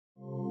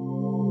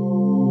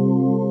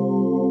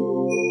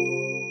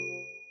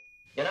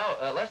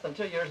less than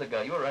 2 years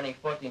ago, you were earning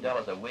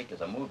 $14 a week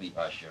as a movie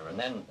usher, and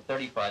then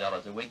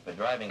 $35 a week for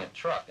driving a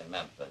truck in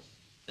Memphis.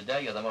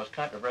 Today, you're the most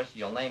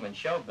controversial name in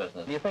show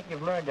business. Do you think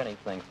you've learned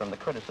anything from the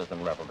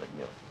criticism leveled at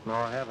you? No,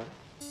 I haven't.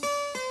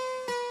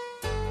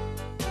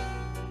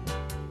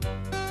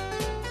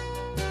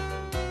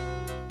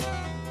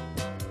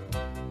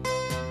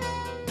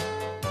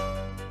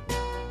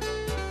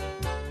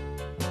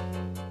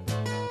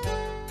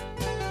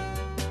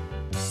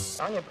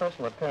 On your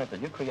personal appearances,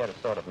 you create a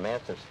sort of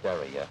mass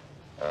hysteria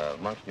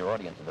amongst your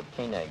audiences of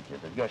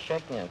teenagers. Is your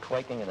shaking and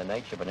quaking in the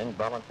nature of an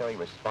involuntary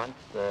response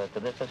to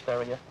this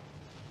hysteria?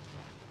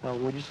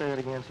 Would you say that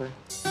again, sir?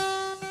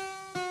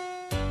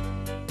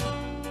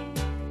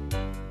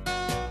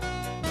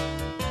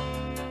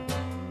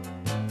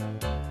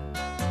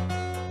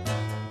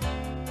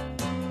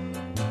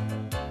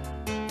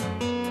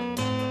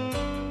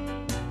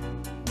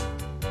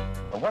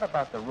 Well, what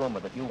about the rumor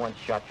that you once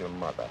shot your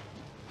mother?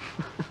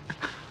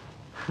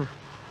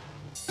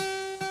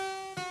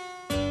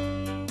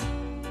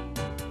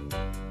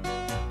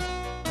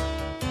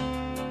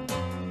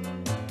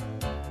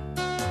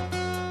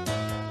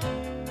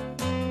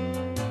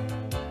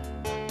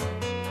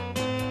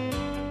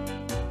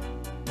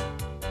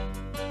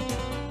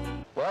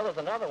 Well, there's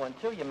another one,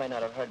 too, you may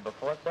not have heard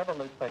before. Several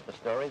newspaper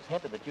stories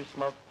hinted that you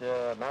smoked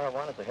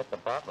marijuana to hit the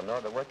bottle in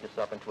order to work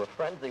yourself into a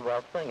frenzy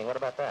while singing. What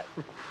about that?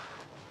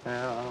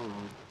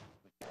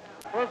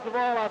 First of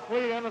all, I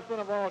plead innocent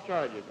of all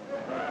charges.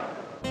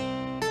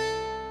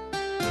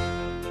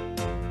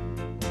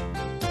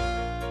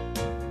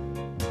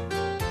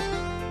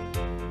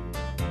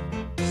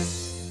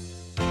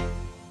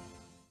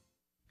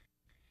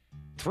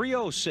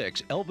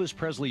 .306 Elvis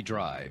Presley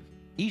Drive,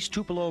 East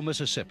Tupelo,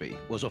 Mississippi,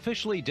 was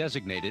officially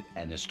designated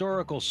an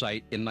historical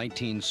site in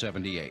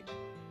 1978.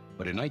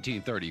 But in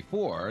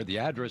 1934, the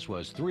address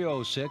was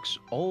 306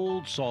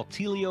 Old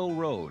Saltillo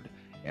Road,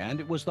 and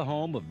it was the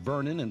home of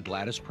Vernon and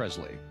Gladys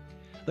Presley.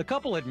 The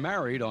couple had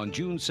married on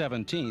June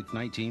 17,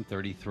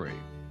 1933.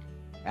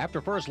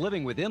 After first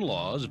living with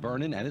in-laws,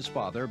 Vernon and his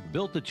father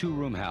built the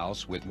two-room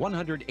house with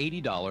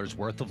 $180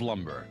 worth of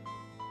lumber.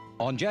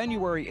 On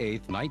January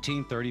 8,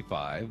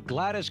 1935,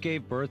 Gladys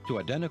gave birth to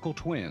identical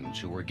twins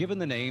who were given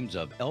the names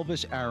of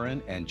Elvis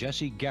Aaron and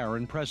Jesse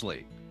Garin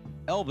Presley.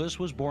 Elvis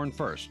was born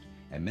first,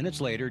 and minutes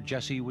later,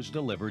 Jesse was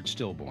delivered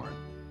stillborn.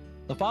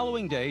 The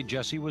following day,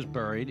 Jesse was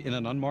buried in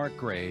an unmarked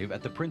grave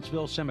at the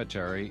Princeville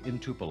Cemetery in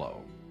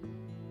Tupelo.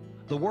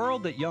 The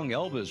world that young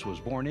Elvis was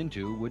born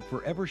into would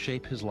forever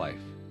shape his life.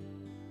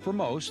 For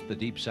most, the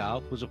Deep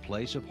South was a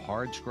place of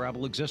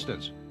hard-scrabble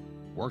existence.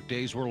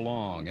 Workdays were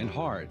long and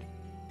hard.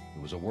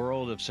 It was a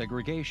world of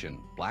segregation,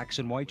 blacks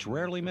and whites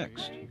rarely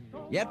mixed.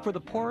 Yet for the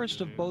poorest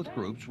of both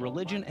groups,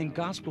 religion and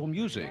gospel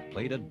music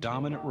played a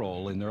dominant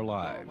role in their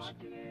lives.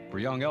 For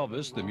young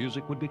Elvis, the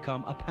music would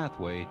become a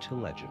pathway to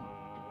legend.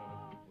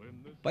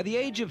 By the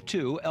age of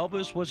 2,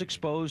 Elvis was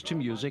exposed to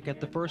music at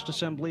the First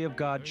Assembly of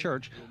God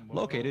Church,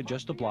 located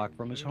just a block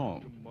from his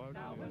home.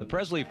 The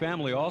Presley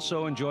family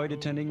also enjoyed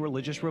attending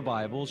religious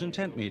revivals and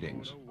tent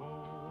meetings.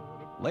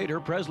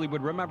 Later, Presley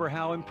would remember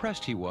how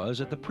impressed he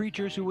was at the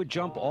preachers who would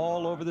jump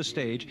all over the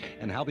stage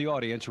and how the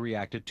audience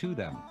reacted to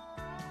them.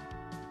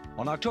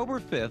 On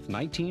October 5,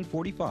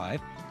 1945,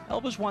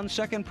 Elvis won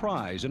second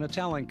prize in a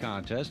talent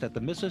contest at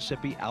the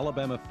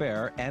Mississippi-Alabama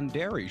Fair and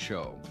Dairy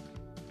Show.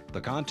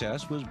 The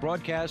contest was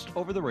broadcast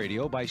over the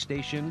radio by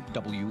station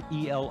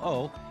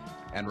WELO,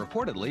 and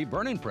reportedly,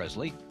 Vernon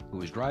Presley, who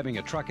was driving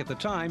a truck at the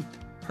time,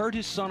 heard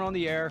his son on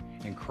the air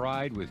and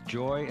cried with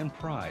joy and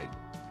pride.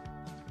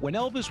 When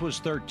Elvis was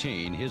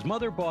 13, his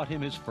mother bought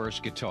him his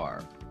first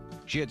guitar.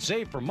 She had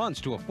saved for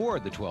months to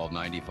afford the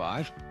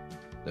 $12.95.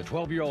 The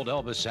 12-year-old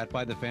Elvis sat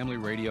by the family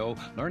radio,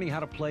 learning how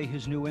to play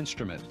his new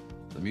instrument.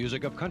 The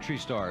music of country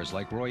stars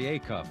like Roy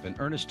Acuff and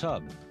Ernest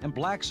Tubb, and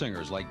black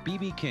singers like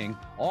B.B. King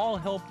all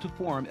helped to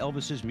form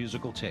Elvis's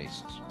musical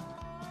tastes.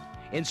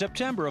 In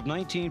September of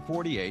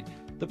 1948,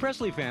 the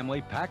Presley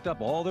family packed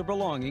up all their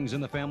belongings in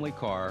the family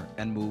car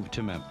and moved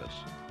to Memphis.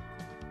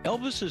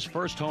 Elvis's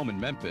first home in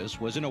Memphis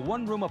was in a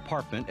one-room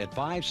apartment at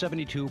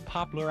 572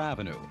 Poplar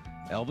Avenue.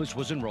 Elvis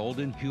was enrolled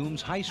in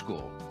Humes High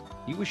School.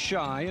 He was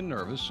shy and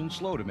nervous and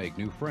slow to make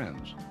new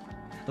friends.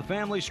 The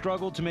family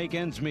struggled to make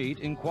ends meet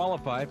and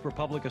qualified for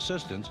public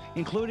assistance,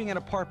 including an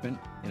apartment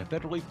in a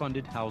federally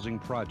funded housing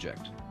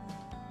project.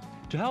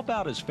 To help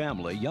out his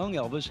family, young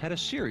Elvis had a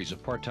series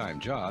of part-time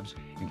jobs,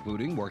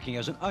 including working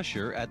as an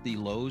usher at the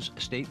Lowe's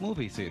State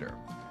Movie Theater.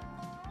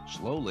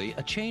 Slowly,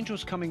 a change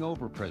was coming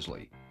over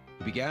Presley.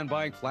 He began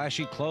buying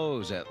flashy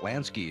clothes at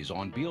Lansky's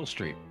on Beale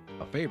Street,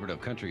 a favorite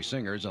of country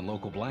singers and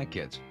local black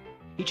kids.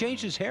 He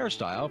changed his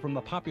hairstyle from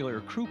the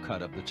popular crew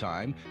cut of the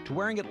time to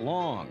wearing it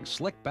long,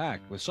 slicked back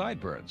with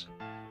sideburns.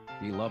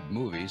 He loved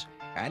movies,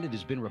 and it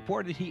has been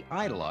reported he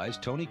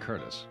idolized Tony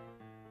Curtis.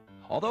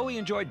 Although he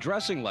enjoyed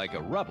dressing like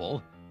a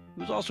rebel,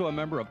 he was also a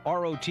member of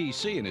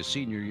ROTC in his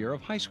senior year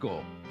of high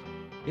school.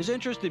 His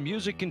interest in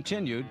music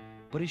continued,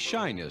 but his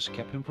shyness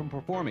kept him from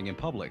performing in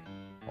public,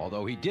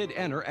 although he did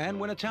enter and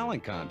win a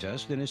talent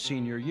contest in his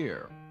senior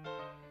year.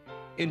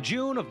 In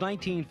June of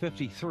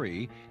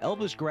 1953,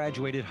 Elvis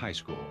graduated high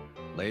school.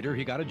 Later,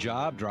 he got a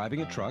job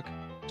driving a truck,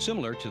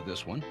 similar to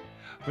this one,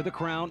 for the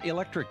Crown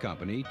Electric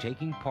Company,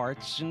 taking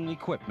parts and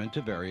equipment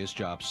to various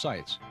job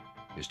sites.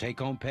 His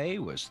take-home pay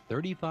was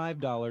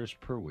 $35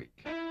 per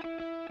week.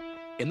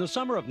 In the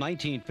summer of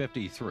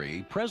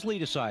 1953, Presley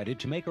decided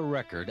to make a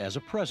record as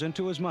a present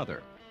to his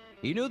mother.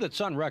 He knew that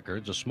Sun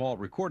Records, a small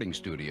recording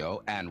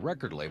studio and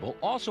record label,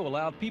 also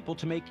allowed people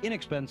to make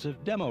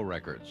inexpensive demo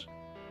records.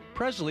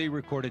 Presley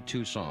recorded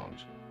 2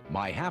 songs,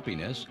 My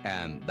Happiness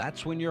and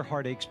That's When Your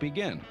Heartaches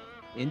Begin.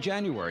 In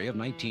January of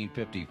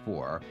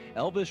 1954,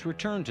 Elvis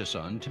returned to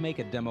Sun to make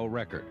a demo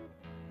record.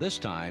 This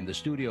time, the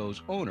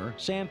studio's owner,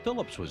 Sam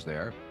Phillips, was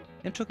there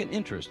and took an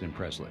interest in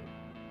Presley.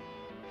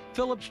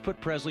 Phillips put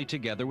Presley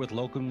together with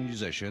local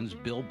musicians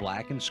Bill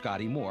Black and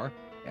Scotty Moore,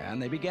 and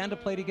they began to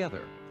play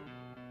together.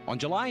 On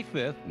July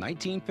 5th,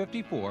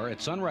 1954,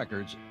 at Sun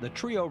Records, the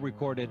trio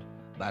recorded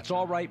That's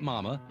All Right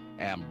Mama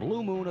and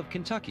Blue Moon of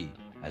Kentucky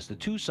as the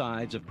 2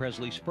 sides of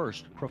Presley's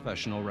first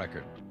professional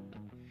record.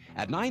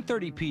 At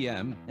 9:30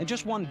 p.m., and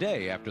just one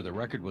day after the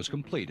record was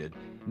completed,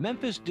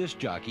 Memphis disc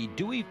jockey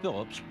Dewey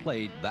Phillips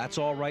played That's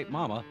All Right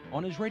Mama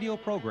on his radio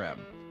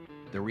program.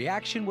 The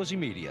reaction was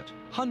immediate.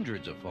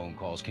 Hundreds of phone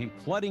calls came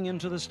flooding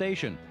into the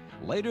station.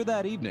 Later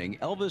that evening,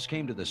 Elvis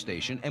came to the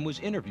station and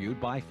was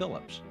interviewed by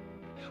Phillips.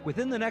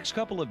 Within the next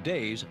couple of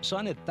days,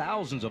 Sun had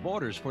thousands of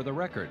orders for the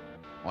record.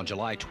 On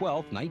July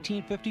 12,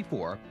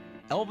 1954,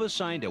 Elvis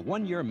signed a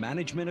 1-year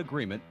management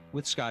agreement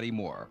with Scotty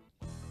Moore.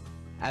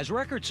 As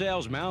record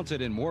sales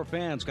mounted and more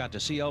fans got to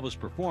see Elvis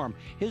perform,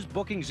 his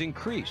bookings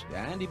increased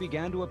and he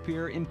began to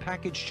appear in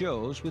packaged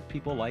shows with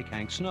people like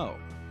Hank Snow.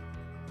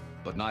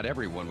 But not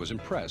everyone was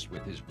impressed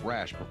with his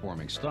brash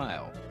performing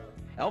style.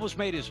 Elvis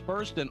made his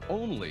first and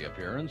only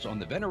appearance on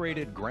the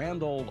venerated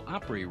Grand Ole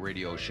Opry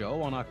radio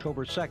show on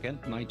October 2nd,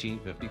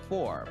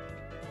 1954.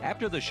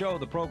 After the show,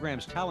 the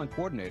program's talent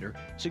coordinator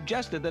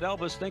suggested that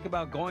Elvis think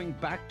about going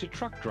back to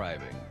truck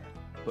driving.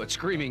 But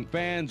screaming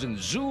fans and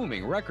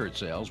zooming record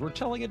sales were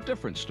telling a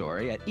different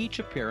story. At each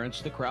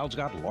appearance, the crowds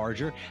got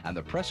larger and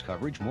the press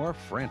coverage more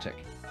frantic.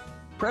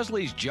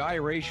 Presley's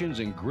gyrations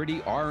and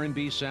gritty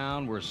R&B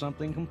sound were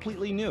something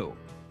completely new.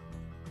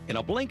 In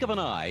a blink of an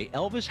eye,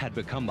 Elvis had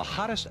become the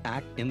hottest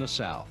act in the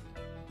South.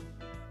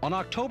 On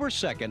October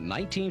 2nd,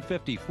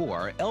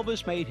 1954,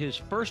 Elvis made his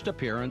first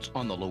appearance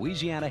on the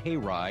Louisiana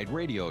Hayride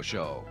radio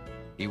show.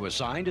 He was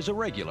signed as a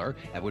regular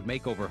and would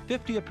make over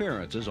 50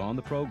 appearances on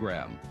the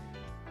program.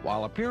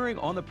 While appearing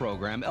on the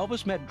program,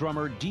 Elvis met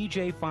drummer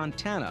DJ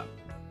Fontana.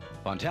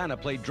 Fontana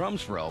played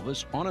drums for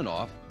Elvis on and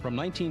off from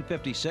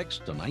 1956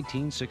 to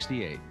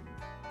 1968.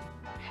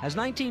 As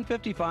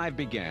 1955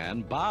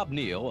 began, Bob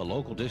Neal, a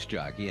local disc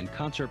jockey and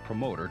concert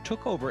promoter,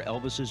 took over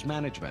Elvis's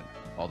management.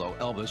 Although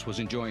Elvis was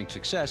enjoying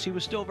success, he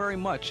was still very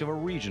much of a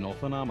regional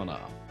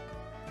phenomenon.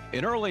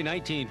 In early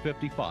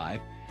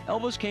 1955,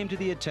 Elvis came to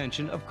the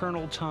attention of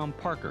Colonel Tom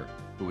Parker,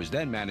 who was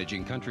then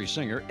managing country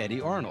singer Eddie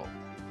Arnold.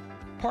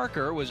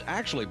 Parker was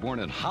actually born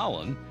in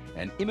Holland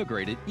and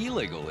immigrated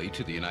illegally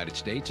to the United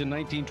States in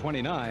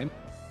 1929.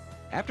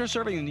 After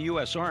serving in the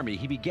U.S. Army,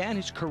 he began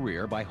his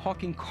career by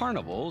hawking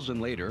carnivals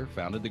and later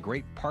founded the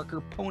Great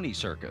Parker Pony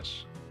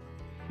Circus.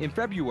 In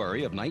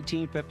February of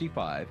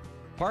 1955,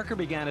 Parker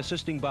began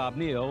assisting Bob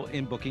Neal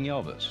in booking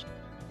Elvis.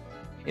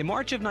 In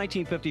March of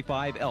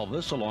 1955,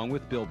 Elvis, along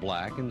with Bill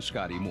Black and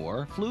Scotty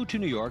Moore, flew to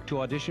New York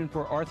to audition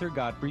for Arthur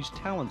Godfrey's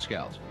Talent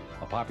Scouts,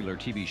 a popular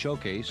TV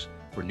showcase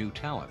for new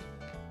talent.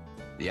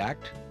 The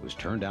act was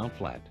turned down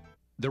flat.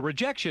 The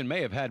rejection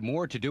may have had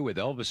more to do with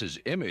Elvis's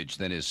image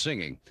than his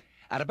singing.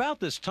 At about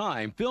this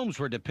time, films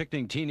were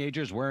depicting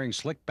teenagers wearing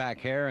slick back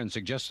hair and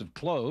suggestive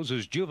clothes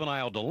as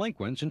juvenile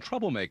delinquents and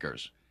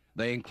troublemakers.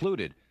 They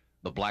included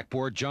The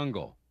Blackboard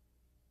Jungle,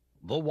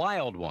 The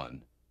Wild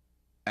One,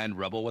 and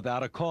Rebel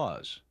Without a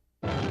Cause.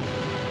 You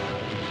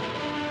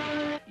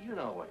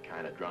know what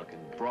kind of drunken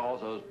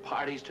brawls those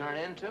parties turn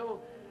into.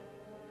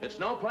 It's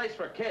no place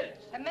for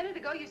kids. A minute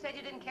ago, you said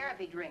you didn't care if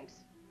he drinks.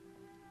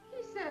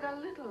 He said a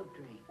little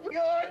drink.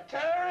 You're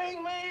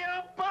tearing me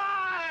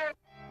apart!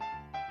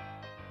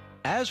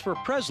 As for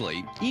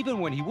Presley,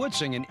 even when he would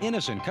sing an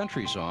innocent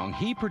country song,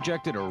 he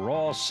projected a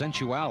raw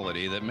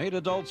sensuality that made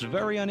adults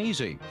very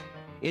uneasy.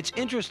 It's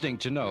interesting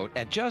to note,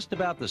 at just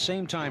about the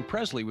same time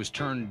Presley was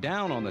turned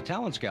down on the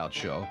Talent Scout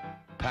show,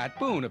 Pat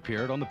Boone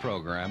appeared on the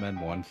program and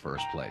won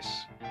first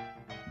place.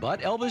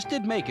 But Elvis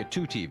did make it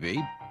to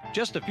TV,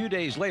 just a few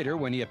days later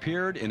when he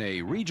appeared in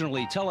a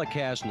regionally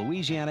telecast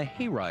Louisiana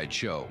Hayride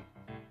show.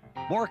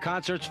 More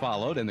concerts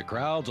followed, and the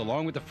crowds,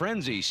 along with the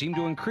frenzy, seemed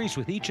to increase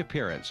with each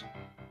appearance.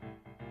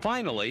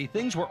 Finally,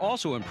 things were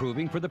also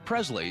improving for the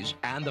Presleys,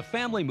 and the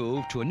family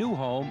moved to a new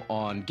home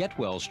on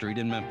Getwell Street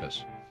in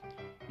Memphis.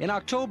 In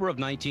October of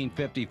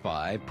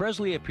 1955,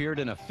 Presley appeared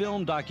in a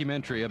film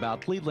documentary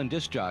about Cleveland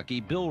disc jockey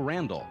Bill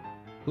Randall,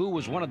 who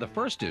was one of the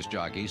first disc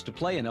jockeys to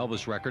play an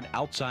Elvis record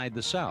outside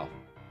the South.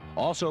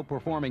 Also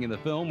performing in the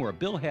film were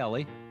Bill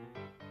Haley,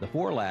 the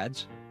Four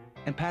Lads,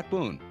 and Pat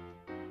Boone.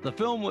 The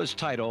film was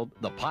titled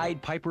The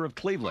Pied Piper of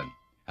Cleveland,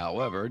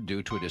 However,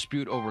 due to a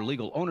dispute over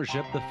legal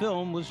ownership, the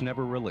film was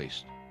never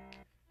released.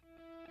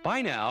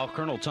 By now,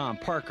 Colonel Tom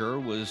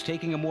Parker was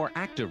taking a more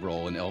active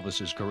role in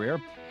Elvis's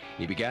career.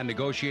 He began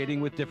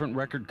negotiating with different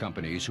record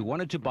companies who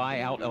wanted to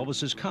buy out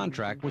Elvis's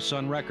contract with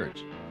Sun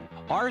Records.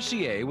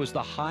 RCA was the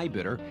high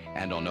bidder,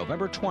 and on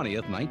November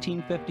 20th,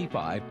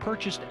 1955,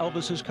 purchased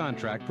Elvis's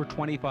contract for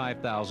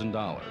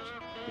 $25,000.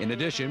 In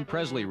addition,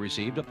 Presley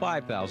received a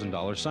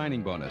 $5,000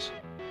 signing bonus.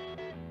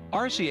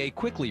 RCA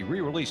quickly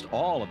re-released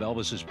all of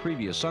Elvis's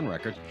previous Sun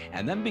records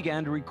and then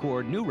began to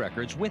record new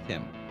records with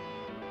him.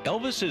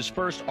 Elvis's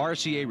first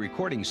RCA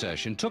recording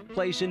session took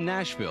place in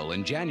Nashville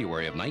in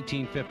January of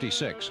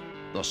 1956.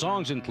 The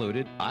songs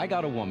included I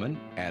Got a Woman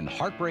and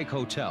Heartbreak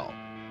Hotel.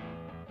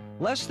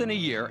 Less than a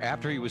year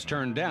after he was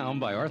turned down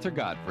by Arthur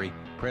Godfrey,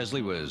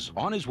 Presley was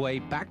on his way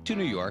back to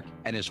New York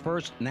and his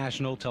first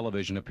national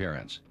television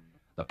appearance.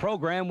 The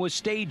program was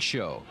Stage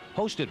Show,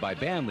 hosted by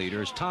band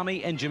leaders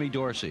Tommy and Jimmy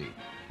Dorsey.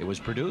 It was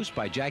produced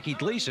by Jackie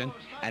Gleason,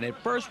 and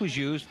at first was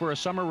used for a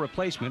summer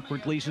replacement for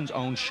Gleason's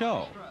own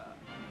show.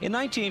 In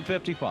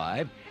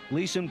 1955,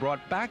 Gleason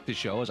brought back the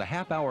show as a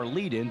half-hour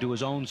lead-in to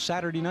his own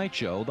Saturday night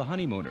show, The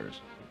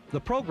Honeymooners. The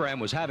program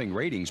was having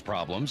ratings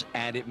problems,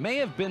 and it may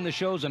have been the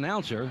show's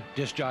announcer,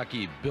 disc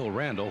jockey Bill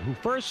Randall, who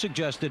first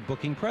suggested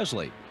booking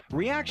Presley.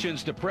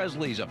 Reactions to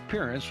Presley's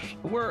appearance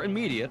were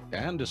immediate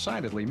and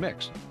decidedly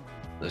mixed.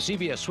 The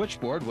CBS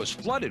switchboard was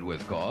flooded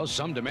with calls,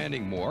 some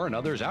demanding more and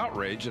others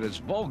outraged at its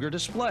vulgar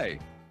display.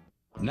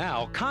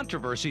 Now,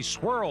 controversy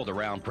swirled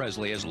around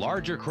Presley as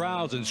larger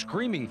crowds and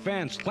screaming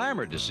fans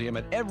clamored to see him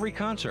at every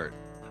concert.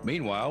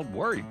 Meanwhile,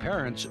 worried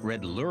parents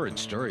read lurid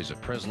stories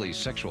of Presley's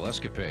sexual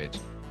escapades.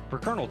 For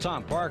Colonel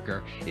Tom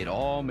Parker, it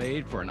all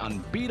made for an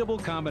unbeatable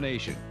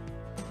combination.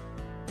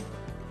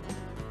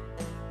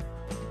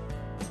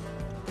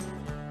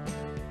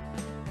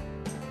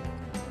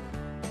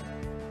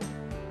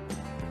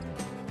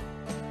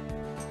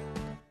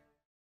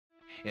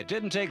 It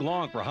didn't take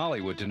long for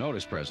Hollywood to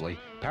notice Presley.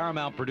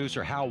 Paramount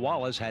producer Hal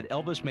Wallace had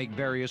Elvis make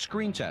various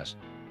screen tests.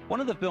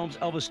 One of the films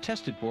Elvis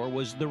tested for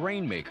was The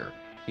Rainmaker.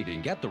 He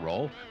didn't get the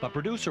role, but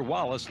producer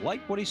Wallace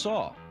liked what he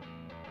saw.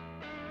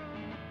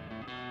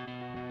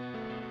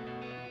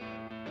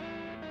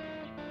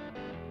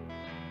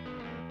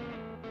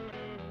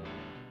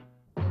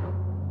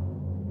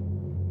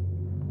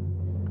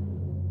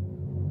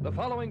 The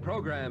following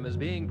program is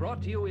being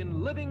brought to you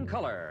in living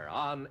color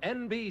on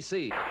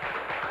NBC.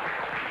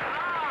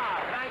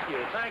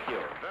 Thank you.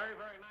 Very,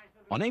 very nice.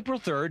 On April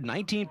 3rd,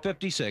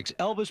 1956,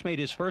 Elvis made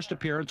his first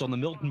appearance on the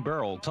Milton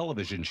Berle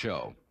television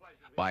show.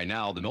 By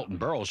now, the Milton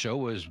Berle show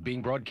was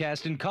being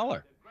broadcast in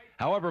color.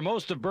 However,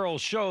 most of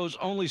Berle's shows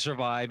only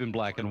survive in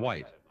black and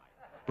white.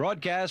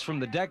 Broadcast from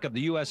the deck of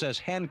the USS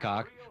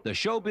Hancock, the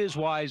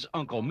showbiz-wise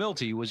Uncle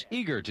Milty was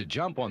eager to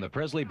jump on the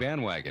Presley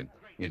bandwagon.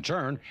 In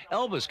turn,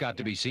 Elvis got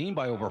to be seen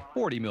by over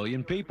 40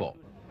 million people.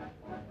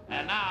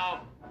 And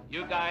now,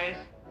 you guys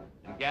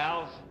and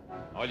gals,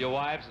 all your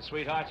wives and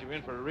sweethearts, you're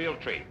in for a real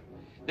treat.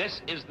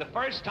 This is the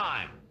first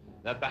time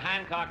that the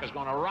Hancock is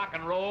going to rock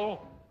and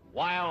roll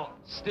while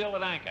still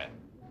at anchor.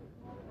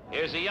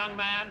 Here's a young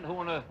man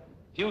who in a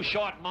few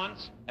short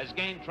months has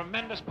gained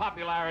tremendous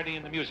popularity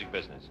in the music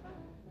business.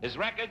 His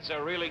records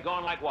are really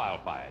going like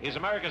wildfire. He's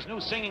America's new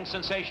singing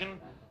sensation,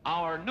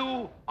 our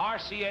new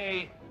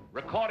RCA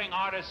recording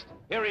artist.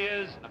 Here he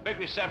is, a big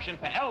reception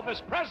for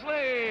Elvis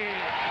Presley.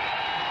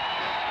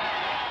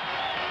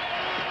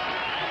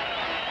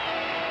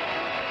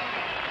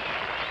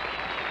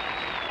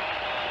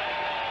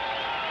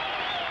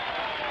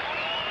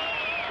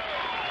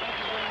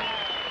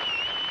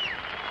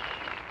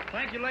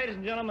 Thank you, ladies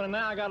and gentlemen, and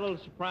now I got a little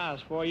surprise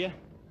for you.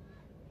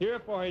 Here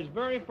for his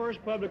very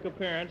first public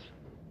appearance,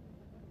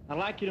 I'd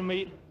like you to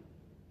meet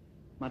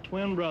my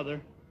twin brother,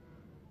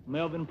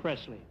 Melvin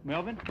Presley.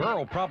 Melvin?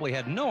 Berle probably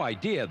had no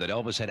idea that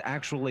Elvis had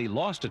actually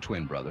lost a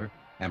twin brother,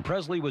 and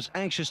Presley was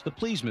anxious to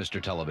please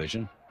Mr.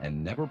 Television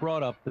and never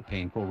brought up the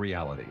painful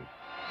reality.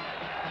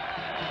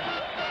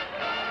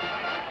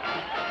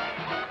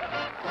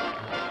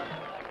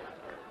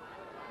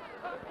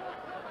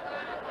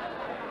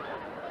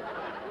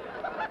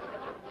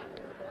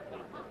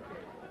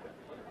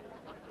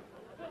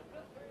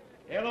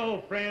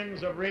 Hello,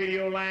 friends of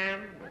Radio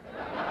Land.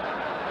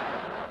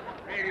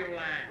 Radio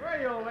Land.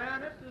 Radio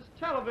Land, this is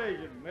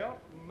television.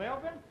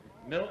 Melvin?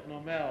 Milton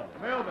or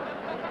Melvin? Melvin.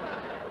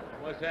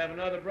 Must have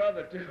another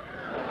brother, too.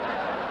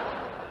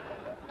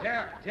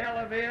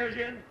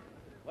 Television?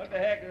 What the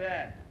heck is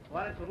that?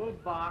 Well, it's a little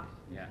box.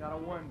 Yeah. It's got a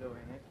window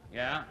in it.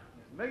 Yeah?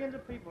 There's millions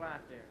of people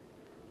out there.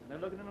 And they're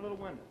looking in a little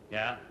window.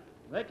 Yeah?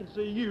 They can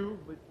see you,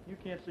 but you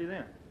can't see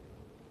them.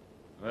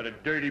 What a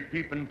dirty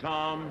peeping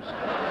Toms.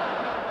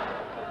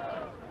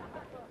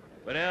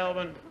 But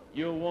Elvin,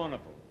 you're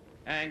wonderful.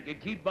 And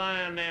keep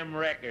buying them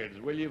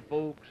records, will you,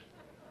 folks?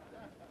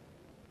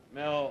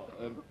 Mel,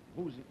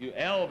 who's you?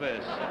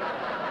 Elvis.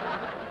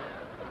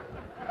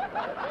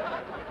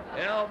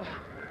 Elvis.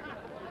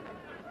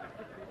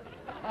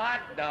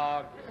 Hot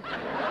dog.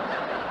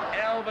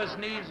 Elvis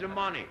needs the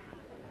money.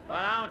 Well,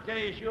 I'll tell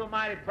you, you're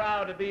mighty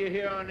proud to be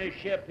here on this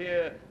ship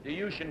here, the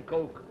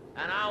Coke.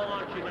 And I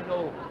want you to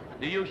know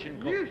the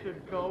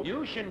Coke.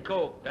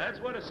 Coke. That's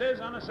what it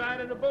says on the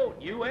side of the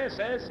boat.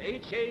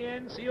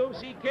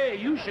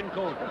 USSHANCOCK.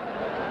 Coke.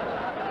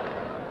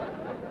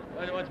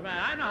 What's the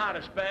matter? I know how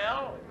to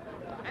spell.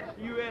 That's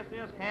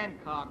USS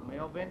Hancock,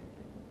 Melvin.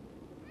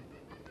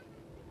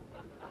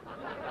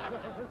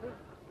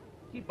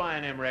 Keep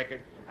buying them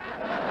records.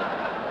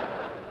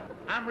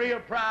 I'm real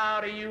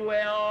proud of you,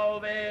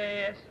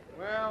 Elvis.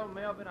 Well,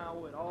 Melvin, I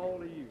owe it all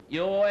to you.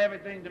 You owe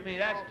everything to me.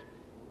 That's...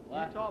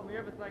 You taught me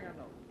everything I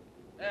know.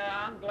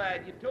 I'm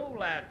glad you told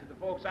that to the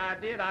folks I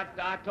did.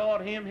 I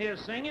taught him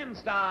his singing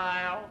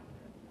style.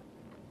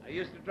 I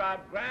used to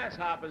drop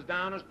grasshoppers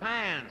down his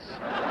pants.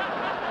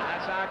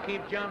 That's how I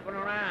keep jumping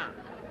around.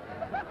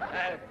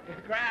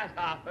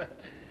 Grasshopper.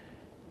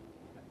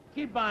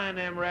 Keep buying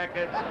them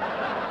records.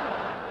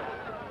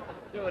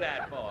 Do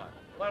that, boy.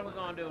 What are we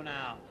going to do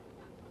now?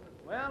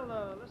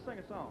 Well, let's sing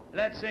a song.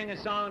 Let's sing a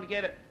song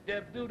together.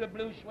 Do the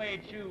blue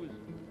suede shoes.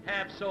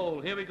 Half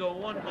soul. Here we go.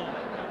 One more.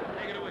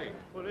 Take it away.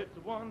 Well, it's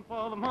one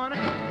for the money,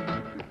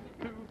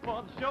 two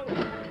for the show. You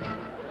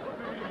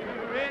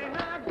ready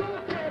now? Go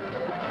get it.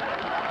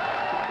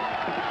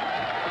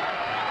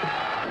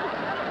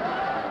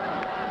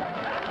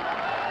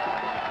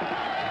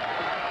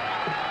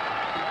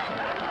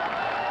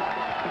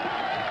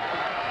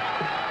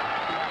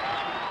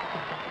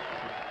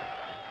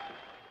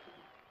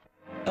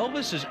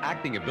 Elvis's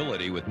acting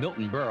ability with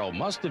Milton Berle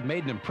must have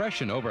made an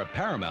impression over at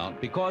Paramount,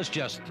 because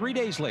just 3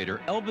 days later,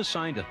 Elvis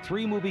signed a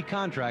 3-movie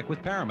contract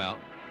with Paramount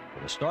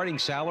with a starting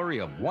salary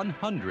of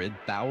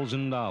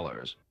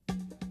 $100,000.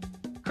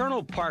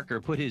 Colonel Parker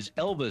put his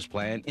Elvis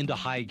plan into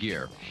high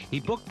gear. He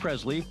booked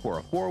Presley for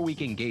a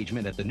 4-week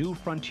engagement at the New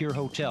Frontier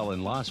Hotel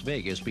in Las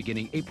Vegas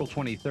beginning April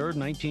 23,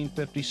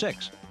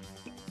 1956.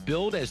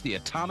 Billed as the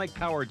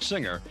atomic-powered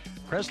singer,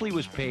 Presley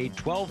was paid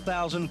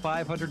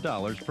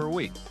 $12,500 per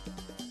week.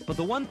 But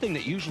the one thing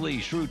that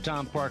usually shrewd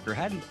Tom Parker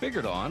hadn't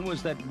figured on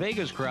was that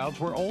Vegas crowds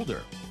were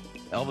older.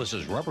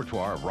 Elvis's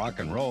repertoire of rock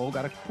and roll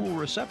got a cool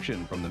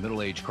reception from the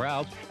middle-aged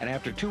crowds, and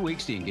after 2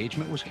 weeks, the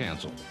engagement was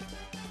canceled.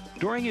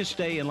 During his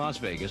stay in Las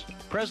Vegas,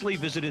 Presley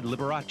visited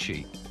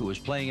Liberace, who was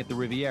playing at the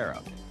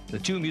Riviera. The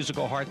two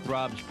musical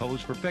heartthrobs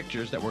posed for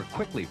pictures that were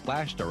quickly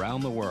flashed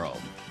around the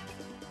world.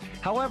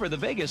 However, the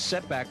Vegas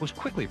setback was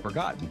quickly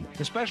forgotten,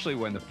 especially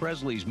when the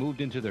Presleys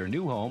moved into their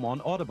new home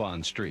on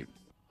Audubon Street.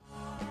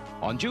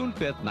 On June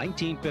 5,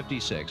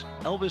 1956,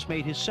 Elvis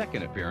made his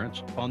second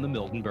appearance on The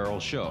Milton Berle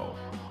Show.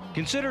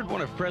 Considered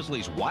one of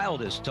Presley's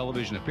wildest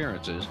television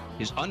appearances,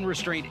 his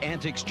unrestrained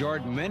antics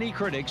jarred many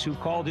critics who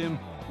called him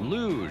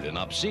lewd and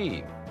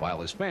obscene,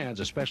 while his fans,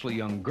 especially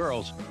young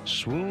girls,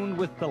 swooned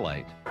with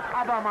delight.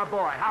 How about my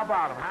boy? How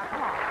about him? Huh?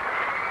 Come on.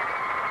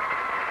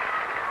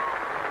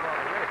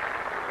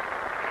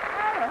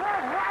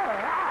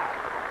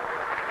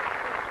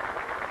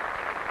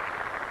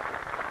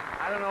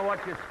 I don't know what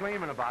you're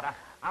screaming about.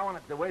 I want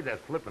it the way they're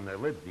flipping their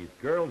lids, these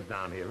girls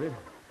down here.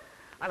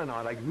 I don't know,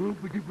 I like... I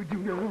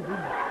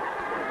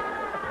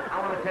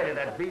want to tell you,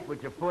 that beat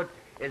with your foot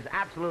is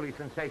absolutely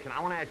sensational. I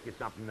want to ask you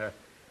something,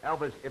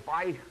 Elvis. If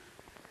I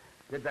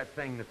did that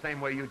thing the same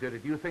way you did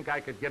it, do you think I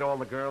could get all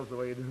the girls the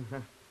way you do?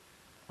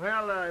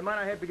 Well, you might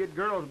not have to get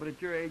girls, but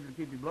at your age, it'll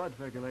keep your blood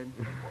circulating.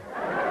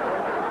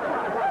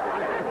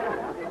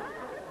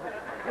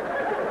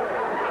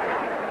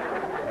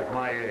 At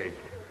my age.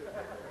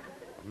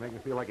 You make me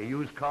feel like a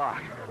used car.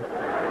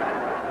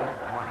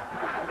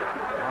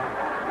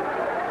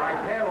 My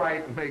tail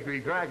light may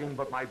be dragging,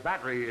 but my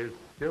battery is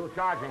still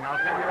charging. I'll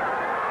tell you that.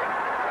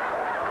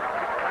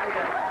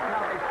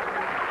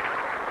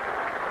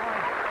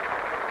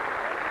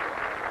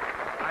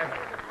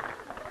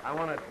 I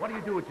want to... What do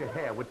you do with your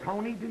hair? With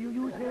Tony, do you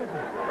use hair?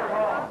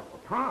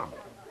 Tom.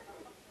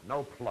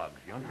 No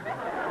plugs, you know?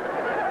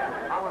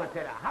 I want to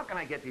tell you, how can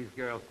I get these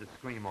girls to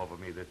scream over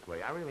me this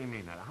way? I really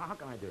mean that. How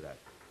can I do that?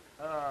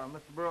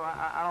 Mr. Burrow,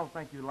 I don't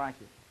think you like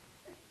it.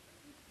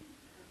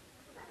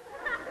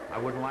 I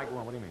wouldn't like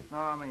one? What do you mean? No,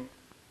 I mean,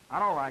 I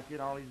don't like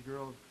it. All these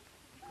girls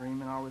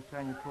screaming, always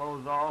tearing your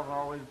clothes off,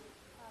 always,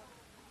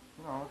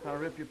 you know, trying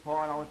to rip you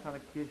apart, always trying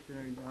to kiss you.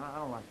 I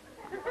don't like it.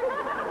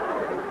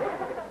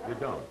 You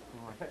don't?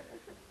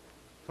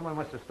 Someone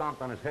must have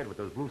stomped on his head with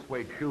those blue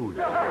suede shoes.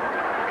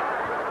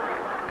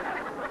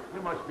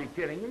 You must be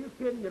kidding. Are you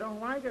kidding? You don't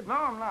like it? No,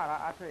 I'm not.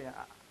 I tell you,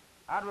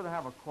 I'd rather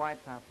have a quiet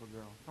type of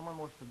girl. Someone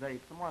more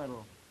sedate. Someone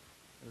that'll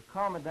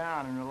calm me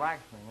down and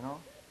relax me, you know?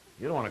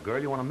 You don't want a girl.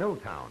 You want a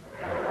Milltown.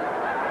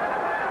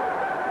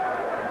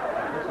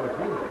 That's what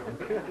you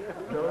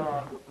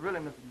Really,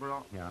 Mr.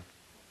 Burrow. Yeah?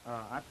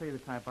 I tell you the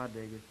type I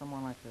dig is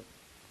someone like that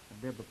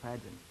Deborah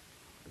Paget.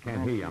 I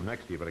can't hear you. I'm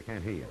next to you, but I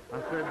can't hear you. I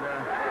said,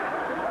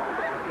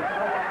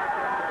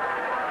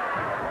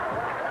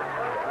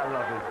 I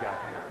love this guy.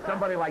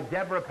 Somebody like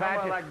Deborah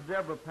Paget? someone like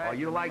Deborah Paget. Oh,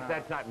 you like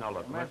that type? No,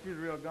 look. Man, she's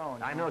real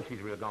gone. I know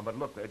she's real gone, but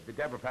look,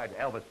 Deborah Paget,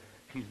 Elvis,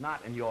 she's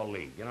not in your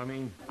league. You know what I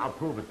mean? I'll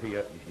prove it to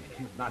you.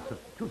 She's not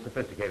too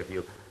sophisticated for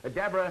you.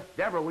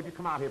 Deborah, would you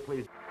come out here,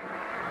 please?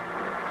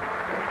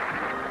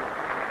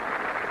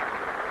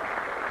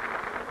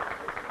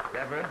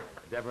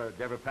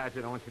 Deborah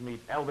Paget, I want you to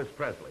meet Elvis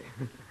Presley.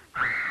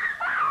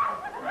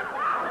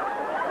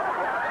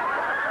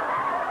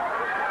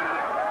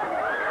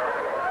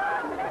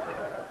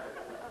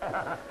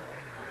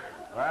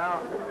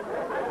 Well,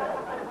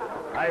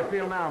 how you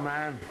feel now,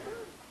 man?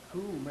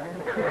 Cool,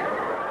 man.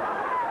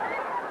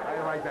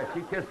 I like that.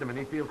 She kissed him and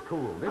he feels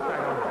cool. This I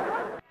don't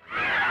know.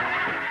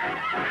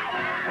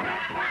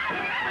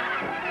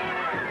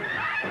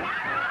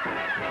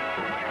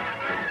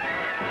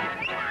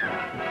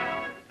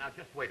 Now,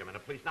 just wait a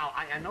minute, please. Now,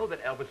 I know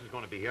that Elvis is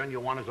going to be here and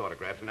you'll want his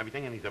autographs and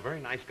everything, and he's a very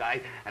nice guy,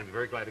 and I'd be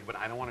very glad to, but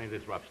I don't want any of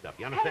this rough stuff.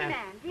 You understand? Hey,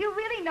 man, do you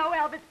really know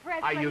Elvis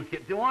Presley? Are you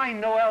kidding? Do I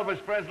know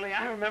Elvis Presley?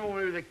 I remember when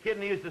he was a kid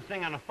and he used to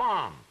sing on a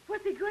farm.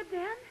 Was he good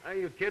then? Are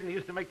you kidding? He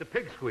used to make the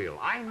pig squeal.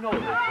 I know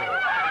this fellow.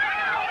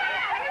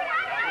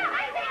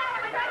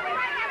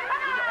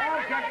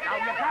 Now,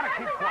 you gotta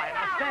keep quiet.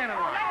 Now, stand in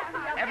line.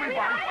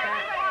 Everybody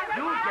stand.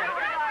 You get it.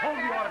 Hold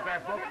the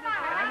autograph book, and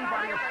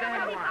everybody will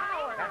stand in line.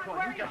 That's all.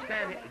 You just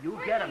stand here. You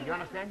get them. You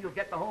understand? You'll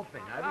get the whole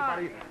thing. Now,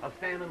 everybody will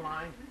stand in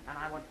line, and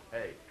I went,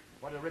 hey,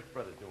 what are the Rich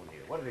brothers doing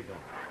here? What are they doing?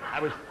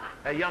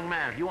 Hey, young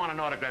man, if you want an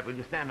autograph, will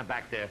you stand in the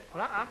back there?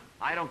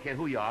 I don't care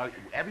who you are.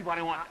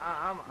 Everybody wants...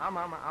 I'm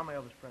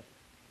Elvis Presley.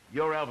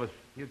 You're Elvis.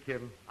 You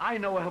kidding? I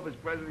know Elvis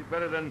Presley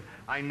better than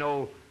I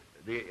know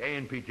the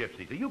A&P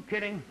Gypsies. Are you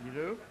kidding? You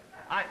do?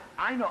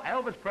 I know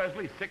Elvis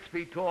Presley, 6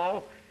 feet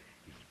tall.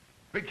 He's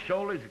big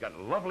shoulders. He's got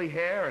lovely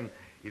hair, and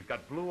he's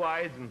got blue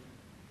eyes, and...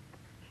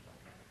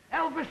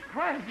 Elvis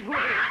Presley!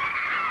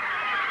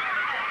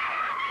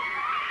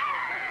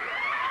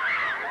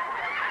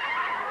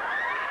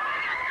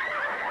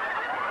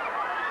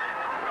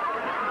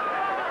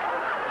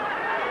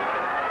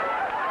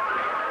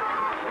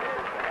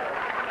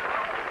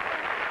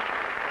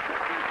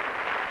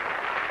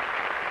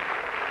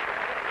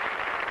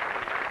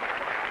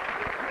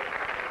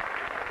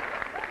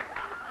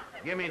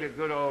 Give me the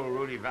good old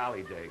Rudy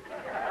Valley days.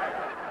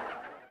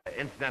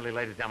 Incidentally,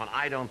 ladies and gentlemen,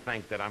 I don't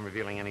think that I'm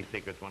revealing any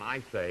secrets when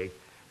I say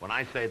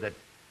that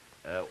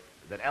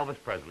that Elvis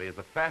Presley is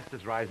the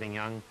fastest rising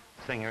young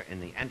singer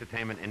in the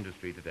entertainment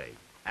industry today.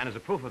 And as a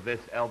proof of this,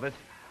 Elvis,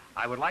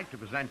 I would like to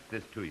present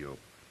this to you.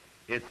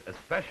 It's a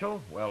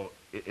special,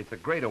 it's a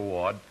great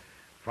award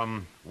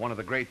from one of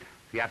the great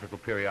theatrical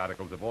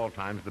periodicals of all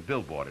times, the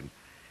Billboard, and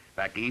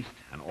back east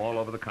and all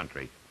over the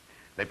country.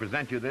 They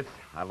present you this.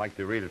 I'd like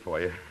to read it for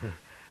you.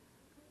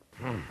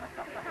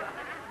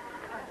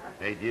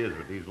 8 years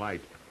with these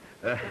lights.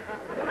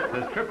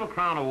 This Triple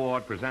Crown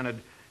Award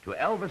presented to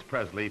Elvis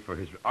Presley for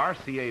his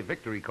RCA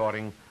victory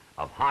recording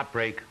of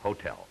Heartbreak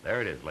Hotel.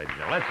 There it is, ladies and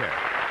gentlemen. Let's hear it.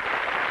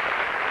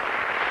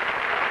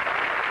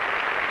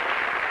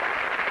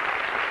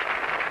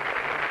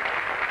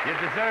 You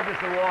deserve this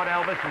award,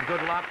 Elvis, and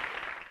good luck.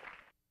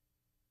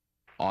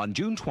 On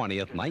June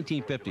 20th,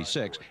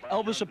 1956,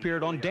 Elvis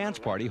appeared on Dance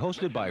Party,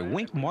 hosted by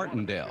Wink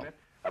Martindale.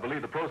 I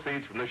believe the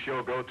proceeds from this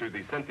show go to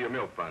the Cynthia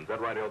Milk Fund. Is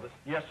that right, Elvis?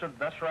 Yes, sir,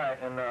 that's right.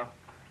 And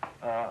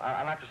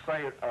I'd like to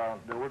say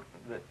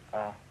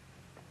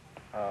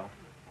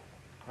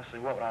let's see,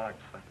 what would I like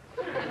to say?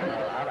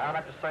 I'd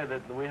like to say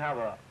that we have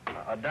a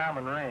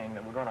diamond ring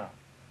that we're going to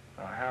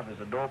have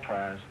as a door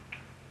prize.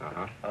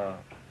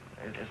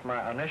 It's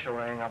my initial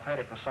ring. I've had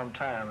it for some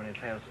time, and it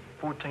has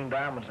 14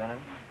 diamonds in it.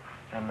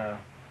 And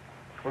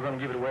we're going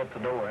to give it away at the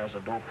door as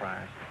a door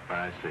prize.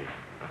 I see.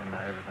 And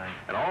everything.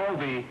 And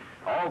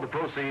all the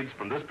proceeds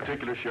from this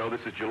particular show,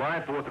 this is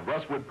July 4th at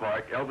Rustwood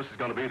Park. Elvis is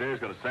going to be there. He's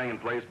going to sing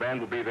and play. His band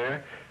will be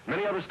there.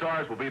 Many other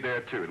stars will be there,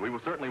 too. And we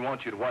will certainly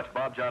want you to watch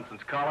Bob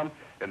Johnson's column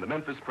in the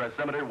Memphis Press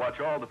Cemetery, watch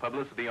all the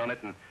publicity on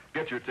it, and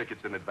get your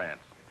tickets in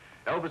advance.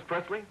 Elvis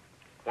Presley,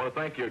 I want to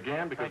thank you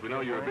again because we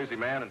know you're a busy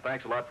man, and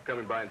thanks a lot for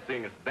coming by and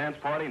seeing us at the dance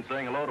party and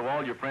saying hello to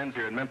all your friends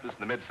here in Memphis and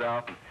the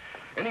Mid-South. And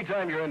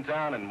anytime you're in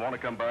town and want to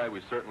come by,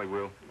 we certainly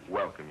will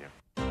welcome you.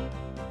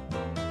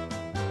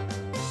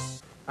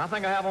 I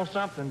think I have on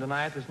something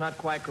tonight that's not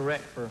quite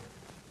correct for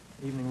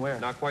evening wear.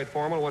 Not quite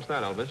formal? What's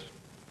that, Elvis?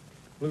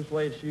 Blue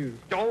suede shoes.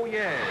 Oh,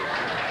 yes.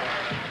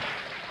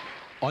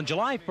 On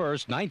July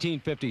 1st,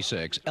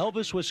 1956,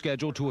 Elvis was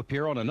scheduled to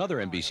appear on another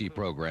NBC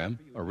program,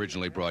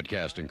 originally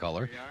broadcast in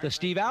color, The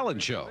Steve Allen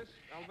Show.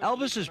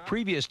 Elvis's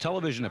previous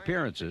television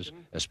appearances,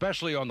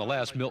 especially on the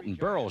last Milton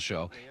Berle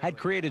show, had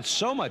created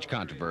so much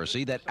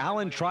controversy that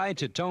Allen tried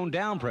to tone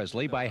down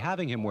Presley by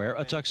having him wear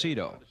a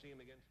tuxedo.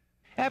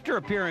 After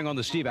appearing on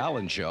the Steve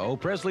Allen Show,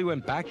 Presley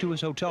went back to his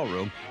hotel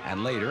room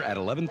and later at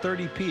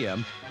 11:30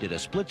 p.m. did a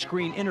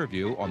split-screen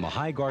interview on the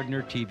High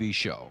Gardner TV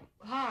show.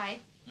 Hi,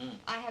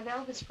 I have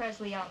Elvis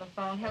Presley on the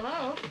phone.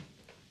 Hello?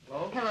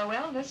 Hello? Hello,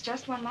 Elvis.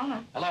 Just one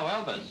moment. Hello,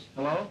 Elvis.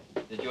 Hello?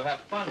 Did you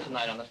have fun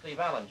tonight on the Steve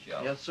Allen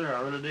Show? Yes, sir,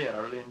 I really did. I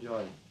really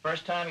enjoyed it.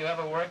 First time you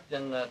ever worked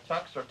in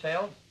tux or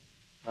tails?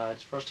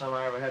 It's the first time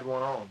I ever had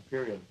one on,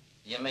 period.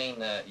 You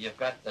mean you've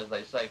got, as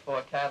they say,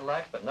 4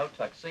 Cadillacs, but no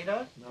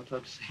tuxedos? No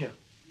tuxedo.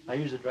 I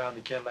usually drive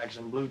the Cadillacs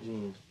in blue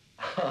jeans.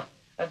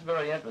 That's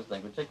very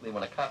interesting, particularly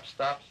when a cop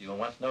stops you and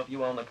wants to know if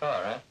you own the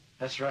car, huh?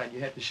 That's right. You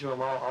have to show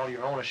them all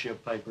your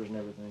ownership papers and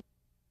everything.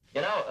 You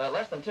know,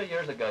 less than 2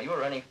 years ago, you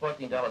were earning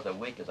 $14 a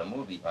week as a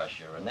movie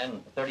usher, and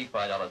then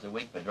 $35 a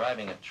week for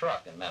driving a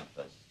truck in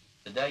Memphis.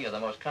 Today, you're the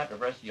most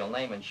controversial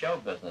name in show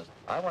business.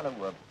 I want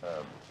to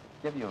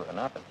give you an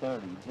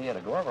opportunity here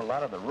to go over a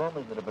lot of the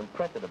rumors that have been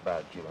printed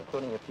about you,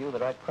 including a few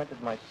that I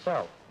printed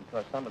myself,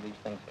 because some of these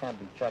things can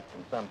be checked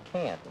and some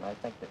can't, and I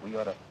think that we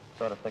ought to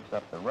sort of fix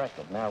up the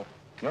record. Now,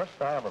 your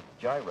style of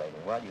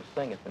gyrating while you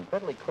sing has been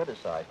bitterly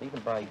criticized, even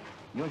by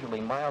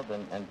usually mild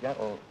and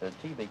gentle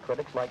TV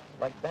critics like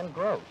Ben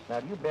Gross.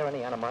 Now, do you bear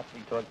any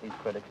animosity towards these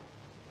critics?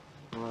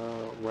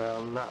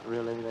 Well, not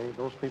really.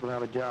 Those people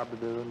have a job to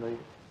do, and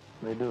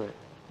they do it.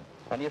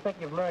 And do you think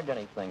you've learned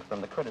anything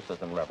from the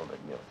criticism leveled at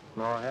you?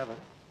 No, I haven't.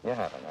 You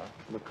haven't, huh?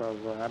 Because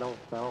I don't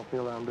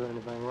feel that I'm doing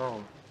anything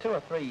wrong. 2 or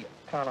 3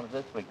 columns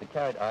this week that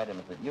carried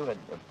items that you had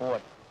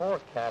bought 4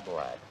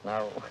 Cadillacs.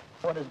 Now,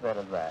 what is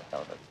better than that,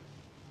 Elvis?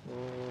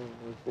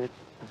 It's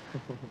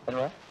And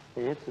what?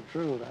 It's the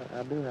truth.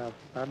 I do have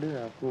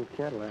 4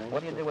 Cadillacs.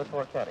 What do you do with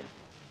 4 Caddies?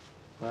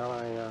 Well,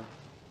 I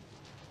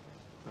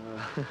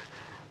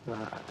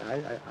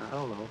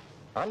don't know.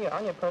 On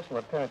your personal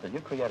appearances, you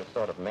create a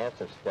sort of mass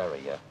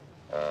hysteria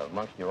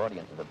amongst your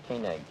audiences of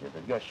teenagers.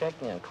 Is your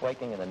shaking and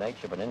quaking in the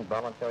nature of an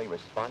involuntary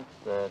response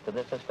to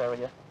this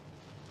hysteria?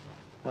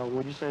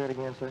 Would you say that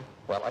again, sir?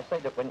 Well, I say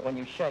that when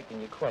you shake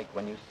and you quake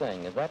when you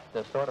sing, is that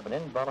sort of an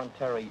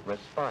involuntary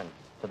response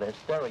to the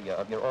hysteria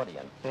of your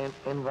audience?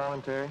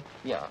 Involuntary?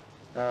 Yeah.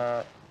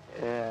 Well,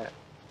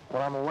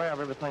 I'm aware of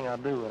everything I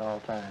do at all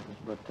times,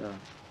 but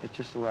it's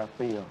just the way I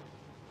feel.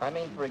 I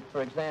mean,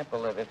 for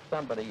example, if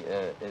somebody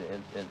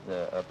is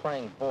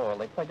playing ball,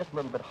 they play just a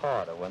little bit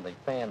harder when the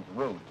fans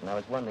root, and I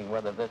was wondering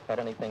whether this had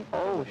anything to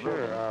do with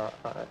sure.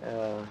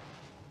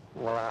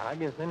 Well, I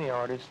guess any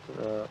artist,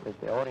 if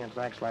the audience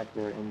acts like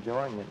they're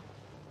enjoying it,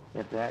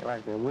 if they act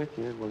like they're with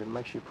you, well, it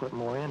makes you put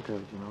more into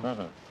it, you know.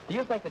 Mm-hmm. Do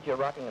you think that your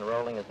rocking and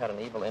rolling has had an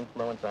evil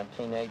influence on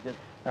teenagers?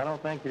 I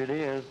don't think that it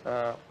is.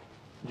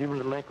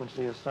 Juvenile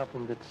delinquency is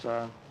something that's,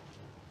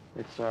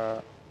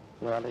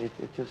 well, it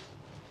just,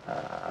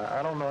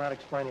 I don't know how to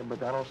explain it,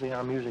 but I don't see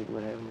how music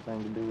would have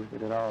anything to do with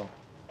it at all.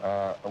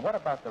 What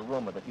about the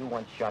rumor that you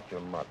once shot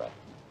your mother?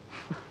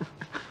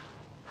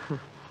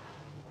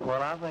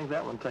 Well, I think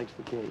that one takes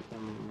the cake. I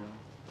mean,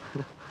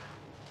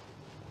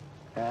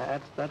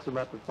 that's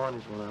about the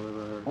funniest one I've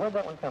ever heard. Where'd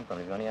that one come from?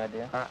 Have you any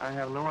idea? I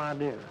have no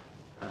idea.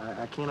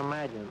 I can't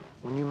imagine.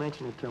 When you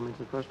mention it to me, it's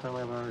the first time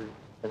I ever heard it.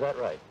 Is that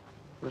right?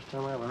 First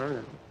time I ever heard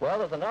it. Well,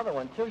 there's another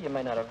one, too, you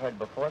may not have heard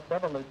before.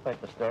 Several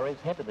newspaper stories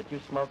hinted that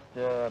you smoked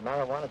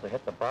marijuana to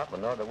hit the bottle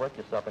in order to work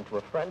yourself into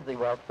a frenzy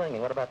while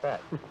singing. What about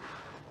that? Well,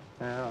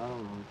 I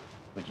don't know.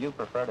 Would you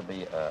prefer to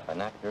be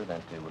an actor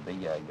than to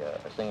be a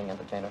singing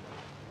entertainer?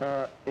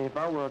 If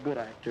I were a good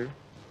actor,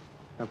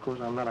 of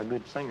course I'm not a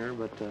good singer,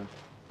 but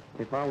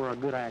if I were a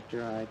good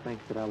actor, I think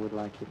that I would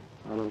like it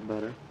a little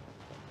better.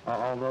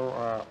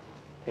 Although,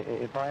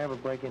 if I ever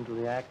break into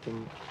the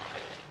acting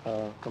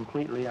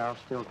completely, I'll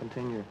still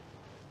continue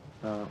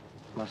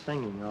my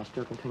singing. I'll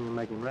still continue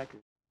making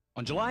records.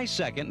 On July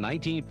 2nd,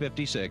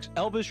 1956,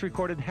 Elvis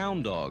recorded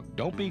Hound Dog,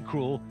 Don't Be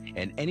Cruel,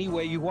 and Any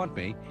Way You Want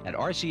Me at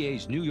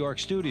RCA's New York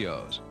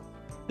studios.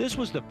 This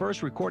was the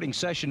first recording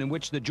session in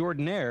which the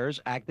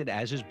Jordanaires acted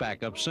as his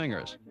backup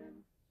singers.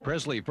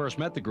 Presley first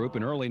met the group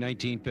in early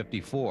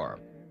 1954.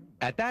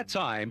 At that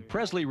time,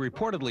 Presley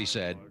reportedly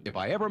said, "If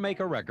I ever make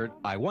a record,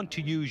 I want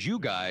to use you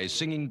guys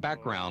singing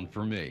background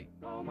for me."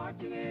 Oh,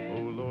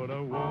 Lord, I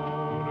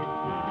want to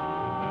feel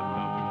that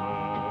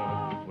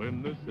number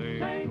when the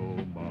saints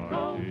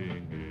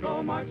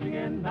go marching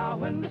in. Now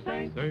when the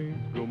saints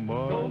go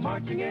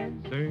marching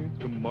in. Saints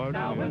go marching in.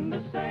 Now when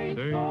the saints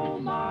go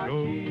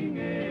marching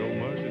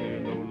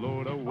in. Oh,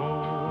 Lord, I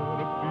want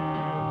to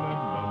feel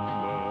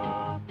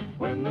that number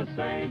when the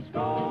saints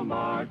go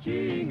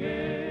marching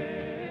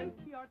in.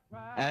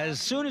 As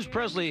soon as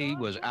Presley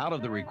was out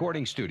of the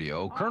recording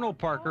studio, Colonel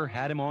Parker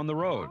had him on the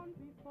road.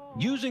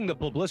 Using the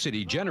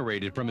publicity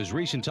generated from his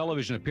recent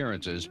television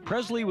appearances,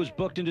 Presley was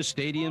booked into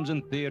stadiums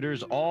and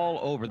theaters all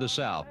over the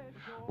South,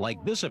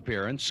 like this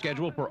appearance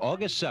scheduled for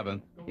August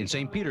 7th in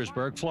St.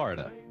 Petersburg,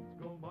 Florida.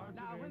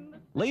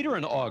 Later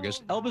in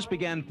August, Elvis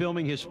began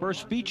filming his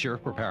first feature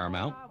for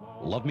Paramount,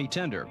 Love Me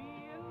Tender.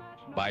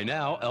 By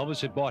now,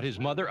 Elvis had bought his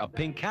mother a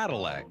pink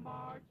Cadillac.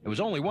 It was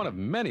only one of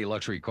many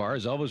luxury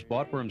cars Elvis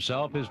bought for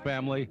himself, his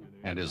family,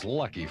 and his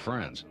lucky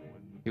friends.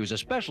 He was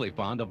especially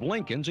fond of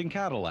Lincolns and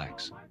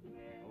Cadillacs.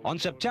 On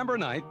September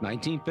 9th,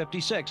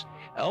 1956,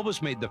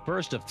 Elvis made the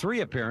first of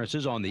 3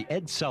 appearances on The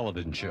Ed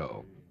Sullivan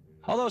Show.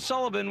 Although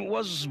Sullivan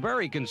was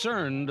very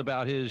concerned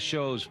about his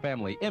show's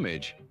family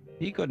image,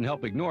 he couldn't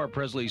help ignore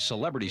Presley's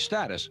celebrity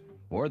status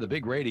or the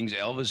big ratings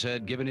Elvis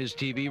had given his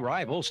TV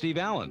rival, Steve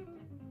Allen.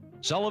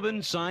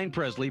 Sullivan signed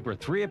Presley for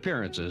 3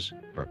 appearances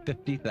for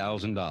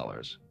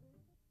 $50,000.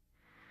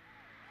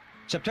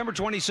 September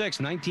 26,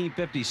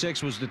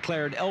 1956 was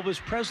declared Elvis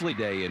Presley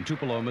Day in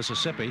Tupelo,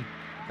 Mississippi.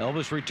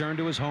 Elvis returned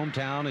to his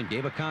hometown and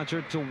gave a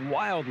concert to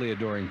wildly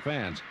adoring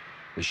fans.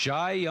 The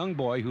shy young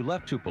boy who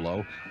left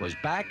Tupelo was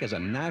back as a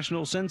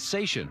national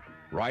sensation,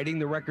 riding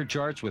the record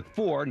charts with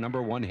 4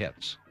 #1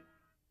 hits.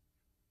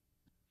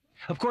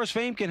 Of course,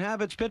 fame can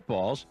have its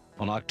pitfalls.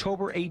 On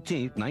October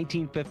 18,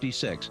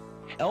 1956,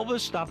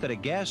 Elvis stopped at a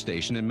gas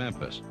station in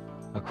Memphis.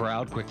 A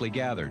crowd quickly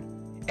gathered.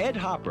 Ed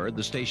Hopper,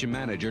 the station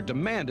manager,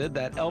 demanded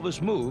that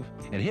Elvis move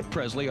and hit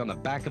Presley on the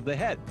back of the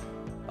head.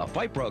 A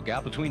fight broke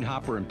out between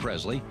Hopper and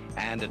Presley,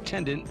 and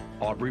attendant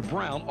Aubrey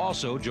Brown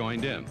also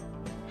joined in.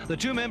 The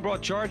two men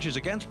brought charges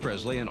against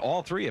Presley, and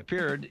all three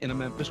appeared in a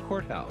Memphis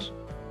courthouse.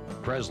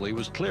 Presley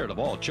was cleared of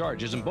all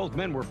charges, and both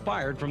men were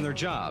fired from their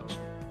jobs.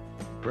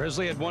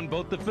 Presley had won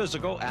both the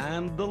physical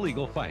and the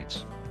legal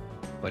fights.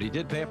 But he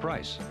did pay a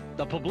price.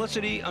 The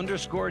publicity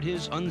underscored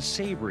his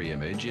unsavory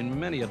image in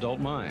many adult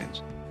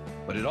minds.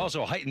 But it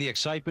also heightened the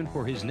excitement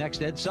for his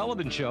next Ed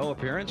Sullivan Show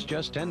appearance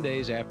just 10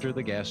 days after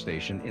the gas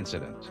station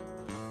incident.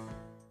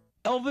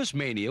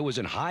 Elvis-Mania was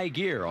in high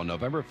gear on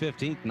November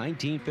 15,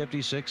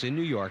 1956 in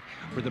New York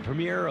for the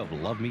premiere of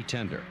Love Me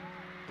Tender.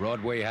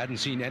 Broadway hadn't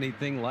seen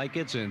anything like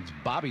it since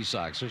Bobby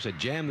Soxers had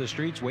jammed the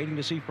streets waiting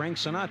to see Frank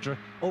Sinatra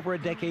over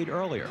a decade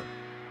earlier.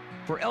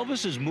 For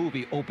Elvis's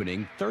movie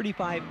opening,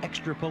 35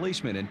 extra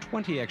policemen and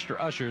 20 extra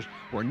ushers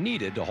were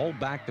needed to hold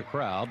back the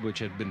crowd, which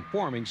had been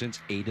forming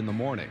since 8 in the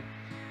morning.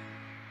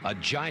 A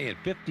giant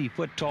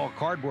 50-foot-tall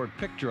cardboard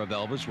picture of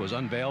Elvis was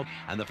unveiled,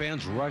 and the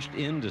fans rushed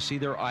in to see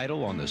their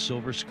idol on the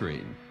silver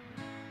screen.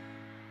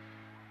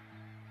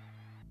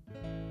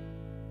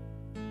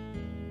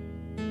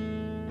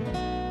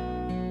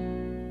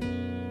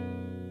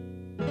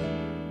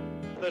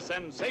 The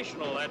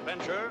sensational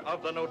adventure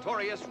of the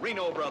notorious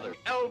Reno brothers,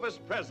 Elvis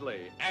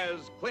Presley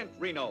as Clint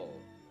Reno,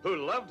 who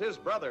loved his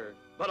brother,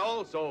 but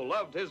also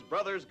loved his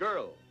brother's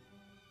girl.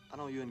 I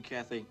know you and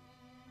Kathy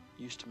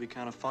used to be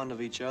kind of fond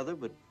of each other,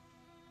 but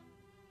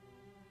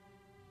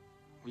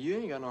well, you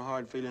ain't got no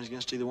hard feelings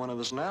against either one of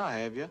us now,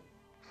 have you?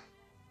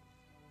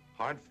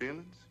 Hard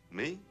feelings?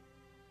 Me?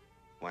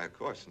 Why, of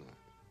course not.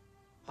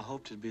 I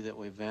hoped it'd be that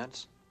way,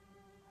 Vance.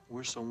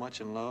 We're so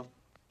much in love.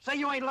 Say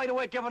you ain't laid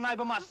awake every night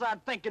by my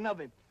side thinking of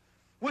him.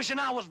 Wishing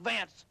I was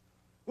Vance.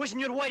 Wishing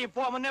you'd waited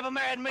for him and never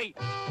married me.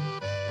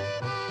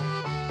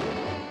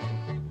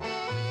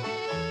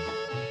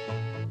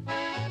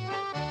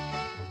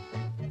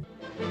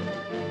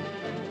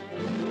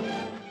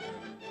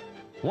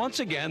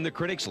 Once again, the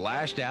critics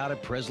lashed out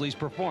at Presley's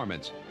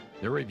performance.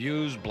 Their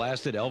reviews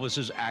blasted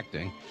Elvis's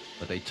acting,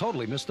 but they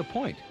totally missed the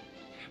point.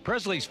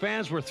 Presley's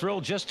fans were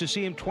thrilled just to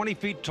see him 20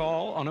 feet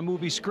tall on a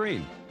movie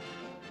screen.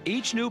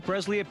 Each new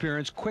Presley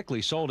appearance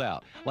quickly sold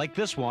out, like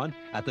this one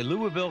at the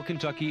Louisville,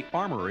 Kentucky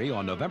Armory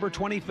on November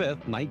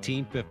 25th,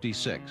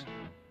 1956.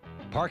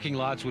 Parking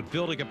lots would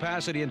fill to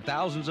capacity and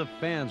thousands of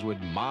fans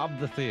would mob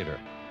the theater.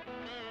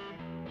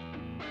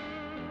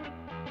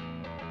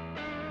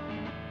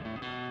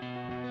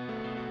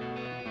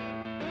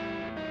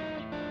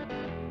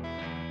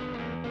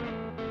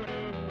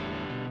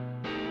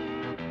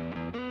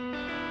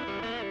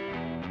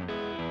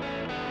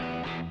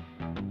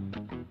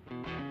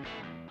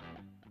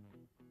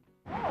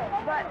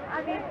 But,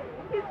 I mean,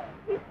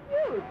 he's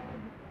cute.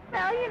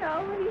 Well, you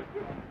know, he's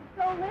just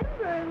so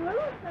limber and loose.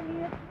 I mean,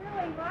 it's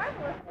really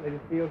marvelous. He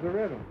just feels the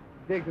rhythm.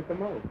 Digs it the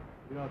most.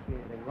 You don't see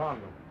anything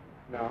wrong with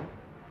it. No.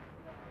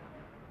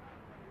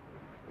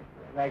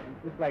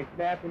 Just like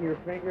snapping your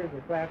fingers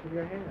or clapping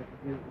your hands.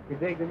 If you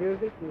dig the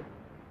music, you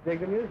dig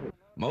the music.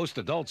 Most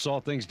adults saw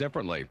things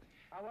differently.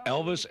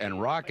 Elvis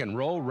and rock and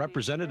roll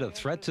represented a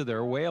threat to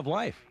their way of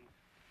life.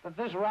 That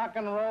this rock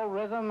and roll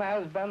rhythm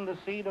has been the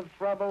seed of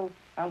trouble,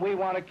 and we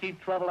want to keep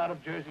trouble out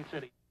of Jersey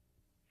City.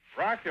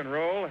 Rock and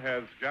roll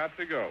has got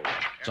to go.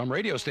 Some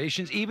radio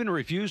stations even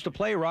refuse to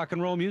play rock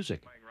and roll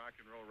music. Playing rock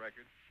and roll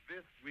records.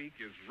 This week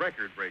is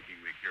record-breaking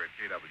week here at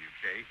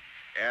KWK,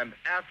 and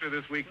after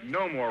this week,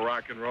 no more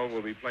rock and roll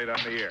will be played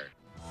on the air.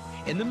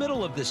 In the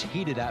middle of this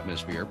heated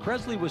atmosphere,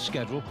 Presley was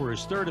scheduled for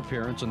his third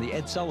appearance on The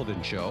Ed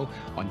Sullivan Show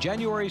on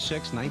January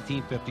 6,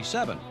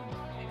 1957.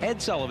 Ed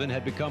Sullivan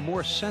had become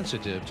more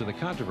sensitive to the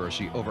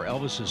controversy over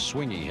Elvis's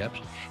swinging hips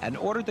and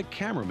ordered the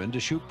cameraman to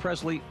shoot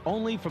Presley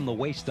only from the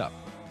waist up.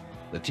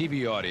 The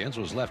TV audience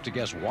was left to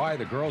guess why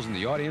the girls in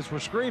the audience were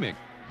screaming.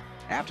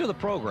 After the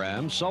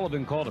program,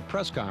 Sullivan called a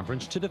press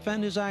conference to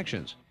defend his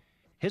actions.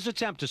 His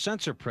attempt to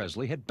censor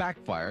Presley had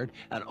backfired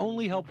and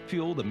only helped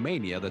fuel the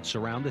mania that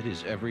surrounded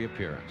his every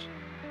appearance.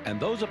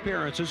 And those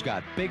appearances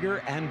got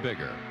bigger and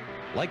bigger.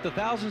 Like the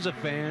thousands of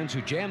fans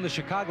who jammed the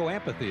Chicago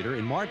amphitheater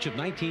in March of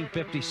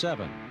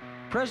 1957,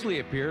 Presley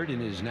appeared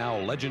in his now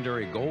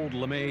legendary gold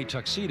lame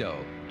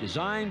tuxedo,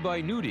 designed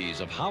by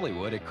nudies of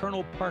Hollywood at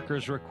Colonel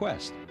Parker's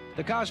request.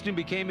 The costume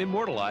became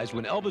immortalized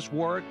when Elvis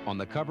wore it on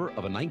the cover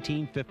of a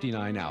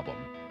 1959 album.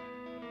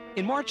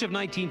 In March of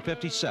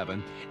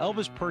 1957,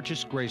 Elvis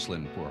purchased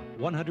Graceland for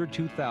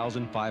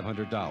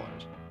 $102,500.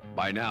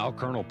 By now,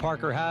 Colonel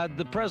Parker had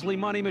the Presley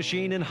money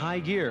machine in high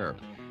gear.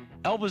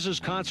 Elvis's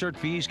concert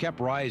fees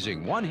kept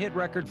rising. One hit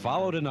record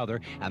followed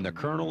another, and the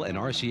Colonel and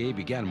RCA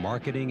began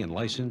marketing and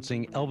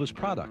licensing Elvis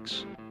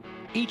products.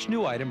 Each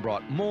new item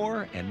brought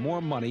more and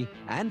more money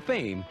and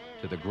fame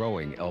to the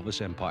growing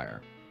Elvis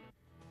empire.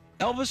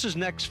 Elvis's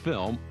next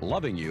film,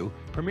 Loving You,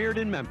 premiered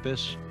in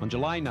Memphis on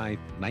July 9,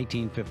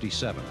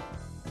 1957.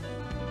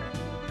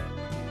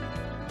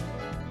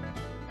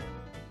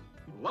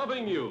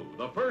 bring you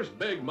the first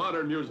big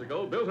modern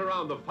musical built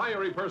around the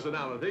fiery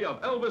personality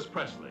of Elvis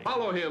Presley.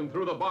 Follow him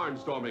through the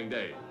barnstorming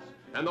days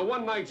and the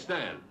one-night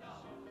stands,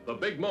 the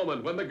big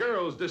moment when the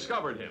girls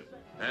discovered him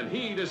and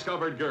he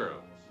discovered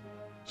girls.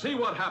 See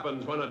what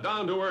happens when a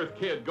down-to-earth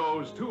kid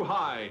goes too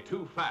high,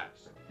 too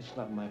fast. It's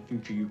not my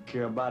future you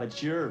care about,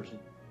 it's yours.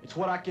 It's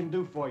what I can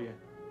do for you.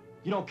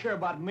 You don't care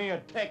about me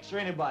or Tex or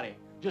anybody,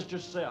 just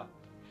yourself.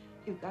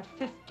 You've got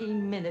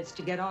 15 minutes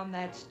to get on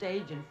that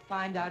stage and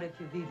find out if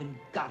you've even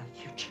got a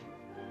future.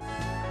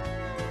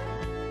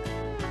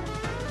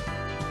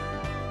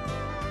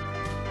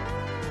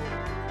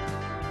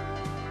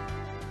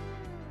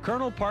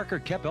 Colonel Parker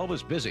kept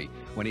Elvis busy.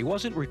 When he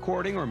wasn't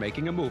recording or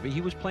making a movie, he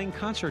was playing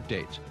concert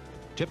dates.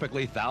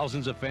 Typically,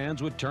 thousands of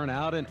fans would turn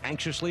out and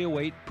anxiously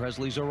await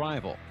Presley's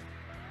arrival.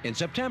 In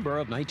September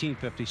of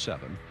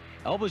 1957,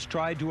 Elvis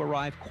tried to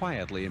arrive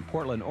quietly in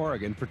Portland,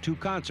 Oregon for 2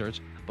 concerts,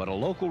 but a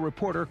local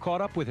reporter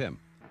caught up with him.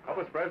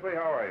 Elvis Presley,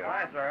 how are you?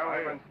 Hi, sir. How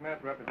are you? Ivan Smith,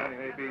 representing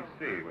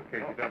ABC with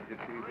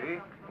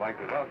KCW-TV. I'd like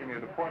to welcome you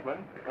to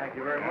Portland. Thank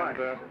you very much.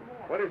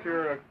 What is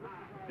your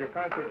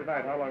concert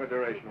tonight? How long a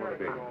duration will it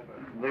be?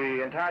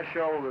 The entire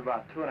show will be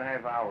about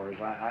 2.5 hours.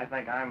 I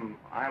think I'm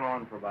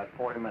on for about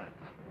 40 minutes.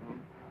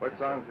 What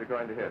songs are you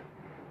going to hit?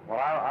 Well,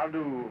 I'll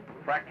do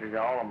practically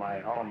all of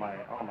my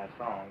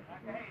songs.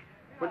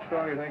 Which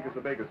song do you think is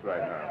the biggest right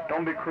now?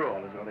 Don't Be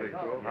Cruel is the Don't Be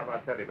biggest. Cruel. How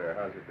about Teddy Bear?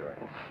 How's it doing?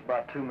 It's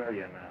about 2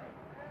 million now.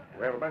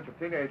 We have a bunch of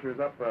teenagers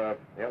up the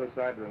other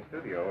side of the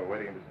studio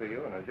waiting to see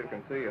you, and as you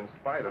can see, in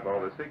spite of all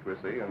the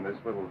secrecy and this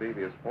little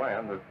devious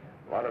plan,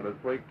 a lot of us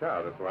freaked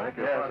out. That's why I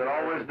think yes, it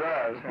always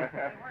does.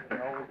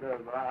 It always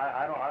does. But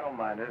I don't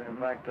mind it. In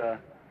fact,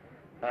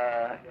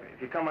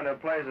 if you come into a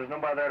place, there's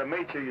nobody there to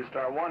meet you, you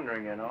start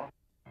wondering, you know.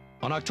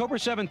 On October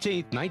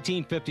 17,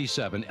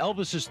 1957,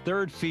 Elvis's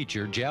 3rd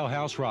feature,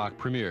 Jailhouse Rock,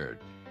 premiered.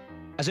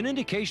 As an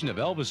indication of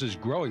Elvis's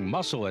growing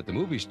muscle at the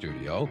movie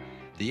studio,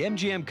 the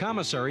MGM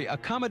commissary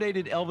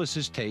accommodated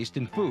Elvis's taste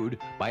in food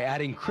by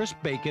adding crisp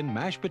bacon,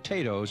 mashed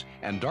potatoes,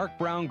 and dark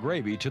brown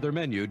gravy to their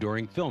menu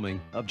during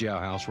filming of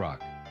Jailhouse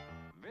Rock.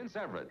 Vince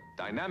Everett,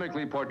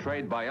 dynamically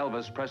portrayed by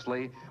Elvis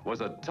Presley, was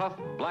a tough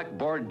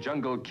blackboard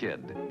jungle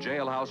kid.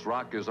 Jailhouse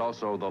Rock is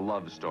also the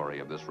love story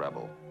of this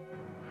rebel.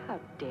 How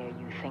dare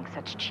you think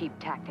such cheap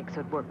tactics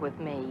would work with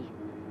me?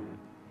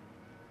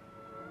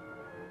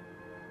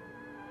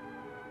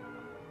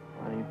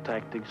 Any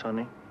tactics,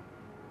 honey?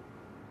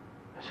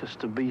 It's just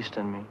the beast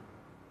in me.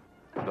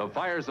 The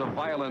fires of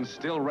violence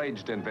still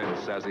raged in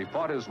Vince as he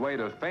fought his way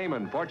to fame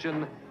and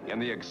fortune in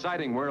the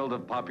exciting world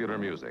of popular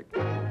music.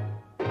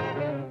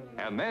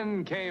 And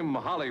then came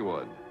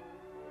Hollywood.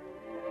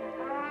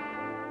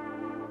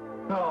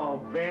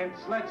 Oh, Vince,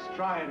 let's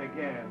try it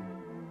again.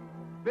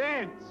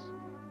 Vince!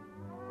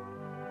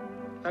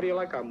 How do you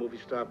like our movie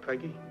star,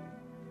 Peggy?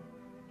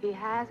 He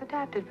has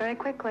adapted very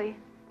quickly.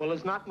 Well,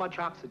 there's not much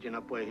oxygen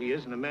up where he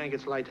is, and the man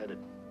gets lightheaded.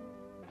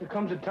 There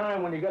comes a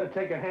time when you gotta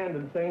take a hand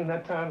in things, and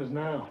that time is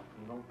now.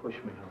 Don't push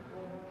me,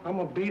 honey. I'm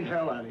gonna beat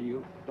hell out of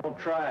you. Don't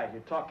try.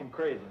 You're talking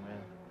crazy, man.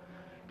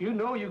 You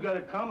know you got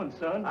it coming,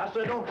 son. I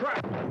said don't try.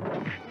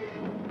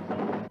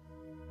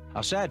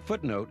 A sad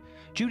footnote,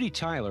 Judy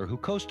Tyler, who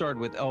co-starred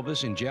with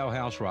Elvis in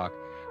Jailhouse Rock,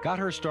 got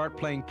her start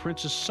playing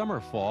Princess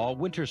Summer, Fall,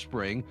 Winter,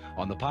 Spring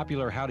on the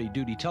popular Howdy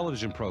Doody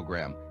television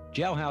program.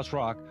 Jailhouse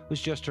Rock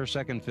was just her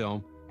 2nd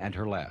film and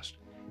her last.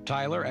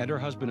 Tyler and her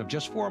husband of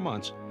just 4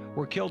 months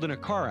were killed in a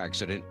car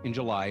accident in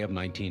July of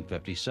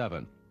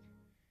 1957.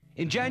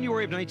 In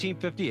January of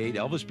 1958,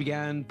 Elvis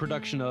began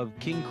production of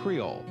King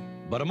Creole.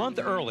 But a month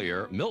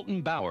earlier,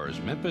 Milton Bowers,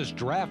 Memphis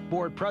Draft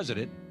Board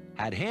president,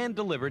 had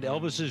hand-delivered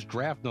Elvis's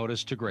draft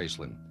notice to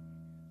Graceland.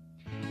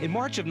 In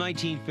March of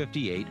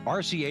 1958,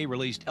 RCA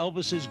released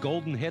Elvis's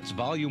Golden Hits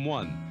Volume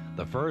 1,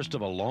 the first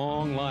of a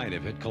long line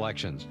of hit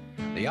collections.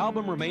 The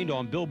album remained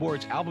on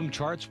Billboard's album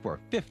charts for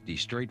 50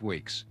 straight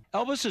weeks.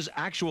 Elvis's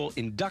actual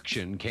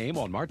induction came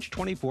on March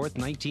 24th,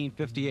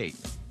 1958.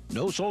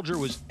 No soldier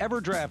was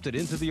ever drafted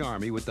into the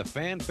Army with the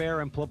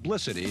fanfare and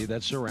publicity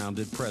that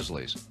surrounded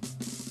Presley's.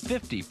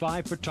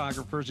 55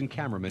 photographers and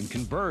cameramen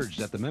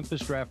converged at the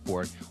Memphis Draft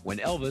Board when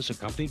Elvis,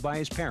 accompanied by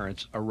his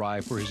parents,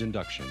 arrived for his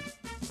induction.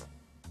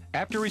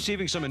 After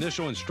receiving some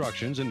initial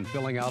instructions and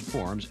filling out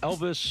forms,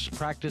 Elvis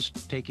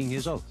practiced taking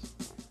his oath.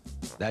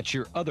 That's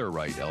your other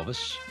right,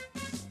 Elvis.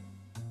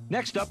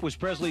 Next up was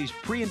Presley's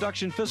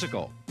pre-induction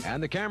physical,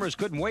 and the cameras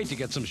couldn't wait to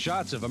get some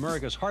shots of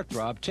America's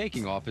heartthrob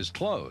taking off his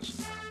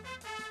clothes.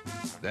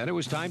 Then it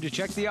was time to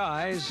check the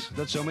eyes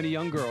that so many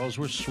young girls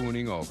were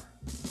swooning over.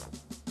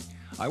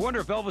 I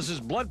wonder if Elvis's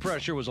blood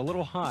pressure was a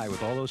little high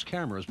with all those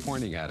cameras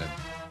pointing at him.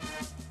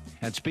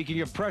 And speaking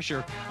of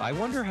pressure, I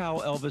wonder how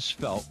Elvis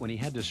felt when he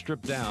had to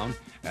strip down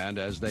and,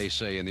 as they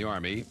say in the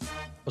Army,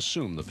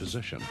 assume the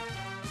position.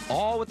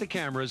 All with the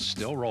cameras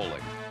still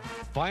rolling.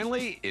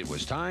 Finally, it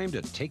was time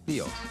to take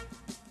the oath.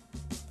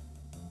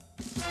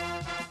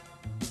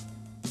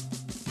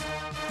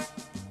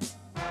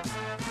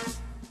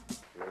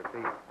 You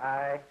repeat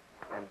I,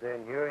 and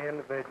then your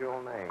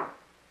individual name,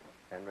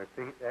 and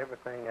repeat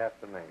everything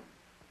after me.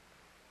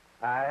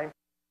 I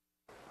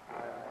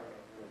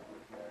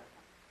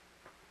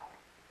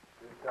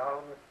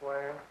solemnly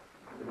swear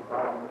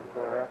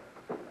that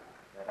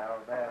I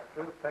will bear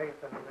true faith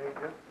and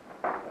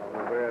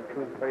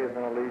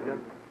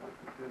allegiance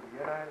to the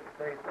United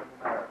States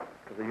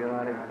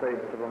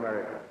of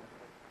America.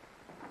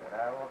 That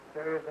I will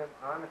serve them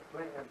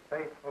honestly and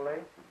faithfully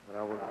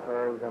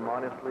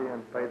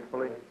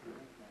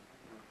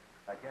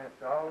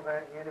against all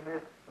their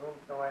enemies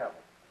whomsoever.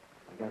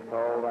 And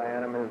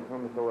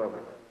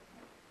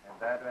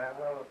that I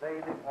will obey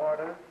the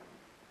orders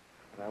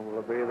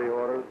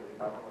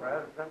of the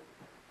President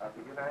of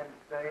the United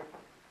States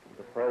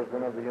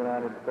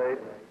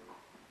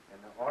and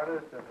the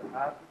orders of the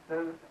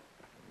officers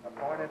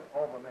appointed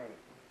over me.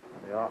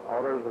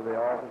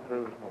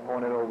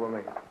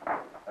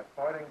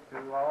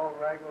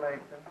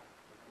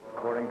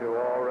 According to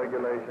all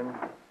regulations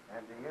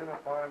and the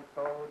Uniform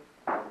Code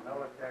of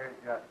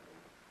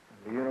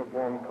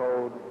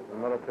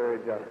Military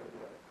Justice.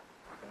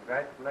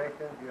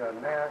 Congratulations, you are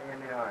now in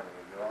the Army.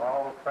 You are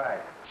all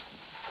private.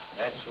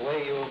 That's the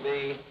way you will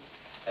be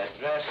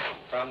addressed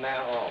from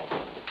now on.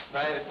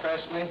 Private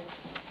Presley,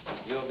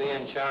 you'll be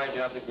in charge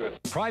of the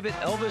group. Private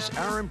Elvis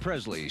Aaron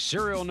Presley,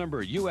 serial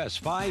number US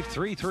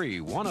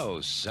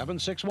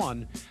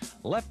 533-10761,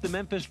 left the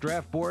Memphis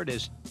Draft Board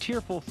as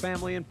tearful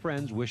family and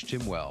friends wished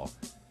him well.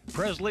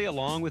 Presley,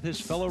 along with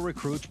his fellow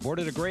recruits,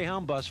 boarded a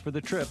Greyhound bus for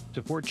the trip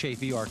to Fort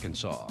Chaffee,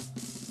 Arkansas.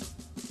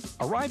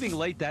 Arriving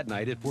late that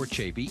night at Fort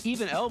Chaffee,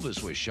 even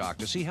Elvis was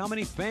shocked to see how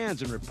many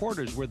fans and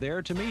reporters were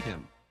there to meet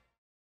him.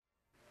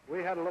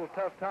 We had a little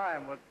tough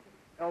time with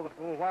Elvis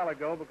a little while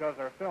ago because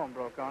our film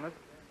broke on us.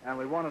 And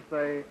we want to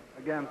say,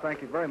 again,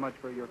 thank you very much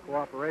for your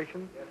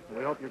cooperation. And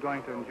we hope you're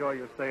going to enjoy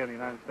your stay in the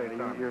United States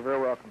Army. You're very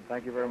welcome.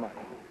 Thank you very much.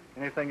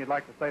 Anything you'd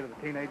like to say to the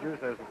teenagers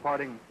as a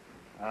parting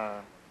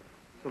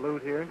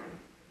salute here?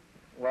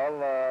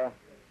 Well,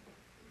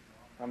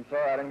 I'm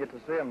sorry I didn't get to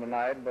see them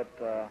tonight, but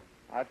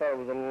I thought it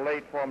was a little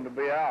late for them to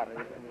be out. It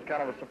was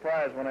kind of a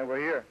surprise when they were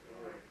here.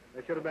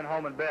 They should have been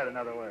home in bed, in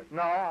other words.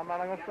 No, I'm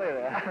not going to say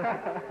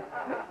that.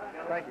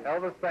 Thank you.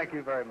 Elvis, thank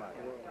you very much.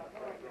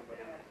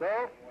 So,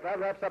 that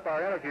wraps up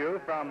our interview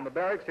from the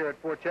barracks here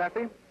at Fort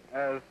Chaffee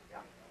as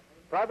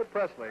Private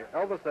Presley,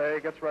 Elvis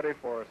A., gets ready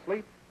for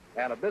sleep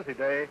and a busy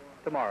day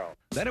tomorrow.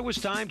 Then it was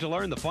time to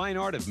learn the fine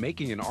art of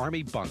making an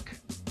Army bunk.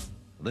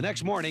 The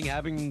next morning,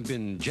 having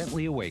been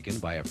gently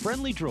awakened by a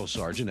friendly drill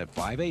sergeant at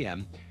 5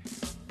 a.m.,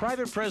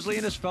 Private Presley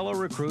and his fellow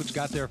recruits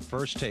got their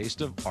first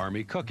taste of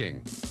Army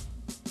cooking.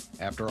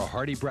 After a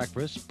hearty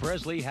breakfast,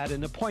 Presley had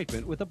an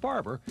appointment with a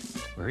barber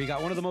where he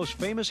got one of the most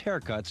famous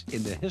haircuts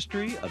in the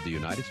history of the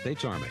United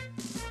States Army.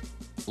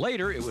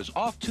 Later, it was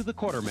off to the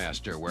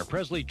quartermaster, where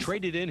Presley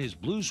traded in his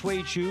blue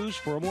suede shoes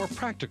for a more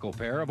practical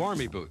pair of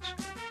Army boots.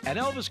 And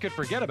Elvis could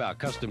forget about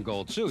custom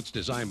gold suits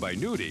designed by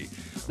Nudie.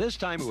 This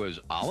time it was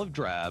olive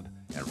drab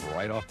and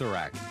right off the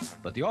rack.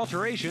 But the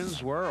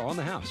alterations were on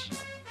the house.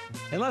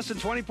 In less than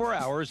 24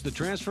 hours, the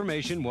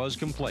transformation was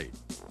complete.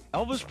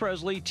 Elvis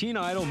Presley, teen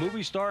idol,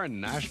 movie star, and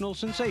national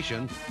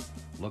sensation,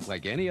 looked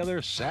like any other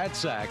sad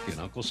sack in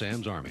Uncle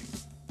Sam's Army.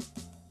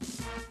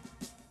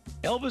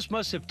 Elvis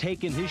must have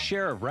taken his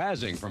share of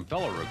razzing from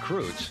fellow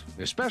recruits,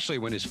 especially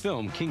when his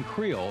film King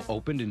Creole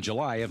opened in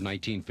July of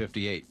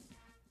 1958.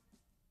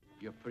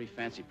 You're a pretty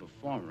fancy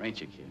performer, ain't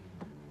you, kid?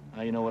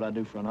 Now you know what I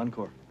do for an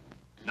encore.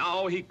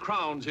 Now he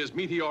crowns his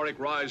meteoric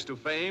rise to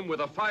fame with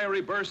a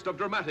fiery burst of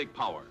dramatic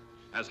power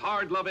as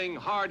hard-loving,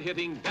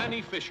 hard-hitting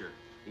Danny Fisher,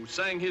 who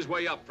sang his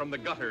way up from the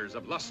gutters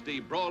of lusty,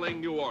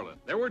 brawling New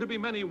Orleans. There were to be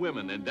many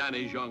women in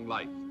Danny's young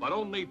life, but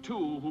only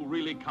two who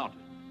really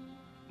counted.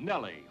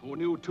 Nellie, who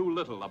knew too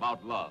little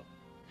about love.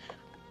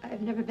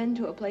 I've never been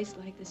to a place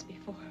like this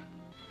before.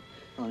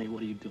 Honey,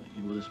 what are you doing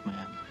here with this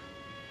man?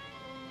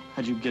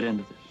 How'd you get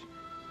into this?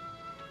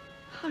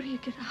 How do you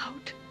get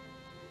out?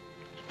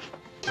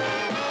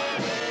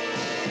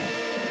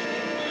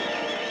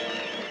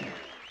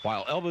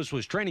 While Elvis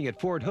was training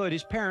at Fort Hood,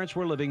 his parents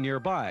were living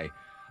nearby.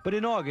 But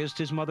in August,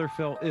 his mother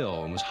fell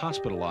ill and was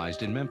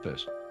hospitalized in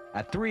Memphis.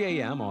 At 3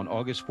 a.m. on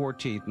August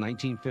 14,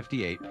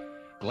 1958,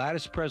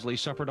 Gladys Presley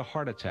suffered a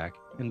heart attack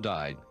and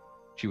died.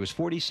 She was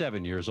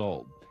 47 years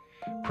old.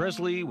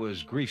 Presley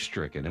was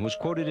grief-stricken and was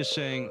quoted as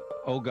saying,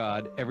 "Oh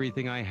God,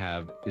 everything I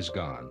have is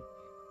gone."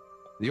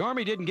 The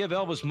Army didn't give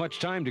Elvis much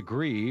time to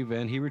grieve,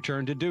 and he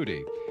returned to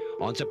duty.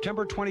 On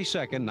September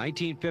 22,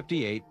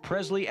 1958,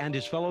 Presley and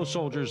his fellow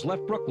soldiers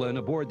left Brooklyn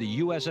aboard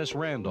the USS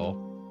Randall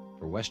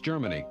for West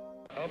Germany.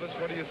 Elvis,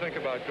 what do you think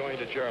about going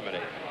to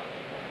Germany?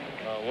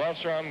 Well,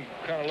 sir, I'm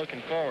kind of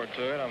looking forward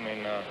to it. I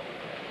mean,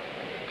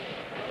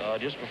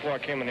 just before I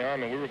came in the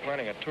Army, we were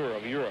planning a tour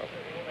of Europe.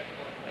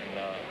 And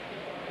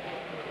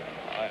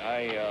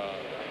I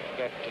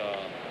got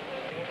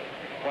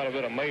quite a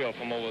bit of mail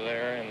from over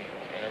there and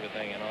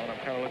everything, you know, and I'm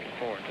kind of looking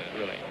forward to it,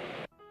 really.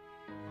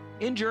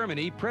 In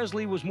Germany,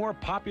 Presley was more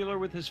popular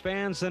with his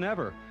fans than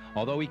ever,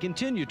 although he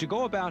continued to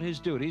go about his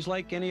duties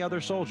like any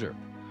other soldier.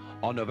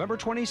 On November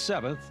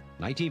 27,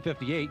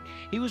 1958,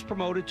 he was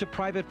promoted to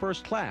Private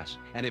First Class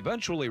and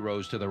eventually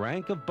rose to the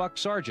rank of Buck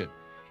Sergeant.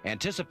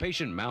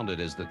 Anticipation mounted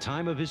as the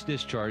time of his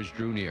discharge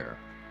drew near.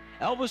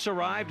 Elvis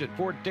arrived at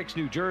Fort Dix,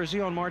 New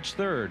Jersey on March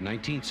 3rd,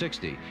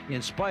 1960,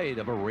 in spite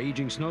of a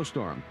raging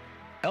snowstorm.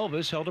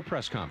 Elvis held a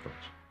press conference.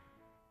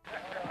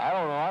 I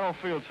don't know. I don't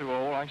feel too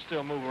old. I can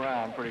still move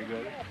around pretty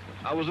good.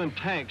 I was in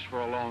tanks for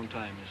a long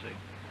time, you see.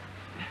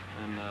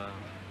 And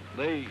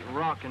they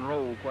rock and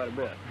roll quite a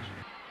bit.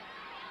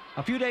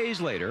 A few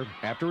days later,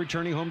 after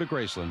returning home to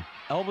Graceland,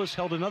 Elvis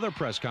held another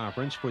press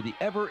conference for the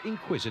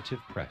ever-inquisitive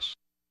press.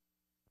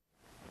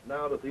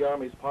 Now that the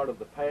Army's part of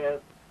the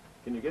past,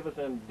 can you give us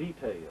in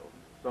detail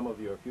some of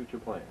your future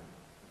plans?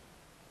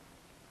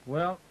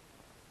 Well,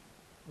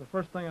 the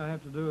first thing I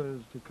have to do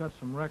is to cut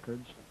some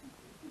records.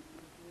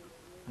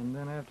 And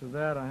then after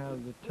that, I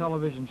have the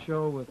television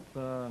show with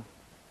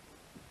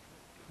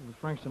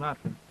Frank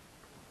Sinatra.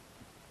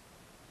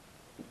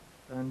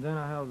 And then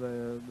I have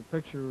the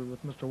picture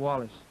with Mr.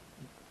 Wallace.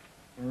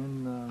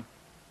 And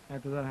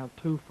after that, I have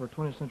 2 for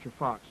 20th Century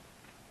Fox.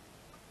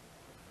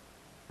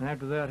 And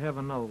after that,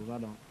 heaven knows, I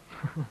don't.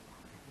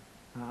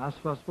 I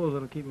suppose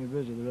it'll keep me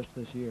busy the rest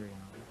of this year, you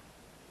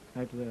know.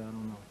 After that, I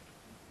don't know.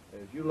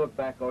 As you look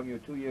back on your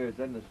 2 years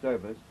in the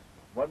service,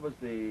 what was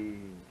the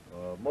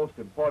most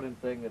important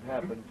thing that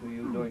happened to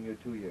you during your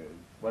 2 years,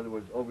 whether it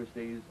was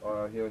overseas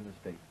or here in the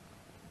States?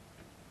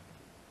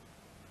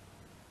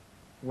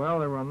 Well,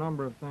 there were a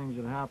number of things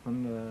that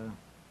happened.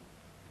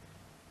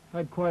 I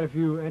had quite a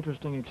few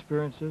interesting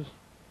experiences.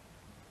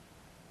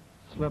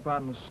 Slept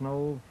out in the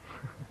snow.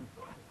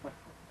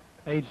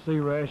 Ate sea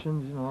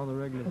rations, you know, all the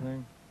regular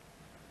thing.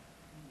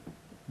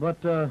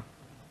 But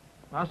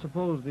I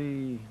suppose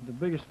the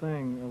biggest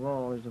thing of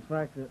all is the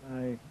fact that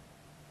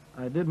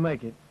I did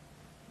make it.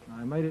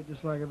 I made it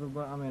just like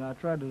everybody. I mean, I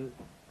tried to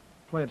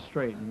play it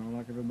straight, you know,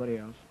 like everybody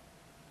else.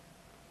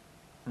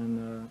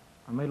 And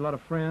I made a lot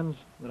of friends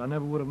that I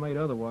never would have made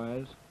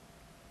otherwise.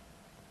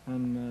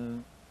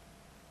 And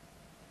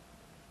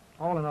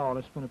all in all,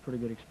 it's been a pretty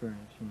good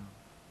experience, you know.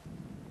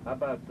 How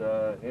about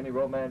any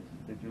romance?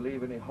 Did you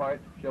leave any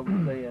heart, shall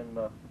we say, in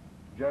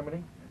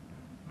Germany?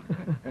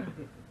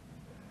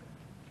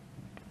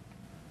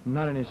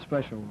 Not any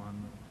special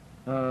one.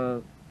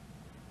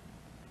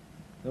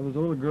 There was a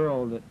little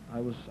girl that I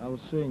was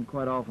seeing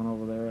quite often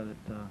over there. That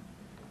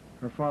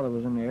her father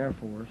was in the Air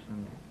Force,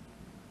 and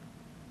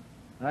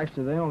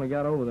actually they only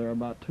got over there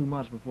about 2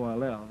 months before I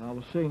left. I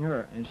was seeing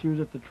her, and she was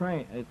at the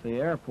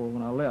airport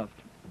when I left,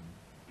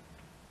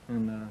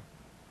 and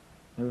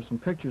there were some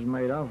pictures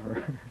made of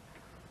her,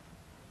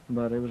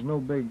 but it was no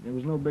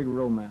big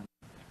romance.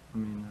 I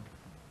mean,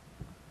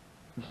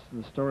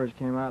 the stories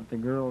came out. The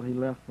girl he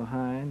left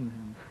behind,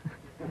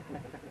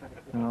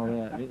 and all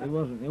that. It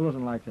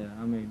wasn't like that.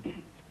 I mean,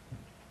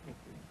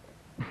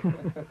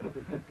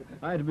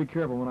 I had to be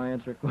careful when I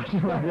answer a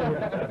question like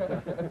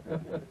that.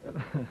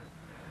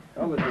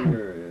 Elvis,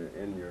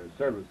 in your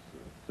service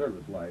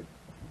life,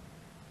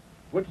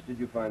 which did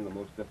you find the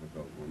most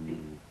difficult, when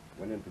you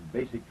went into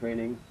basic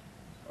training,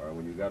 or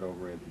when you got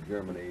over into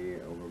Germany,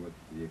 over with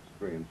the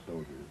experienced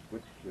soldiers?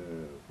 Which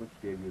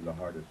gave you the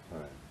hardest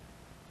time?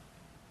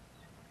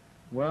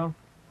 Well,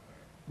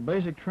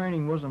 basic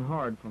training wasn't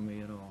hard for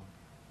me at all.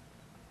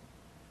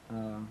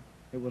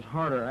 It was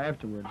harder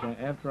afterwards,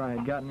 after I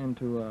had gotten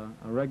into a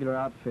regular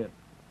outfit.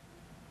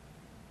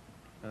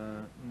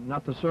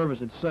 Not the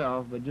service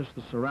itself, but just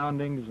the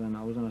surroundings, and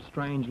I was in a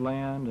strange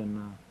land,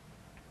 and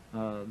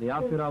the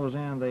outfit I was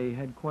in, they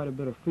had quite a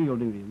bit of field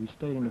duty. We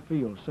stayed in the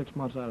field 6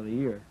 months out of the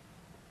year.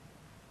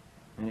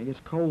 And it gets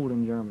cold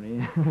in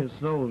Germany. It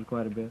snows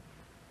quite a bit.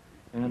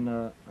 And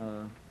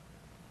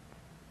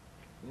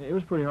it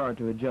was pretty hard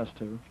to adjust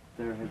to.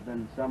 There has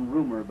been some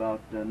rumor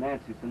about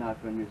Nancy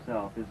Sinatra and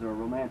yourself. Is there a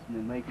romance in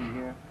the making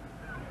here?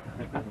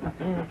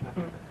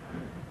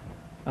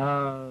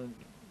 No,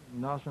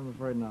 I'm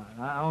afraid not.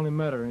 I only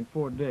met her in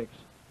Fort Dix,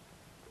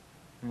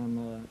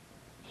 and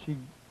she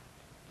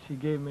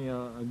gave me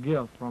a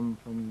gift from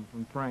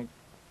Frank,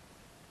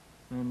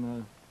 and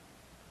it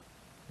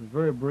was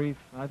very brief.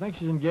 I think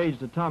she's engaged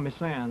to Tommy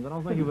Sands. I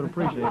don't think he would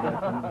appreciate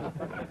that.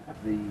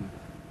 The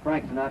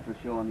Frank Sinatra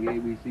show on the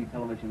ABC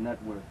television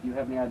network. Do you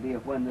have any idea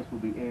of when this will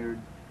be aired?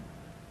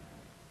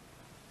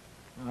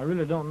 I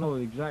really don't know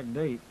the exact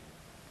date.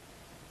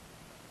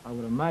 I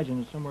would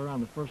imagine it's somewhere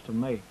around the 1st of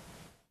May.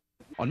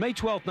 On May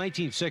 12,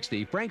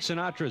 1960, Frank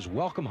Sinatra's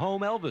Welcome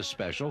Home Elvis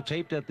special,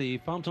 taped at the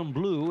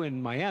Fontainebleau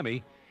in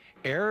Miami,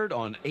 aired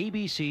on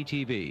ABC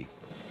TV.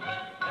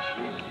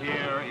 He's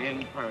here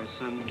in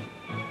person.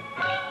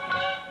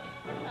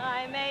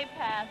 I may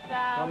pass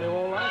out. Tommy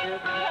won't like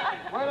it.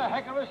 Where the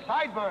heck are his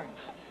sideburns?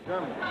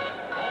 Germany.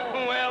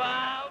 Well,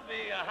 I'll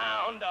be a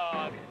hound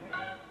dog.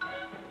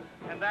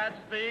 And that's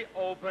the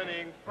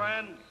opening,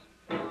 friends.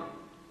 It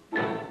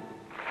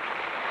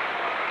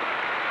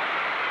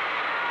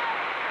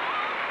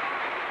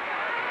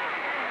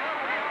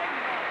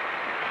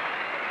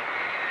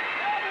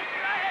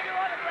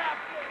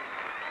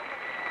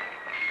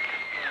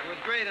was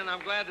great, and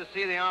I'm glad to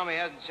see the Army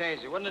hasn't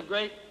changed it. Wasn't it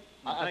great?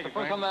 That's the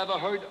first time I ever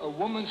heard a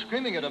woman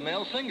screaming at a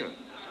male singer.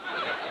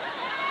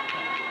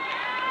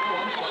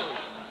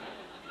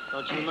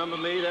 Don't you remember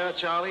me there,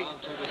 Charlie?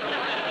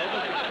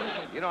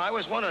 You know, I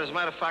was wondering, as a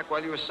matter of fact,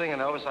 while you were singing,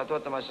 Elvis, I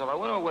thought to myself, I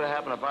wonder what would have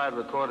happened if I had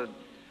recorded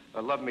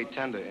Love Me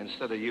Tender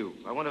instead of you.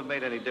 I wonder if it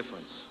made any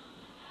difference.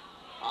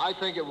 I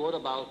think it would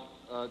about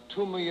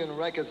 2 million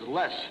records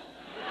less.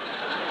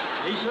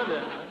 He said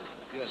that.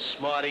 You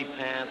smarty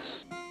pants.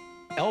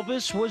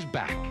 Elvis was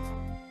back.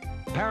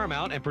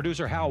 Paramount and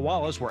producer Hal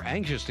Wallace were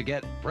anxious to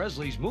get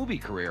Presley's movie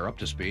career up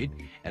to speed,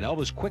 and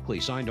Elvis quickly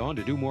signed on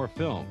to do more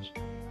films.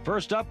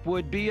 First up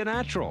would be a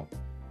natural,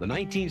 the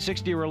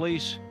 1960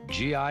 release,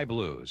 G.I.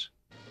 Blues.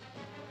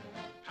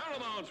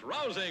 Paramount's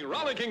rousing,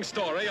 rollicking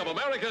story of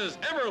America's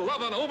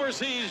ever-loving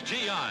overseas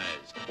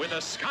GIs, with a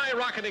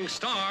skyrocketing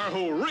star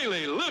who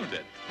really lived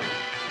it.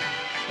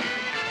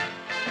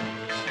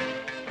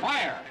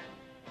 Fire!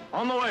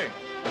 On the way.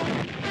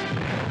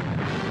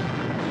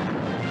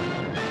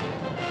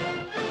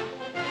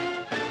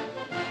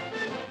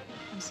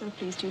 I'm so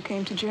pleased you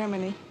came to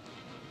Germany.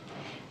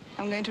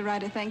 I'm going to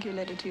write a thank you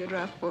letter to your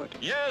draft board.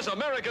 Yes,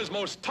 America's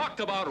most talked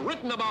about,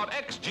 written about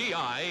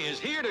ex-GI is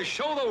here to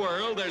show the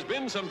world there's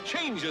been some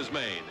changes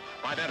made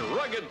by that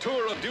rugged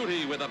tour of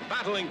duty with the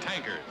battling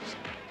tankers.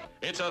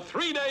 It's a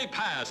 3-day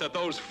pass at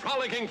those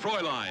frolicking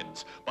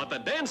Fräuleins, but the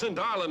dancing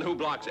darling who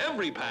blocks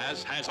every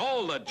pass has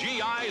all the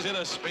GIs in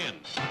a spin.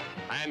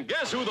 And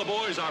guess who the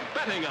boys are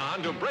betting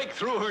on to break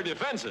through her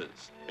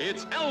defenses?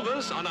 It's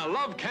Elvis on a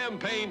love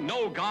campaign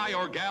no guy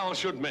or gal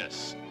should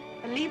miss.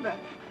 Liebe.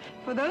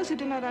 For those who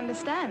do not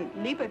understand,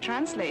 Liebe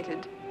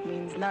translated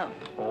means love.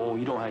 Oh,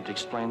 you don't have to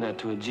explain that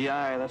to a GI.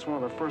 That's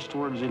one of the first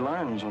words he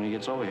learns when he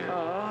gets over here.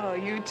 Oh,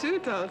 you too,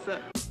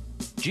 Tulsa.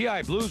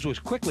 G.I. Blues was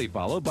quickly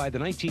followed by the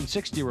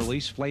 1960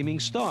 release Flaming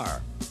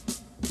Star.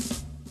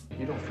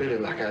 You don't feel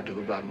it like I do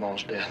about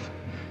Ma's death.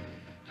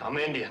 I'm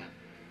Indian.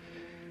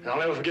 And I'll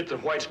never forget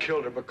that whites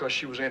killed her because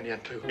she was Indian,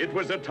 too. It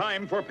was a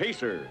time for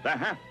Pacer, the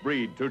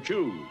half-breed, to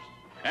choose.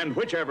 And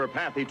whichever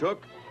path he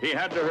took, he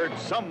had to hurt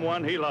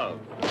someone he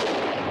loved.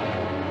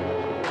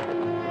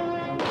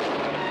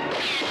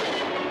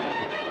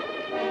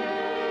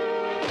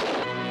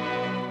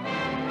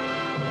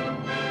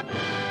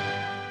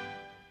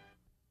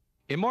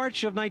 In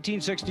March of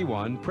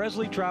 1961,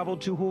 Presley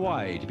traveled to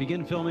Hawaii to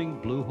begin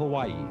filming Blue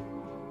Hawaii.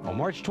 On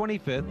March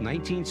 25th,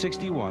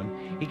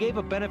 1961, he gave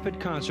a benefit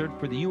concert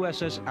for the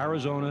USS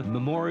Arizona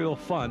Memorial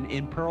Fund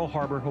in Pearl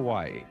Harbor,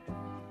 Hawaii.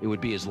 It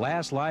would be his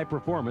last live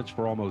performance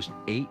for almost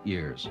 8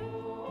 years.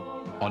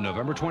 On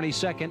November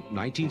 22nd,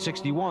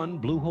 1961,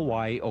 Blue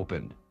Hawaii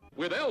opened.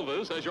 With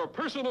Elvis as your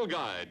personal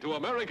guide to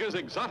America's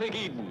exotic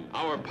Eden,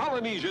 our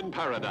Polynesian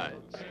paradise.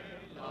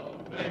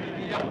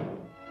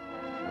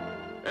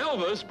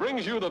 Elvis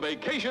brings you the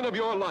vacation of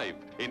your life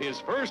in his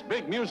first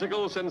big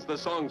musical since the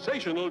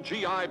sensational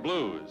G.I.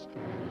 Blues.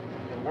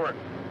 It'll work.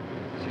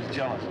 She's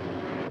jealous.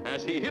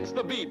 As he hits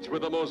the beach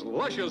with the most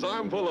luscious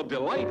armful of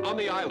delight on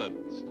the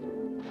islands.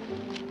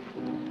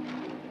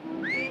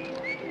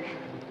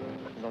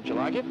 Don't you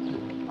like it?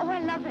 Oh, I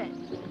love it.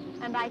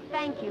 And I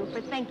thank you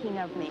for thinking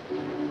of me.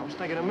 I was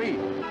thinking of me.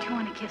 Do you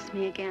want to kiss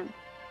me again?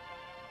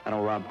 I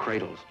don't rob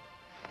cradles.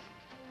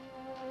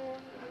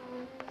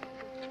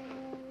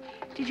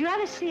 Did you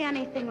ever see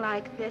anything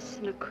like this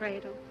in a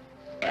cradle?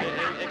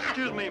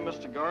 Excuse me,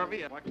 Mr.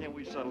 Garvey. Why can't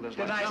we settle this?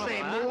 Did I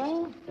say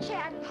move?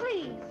 Chad,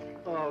 please.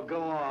 Oh,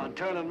 go on.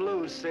 Turn him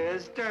loose,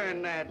 sis.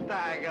 Turn that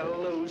tiger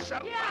loose.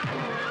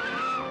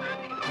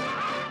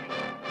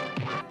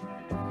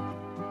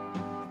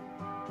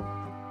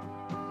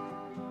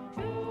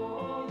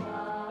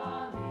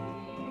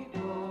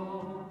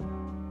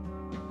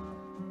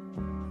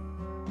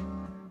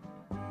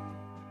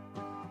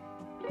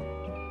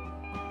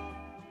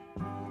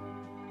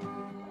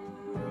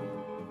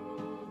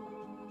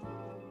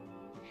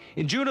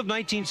 In June of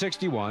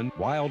 1961,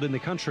 Wild in the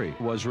Country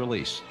was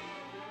released.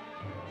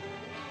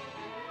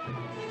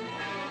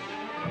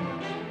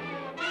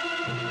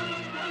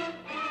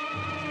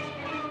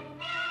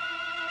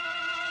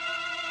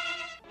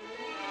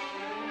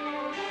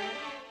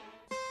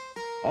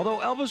 Although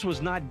Elvis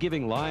was not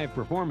giving live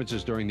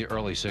performances during the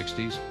early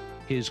 60s,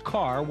 his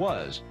car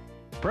was.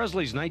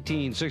 Presley's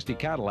 1960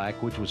 Cadillac,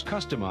 which was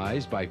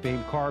customized by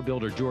famed car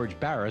builder George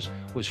Barris,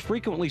 was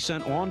frequently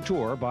sent on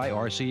tour by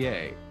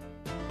RCA.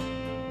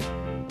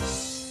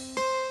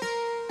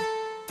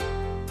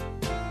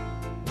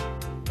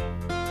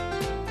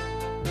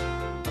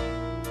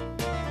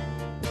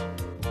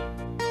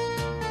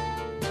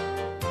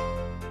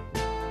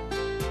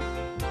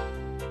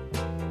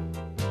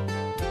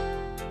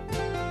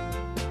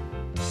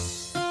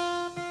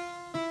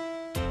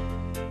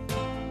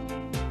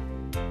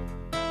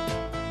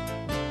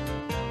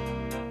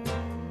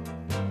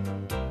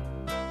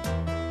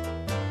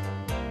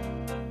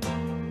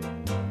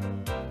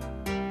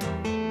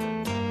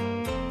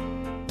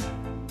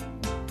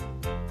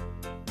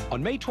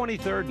 On May 23,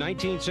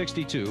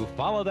 1962,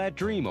 Follow That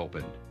Dream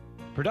opened.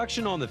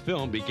 Production on the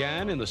film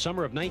began in the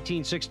summer of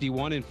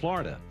 1961 in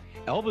Florida.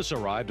 Elvis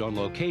arrived on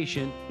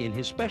location in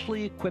his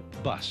specially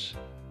equipped bus.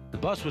 The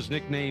bus was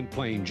nicknamed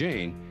Plain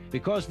Jane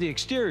because the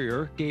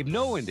exterior gave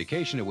no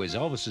indication it was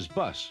Elvis's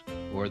bus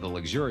or the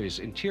luxurious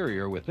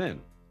interior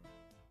within.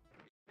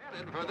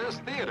 headed for this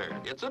theater.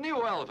 It's a new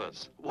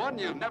Elvis, one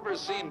you've never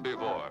seen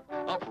before.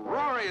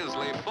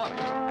 Uproariously funny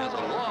as a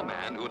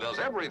lawman who does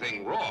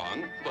everything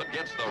wrong but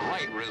gets the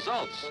right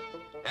results.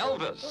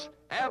 Elvis,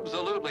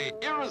 absolutely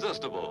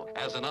irresistible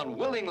as an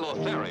unwilling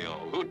Lothario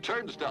who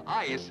turns to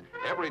ice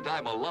every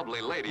time a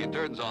lovely lady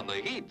turns on the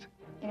heat.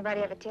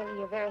 Anybody ever tell you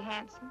you're very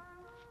handsome?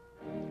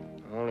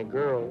 Only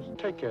girls.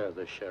 Take care of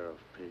the sheriff,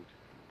 Pete.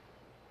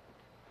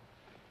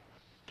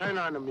 Turn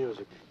on the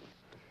music.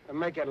 And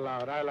make it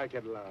loud. I like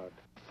it loud.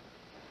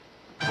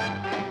 Well,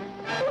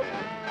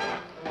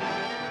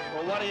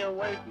 what are you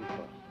waiting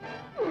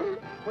for?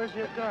 Where's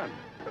your gun?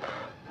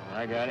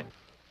 I got it.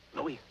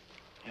 Louis.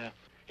 Yeah?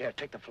 Here,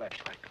 take the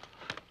flashlight.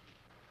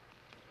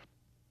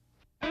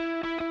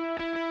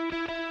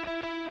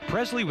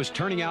 Presley was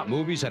turning out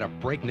movies at a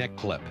breakneck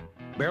clip.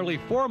 Barely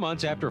 4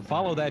 months after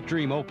Follow That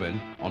Dream opened,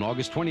 on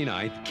August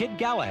 29th, Kid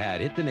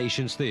Galahad hit the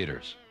nation's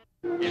theaters.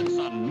 It's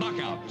a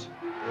knockout.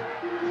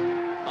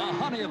 A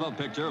honey of a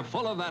picture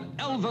full of that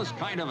Elvis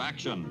kind of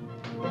action.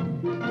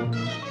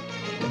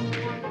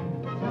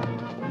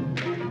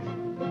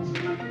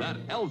 That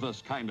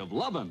Elvis kind of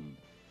lovin'.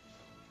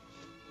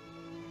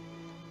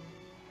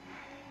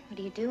 What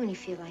do you do when you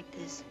feel like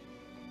this?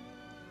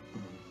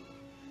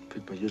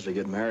 People usually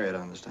get married,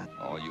 I understand.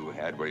 All you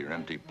had were your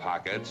empty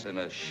pockets and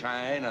a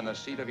shine on the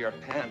seat of your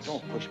pants.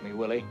 Don't push me,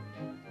 Willie.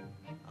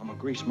 I'm a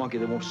grease monkey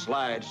that won't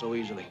slide so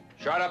easily.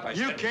 Shut up, I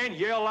You said. can't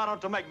yell loud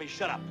enough to make me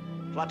shut up.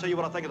 Till I tell you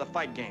what I think of the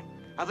fight game.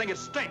 I think it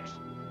stinks.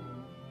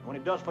 And when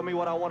it does for me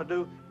what I want to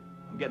do,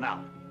 I'm getting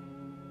out.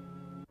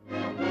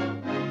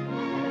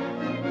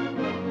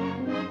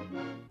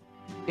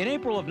 In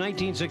April of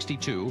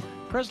 1962,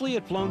 Presley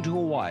had flown to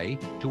Hawaii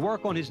to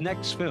work on his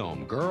next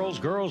film, Girls,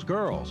 Girls,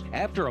 Girls.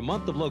 After a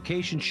month of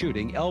location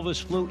shooting,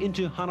 Elvis flew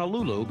into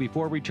Honolulu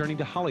before returning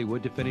to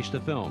Hollywood to finish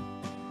the film.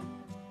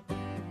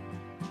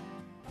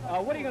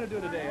 What are you going to do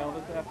today,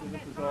 Elvis, after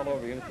this is all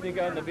over? You going to sneak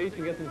out on the beach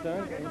and get some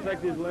sun?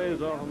 Take these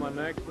layers off of my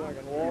neck so I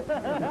can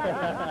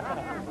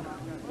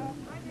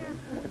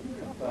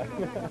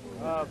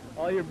walk.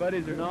 All your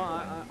buddies are... No,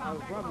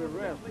 I'll probably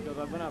rest because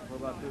I've been up for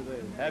about 2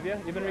 days. Have you?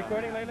 You been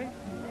recording lately?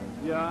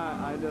 Yeah,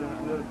 I did a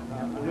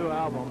new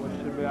album, which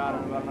should be out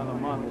in about another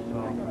month or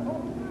so.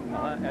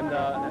 I've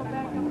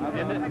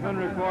been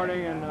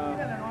recording and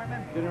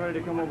getting ready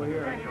to come over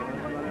here.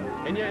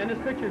 In this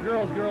picture,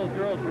 Girls, Girls,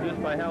 Girls,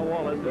 produced by Hal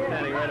Wallace, is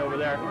standing right over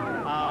there.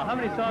 How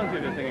many songs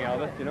have you singing,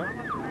 Elvis, do you know?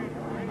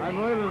 I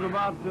believe it's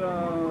about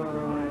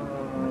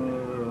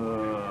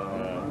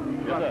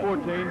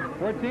 14.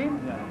 14?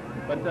 Yeah.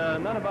 But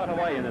none about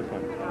Hawaii in this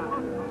one.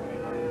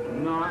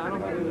 No, I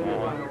don't think there's any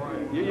about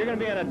Hawaii. You're going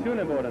to be on a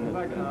tuna boat in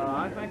this. In fact,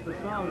 I think the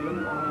songs in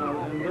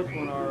this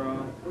one are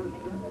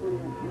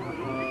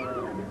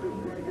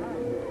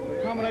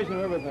a combination of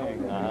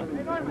everything.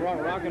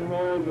 Rock and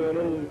roll, a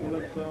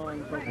little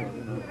song, something.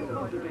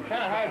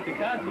 Kind of hard to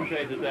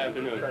concentrate this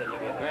afternoon.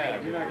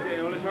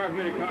 Yeah, well, it's hard for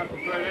me to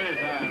concentrate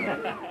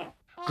anytime.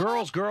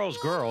 Girls, Girls,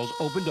 Girls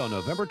opened on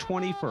November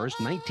 21st,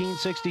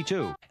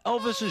 1962.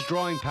 Elvis's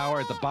drawing power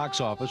at the box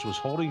office was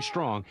holding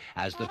strong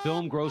as the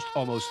film grossed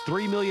almost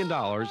 $3 million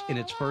in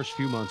its first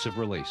few months of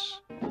release.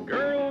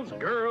 Girls,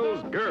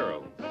 girls,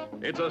 girls.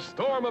 It's a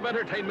storm of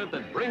entertainment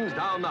that brings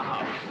down the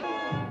house.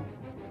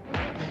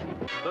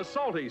 The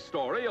salty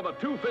story of a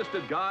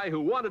two-fisted guy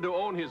who wanted to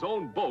own his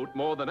own boat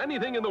more than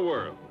anything in the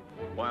world,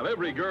 while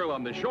every girl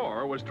on the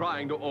shore was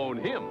trying to own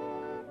him.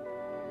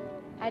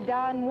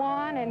 Don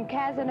Juan and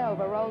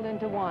Casanova rolled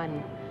into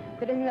one.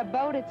 But in the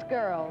boat, it's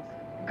girls.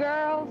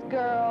 Girls,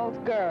 girls,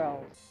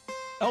 girls.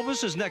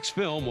 Elvis's next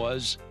film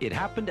was It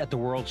Happened at the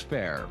World's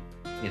Fair.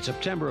 In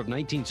September of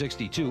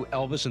 1962,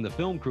 Elvis and the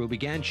film crew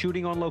began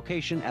shooting on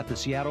location at the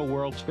Seattle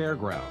World's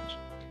Fairgrounds.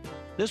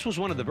 This was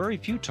one of the very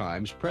few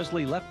times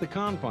Presley left the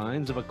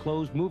confines of a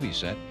closed movie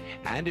set,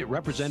 and it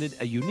represented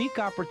a unique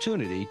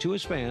opportunity to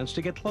his fans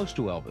to get close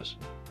to Elvis.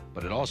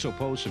 But it also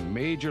posed some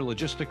major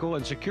logistical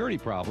and security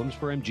problems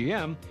for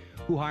MGM,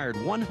 who hired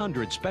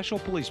 100 special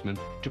policemen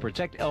to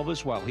protect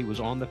Elvis while he was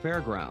on the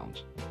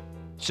fairgrounds.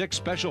 6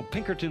 special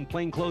Pinkerton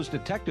plainclothes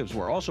detectives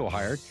were also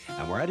hired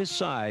and were at his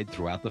side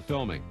throughout the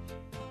filming.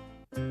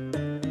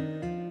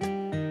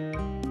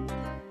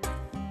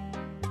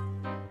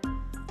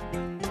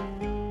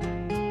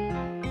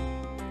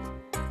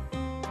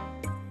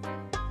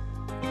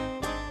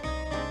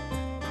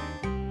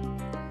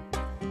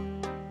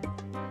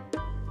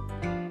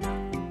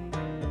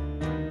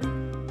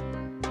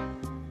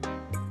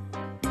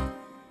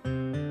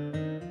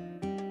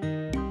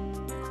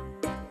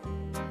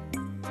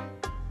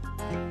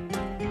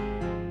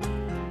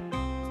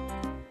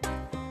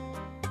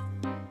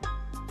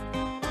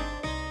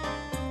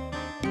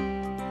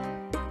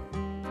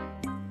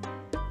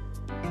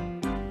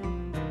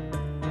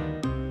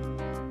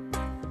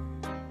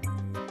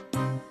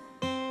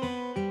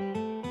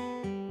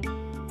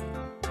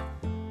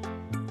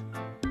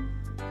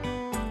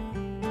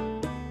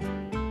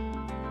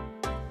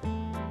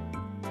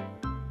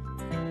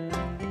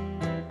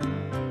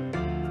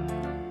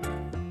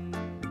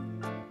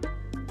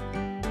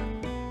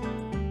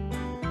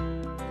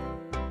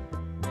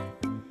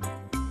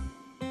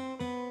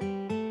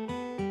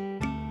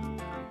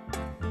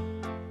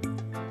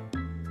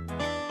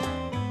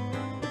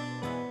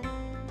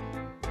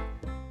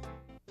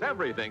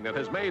 everything that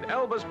has made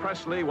Elvis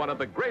Presley one of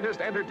the greatest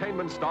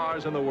entertainment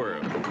stars in the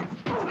world.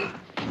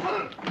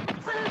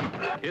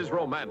 His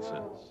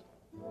romances.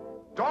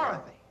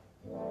 Dorothy,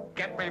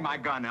 get me my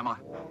gun, Emma.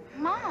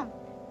 Mom,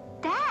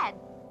 Dad.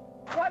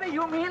 What do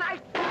you mean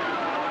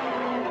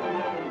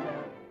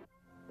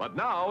But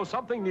now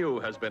something new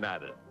has been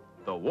added.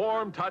 The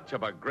warm touch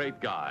of a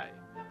great guy.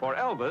 For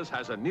Elvis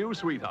has a new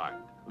sweetheart,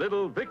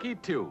 little Vicky,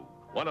 too,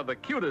 one of the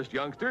cutest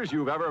youngsters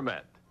you've ever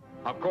met.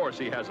 Of course,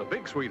 he has a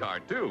big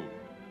sweetheart, too.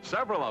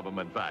 Several of them,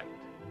 in fact.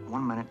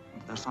 1 minute,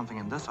 there's something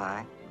in this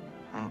eye,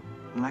 and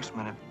the next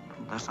minute,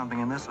 there's something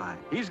in this eye.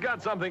 He's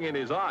got something in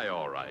his eye,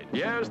 all right.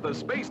 Yes, the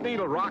Space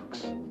Needle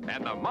rocks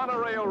and the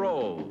monorail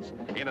rolls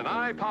in an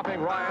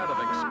eye-popping riot of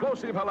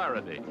explosive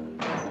hilarity.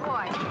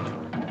 Boy,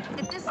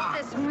 did this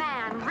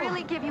man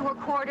really give you a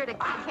quarter to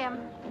kick him?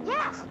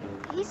 Yes,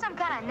 he's some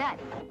kind of nut.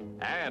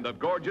 And of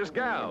gorgeous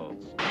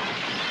gals,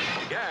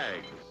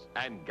 gags,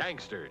 and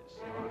gangsters.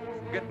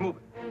 Get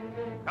moving.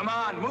 Come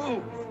on,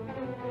 move.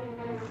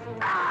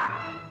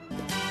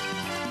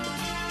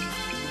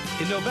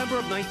 In November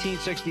of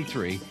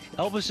 1963,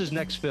 Elvis's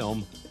next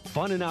film,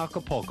 Fun in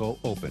Acapulco,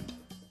 opened.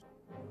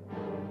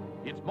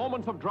 It's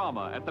moments of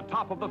drama at the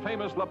top of the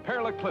famous La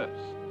Perla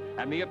Cliffs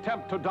and the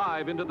attempt to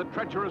dive into the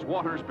treacherous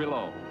waters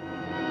below.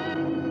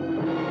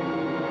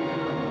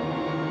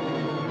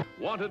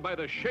 Wanted by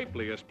the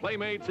shapeliest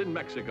playmates in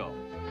Mexico.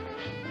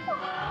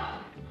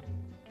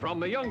 From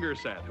the younger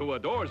set who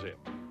adores him,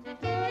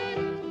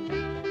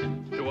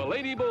 to a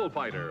lady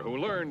bullfighter who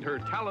learned her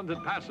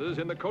talented passes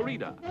in the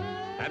corrida,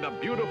 and a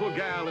beautiful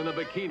gal in a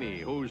bikini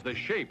who's the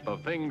shape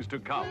of things to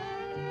come.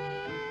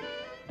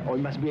 Oh, it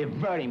must be a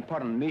very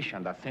important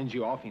mission that sends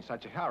you off in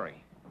such a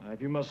hurry.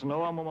 If you must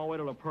know, I'm on my way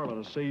to La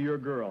Perla to see your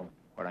girl.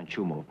 Why don't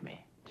you move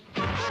me?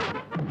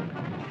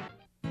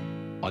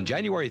 On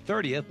January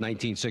 30th,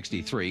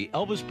 1963,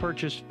 Elvis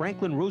purchased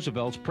Franklin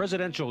Roosevelt's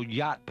presidential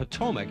yacht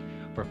Potomac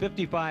for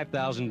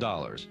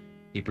 $55,000.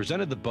 He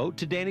presented the boat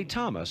to Danny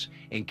Thomas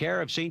in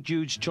care of St.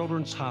 Jude's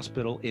Children's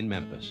Hospital in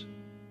Memphis.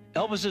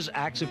 Elvis's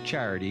acts of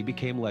charity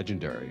became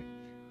legendary.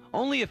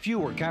 Only a few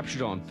were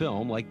captured on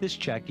film, like this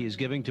check he is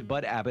giving to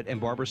Bud Abbott and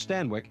Barbara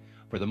Stanwyck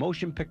for the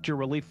Motion Picture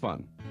Relief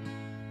Fund.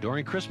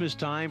 During Christmas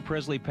time,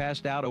 Presley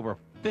passed out over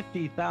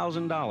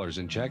 $50,000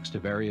 in checks to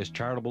various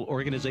charitable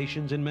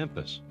organizations in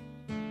Memphis.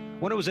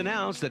 When it was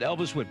announced that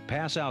Elvis would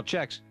pass out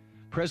checks,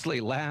 Presley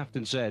laughed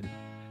and said,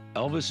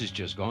 "Elvis is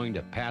just going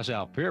to pass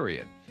out,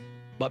 period."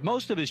 But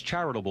most of his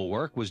charitable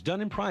work was done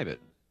in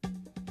private.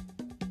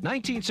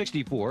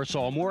 1964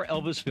 saw more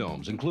Elvis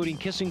films, including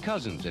Kissing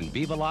Cousins and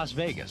Viva Las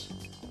Vegas.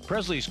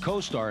 Presley's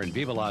co-star in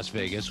Viva Las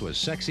Vegas was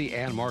sexy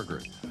Ann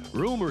Margaret.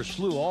 Rumors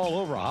flew all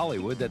over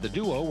Hollywood that the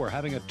duo were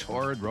having a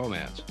torrid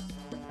romance.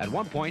 At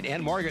one point,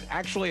 Ann Margaret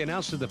actually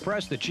announced to the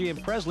press that she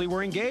and Presley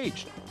were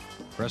engaged.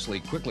 Presley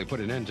quickly put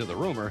an end to the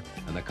rumor,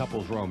 and the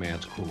couple's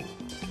romance cooled.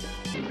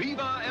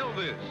 Viva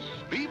Elvis!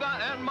 Viva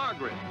Ann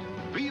Margaret!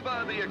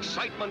 Viva the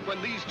excitement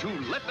when these two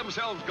let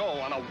themselves go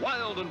on a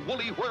wild and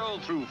woolly whirl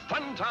through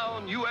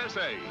Funtown,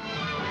 USA.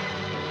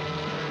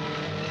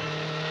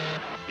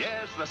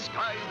 Yes, the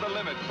sky's the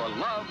limit for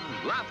love,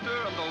 laughter,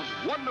 and those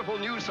wonderful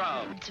new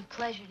sounds. It's a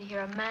pleasure to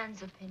hear a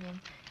man's opinion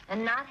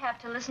and not have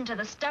to listen to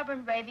the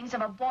stubborn ravings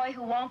of a boy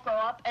who won't grow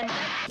up and...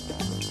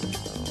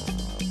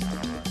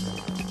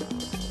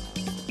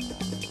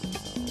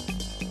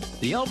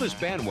 The Elvis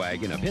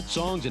bandwagon of hit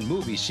songs and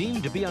movies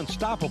seemed to be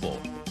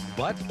unstoppable.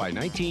 But by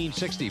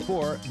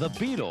 1964, the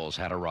Beatles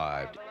had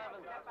arrived.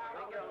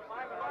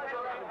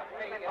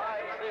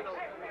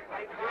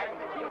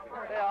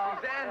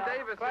 Dan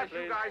Davis says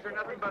you guys are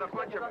nothing but a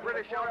bunch of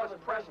British Elvis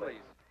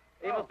Presleys.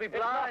 He must be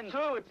blind. It's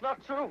not true. It's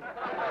not true.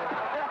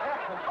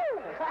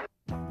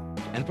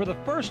 And for the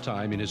first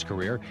time in his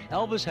career,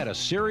 Elvis had a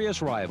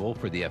serious rival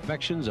for the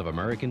affections of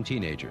American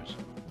teenagers.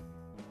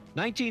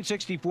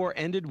 1964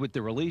 ended with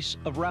the release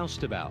of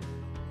Roustabout.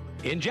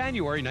 In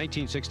January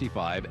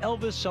 1965,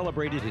 Elvis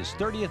celebrated his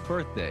 30th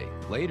birthday.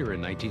 Later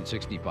in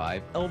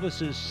 1965,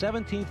 Elvis's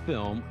 17th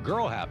film,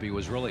 Girl Happy,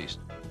 was released.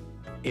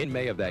 In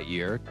May of that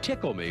year,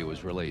 Tickle Me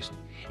was released.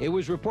 It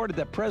was reported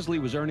that Presley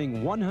was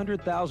earning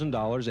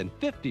 $100,000 and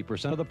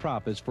 50% of the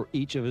profits for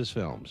each of his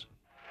films.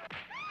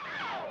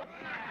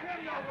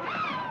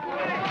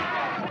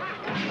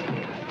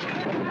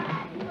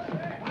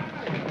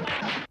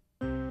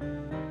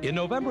 In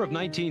November of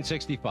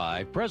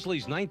 1965,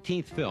 Presley's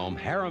 19th film,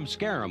 Harem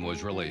Scarum,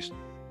 was released.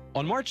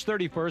 On March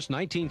 31st,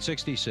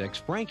 1966,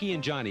 Frankie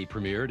and Johnny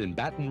premiered in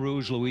Baton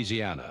Rouge,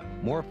 Louisiana.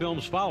 More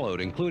films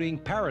followed, including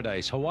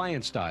Paradise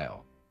Hawaiian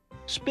Style,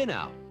 Spin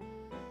Out,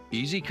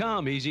 Easy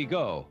Come, Easy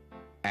Go,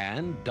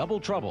 and Double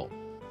Trouble.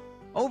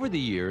 Over the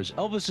years,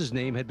 Elvis's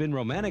name had been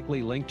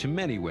romantically linked to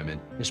many women,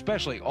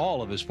 especially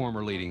all of his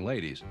former leading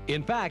ladies.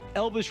 In fact,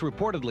 Elvis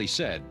reportedly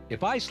said,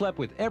 "If I slept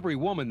with every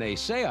woman they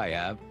say I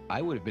have,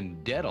 I would have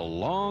been dead a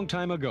long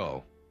time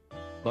ago."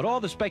 But all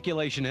the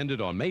speculation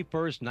ended on May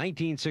 1st,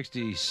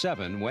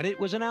 1967, when it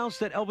was announced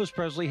that Elvis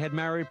Presley had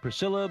married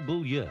Priscilla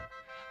Beaulieu,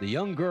 the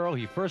young girl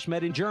he first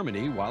met in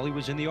Germany while he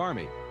was in the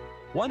Army.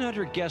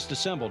 100 guests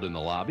assembled in the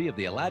lobby of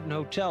the Aladdin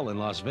Hotel in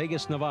Las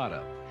Vegas,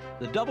 Nevada.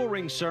 The double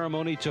ring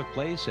ceremony took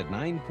place at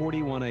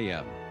 9:41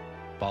 a.m.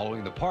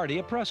 Following the party,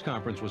 a press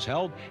conference was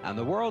held, and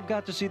the world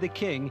got to see the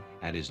king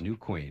and his new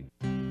queen.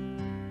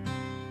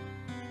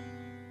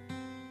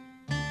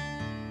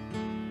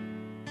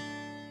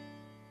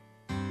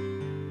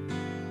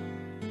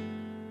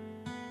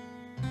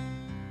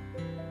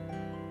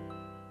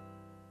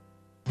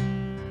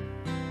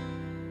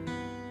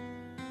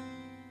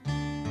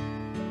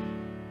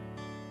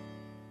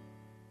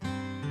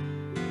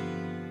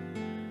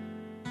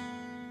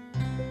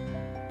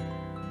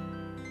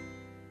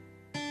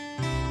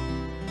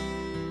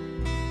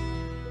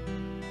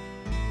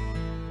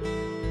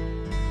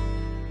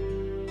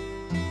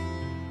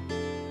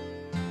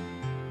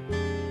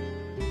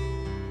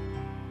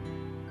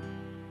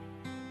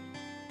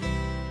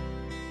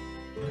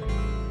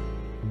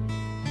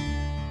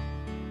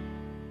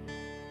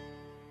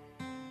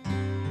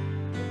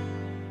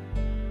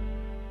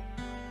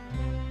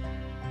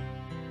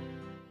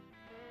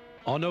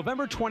 On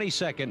November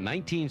 22,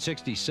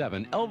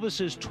 1967,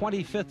 Elvis's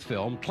 25th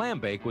film,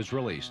 Clambake, was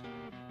released.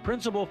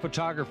 Principal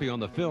photography on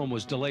the film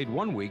was delayed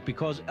 1 week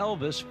because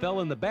Elvis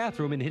fell in the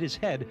bathroom and hit his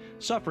head,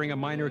 suffering a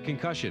minor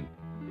concussion.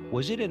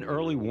 Was it an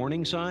early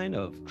warning sign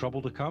of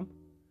trouble to come?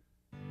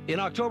 In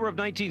October of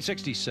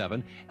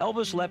 1967,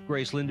 Elvis left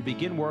Graceland to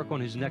begin work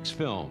on his next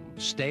film,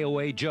 Stay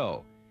Away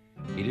Joe.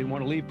 He didn't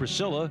want to leave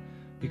Priscilla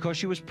because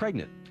she was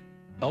pregnant.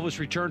 Elvis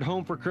returned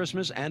home for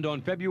Christmas, and on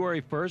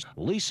February 1st,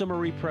 Lisa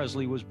Marie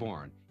Presley was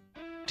born.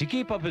 To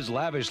keep up his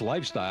lavish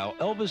lifestyle,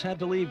 Elvis had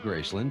to leave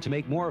Graceland to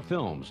make more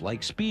films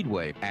like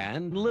Speedway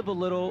and Live a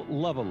Little,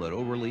 Love a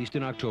Little, released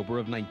in October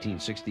of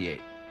 1968.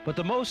 But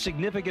the most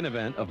significant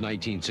event of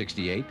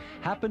 1968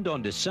 happened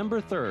on December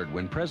 3rd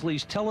when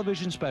Presley's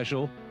television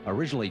special,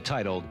 originally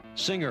titled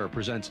Singer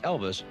Presents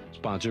Elvis,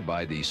 sponsored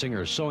by the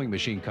Singer Sewing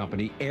Machine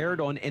Company, aired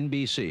on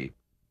NBC.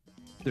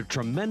 The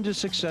tremendous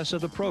success of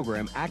the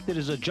program acted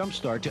as a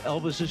jumpstart to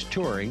Elvis's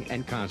touring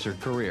and concert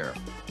career.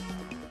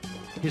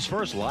 His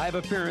first live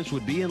appearance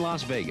would be in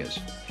Las Vegas,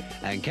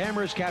 and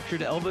cameras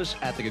captured Elvis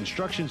at the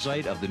construction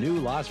site of the new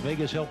Las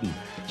Vegas Hilton,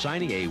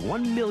 signing a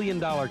 $1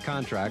 million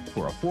contract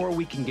for a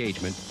 4-week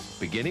engagement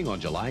beginning on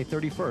July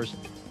 31st,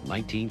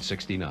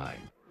 1969.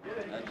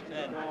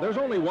 There's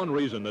only one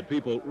reason that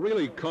people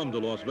really come to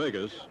Las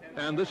Vegas,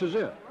 and this is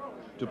it: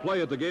 to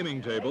play at the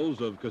gaming tables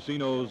of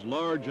casinos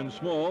large and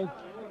small,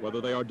 whether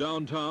they are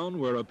downtown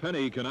where a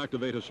penny can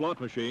activate a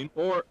slot machine,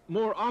 or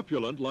more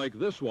opulent like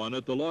this one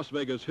at the Las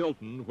Vegas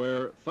Hilton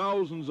where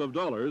thousands of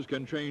dollars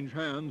can change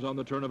hands on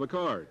the turn of a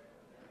card.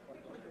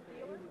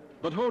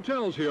 But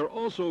hotels here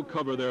also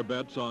cover their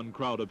bets on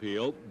crowd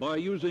appeal by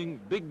using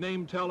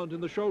big-name talent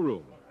in the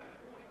showroom.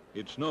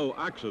 It's no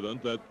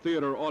accident that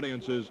theater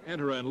audiences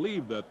enter and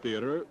leave that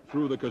theater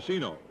through the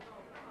casino.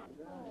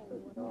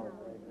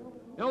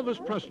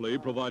 Elvis Presley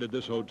provided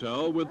this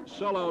hotel with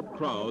sellout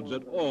crowds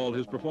at all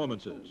his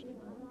performances.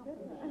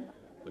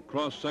 The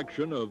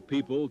cross-section of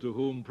people to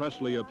whom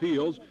Presley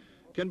appeals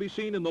can be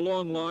seen in the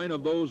long line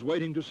of those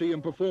waiting to see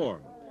him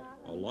perform,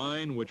 a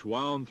line which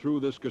wound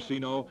through this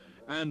casino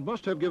and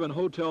must have given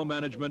hotel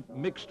management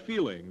mixed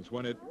feelings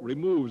when it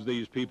removes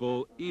these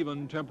people,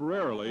 even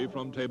temporarily,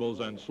 from tables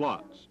and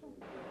slots.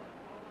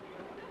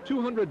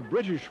 200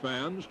 British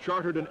fans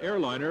chartered an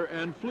airliner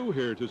and flew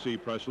here to see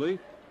Presley,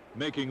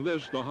 making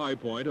this the high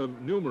point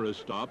of numerous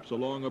stops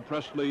along a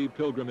Presley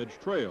pilgrimage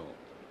trail.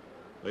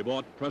 They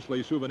bought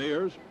Presley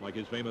souvenirs, like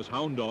his famous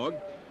hound dog,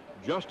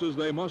 just as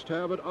they must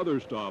have at other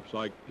stops,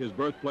 like his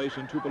birthplace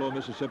in Tupelo,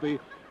 Mississippi,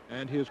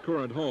 and his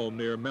current home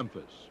near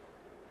Memphis.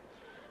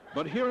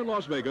 But here in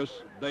Las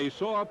Vegas, they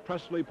saw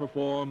Presley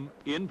perform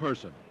in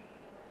person.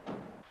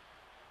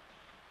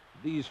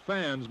 These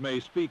fans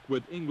may speak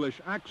with English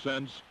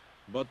accents,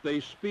 but they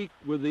speak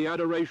with the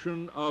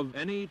adoration of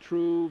any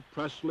true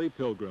Presley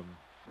pilgrim.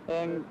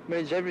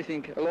 Means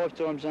everything, a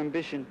lifetime's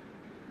ambition.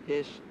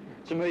 Yes,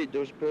 to me it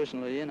does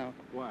personally, you know.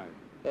 Why?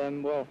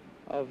 Well,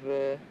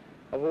 I've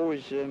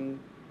always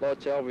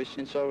liked Elvis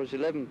since I was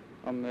 11.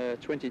 I'm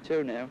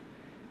 22 now,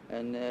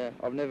 and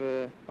I've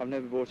never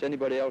bought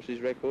anybody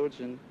else's records,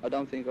 and I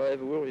don't think I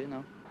ever will, you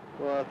know.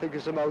 Well, I think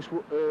it's the most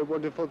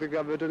wonderful thing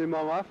I've ever done in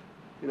my life,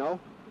 you know.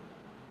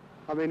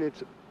 I mean,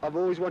 I've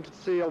always wanted to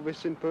see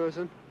Elvis in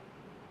person.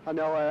 I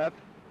know I have.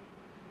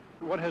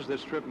 What has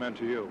this trip meant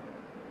to you?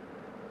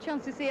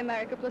 Chance to see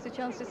America plus a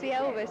chance to see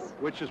Elvis.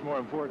 Which is more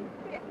important?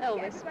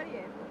 Elvis.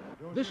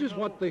 This is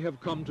what they have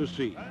come to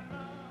see.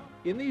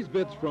 In these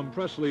bits from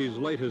Presley's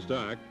latest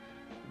act,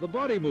 the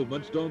body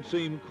movements don't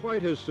seem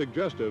quite as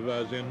suggestive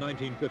as in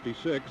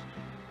 1956,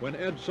 when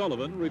Ed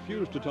Sullivan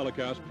refused to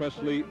telecast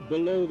Presley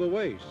below the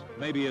waist.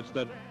 Maybe it's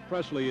that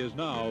Presley is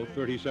now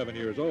 37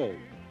 years old.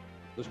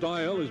 The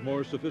style is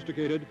more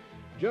sophisticated,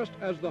 just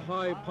as the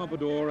high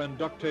pompadour and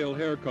ducktail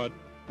haircut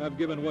have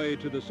given way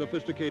to the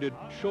sophisticated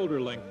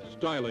shoulder-length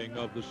styling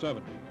of the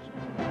 70s.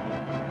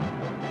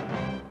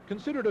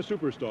 Considered a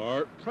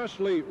superstar,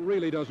 Presley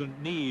really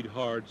doesn't need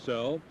hard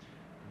sell,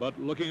 but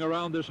looking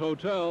around this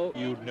hotel,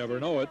 you'd never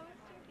know it.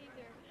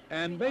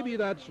 And maybe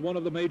that's one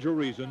of the major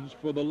reasons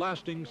for the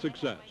lasting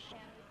success.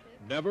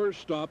 Never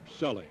stop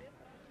selling.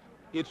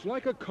 It's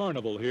like a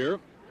carnival here,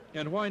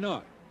 and why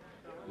not?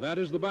 That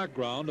is the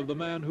background of the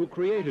man who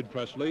created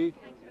Presley,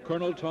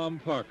 Colonel Tom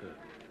Parker.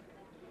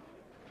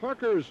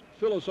 Parker's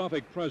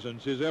philosophic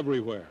presence is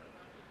everywhere.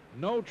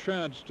 No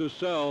chance to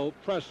sell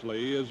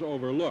Presley is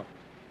overlooked.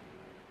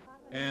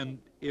 And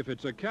if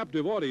it's a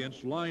captive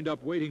audience lined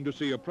up waiting to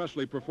see a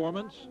Presley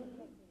performance,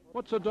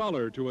 what's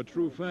 $1 to a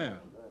true fan?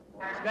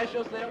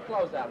 Special sale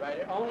closeout right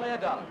here, only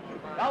 $1.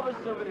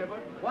 Elvis souvenir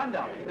book,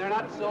 $1. They're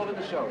not sold in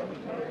the showroom.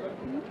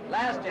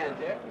 Last chance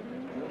here.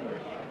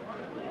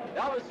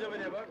 Elvis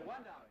souvenir book, $1.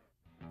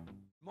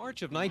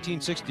 March of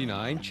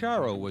 1969,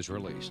 Charo was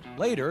released.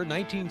 Later,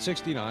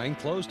 1969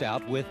 closed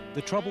out with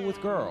The Trouble with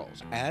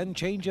Girls and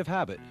Change of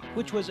Habit,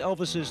 which was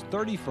Elvis's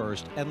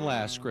 31st and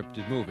last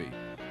scripted movie.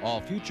 All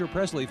future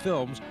Presley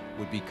films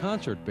would be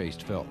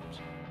concert-based films.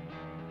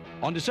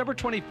 On December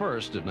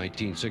 21st of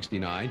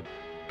 1969,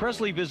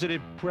 Presley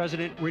visited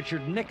President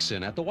Richard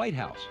Nixon at the White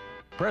House.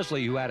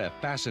 Presley, who had a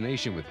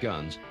fascination with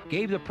guns,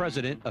 gave the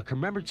president a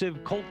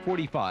commemorative Colt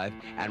 45,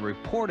 and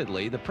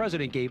reportedly the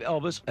president gave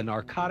Elvis a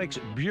Narcotics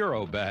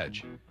Bureau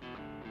badge.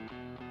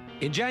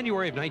 In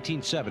January of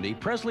 1970,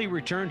 Presley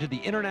returned to the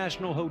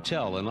International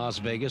Hotel in Las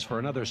Vegas for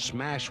another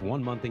smash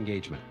one-month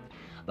engagement.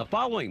 The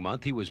following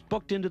month, he was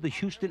booked into the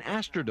Houston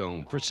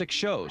Astrodome for 6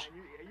 shows.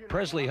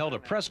 Presley held a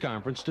press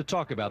conference to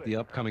talk about the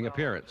upcoming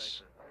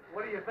appearance.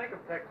 What do you think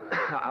of Texas?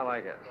 I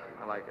like it.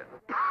 I like it.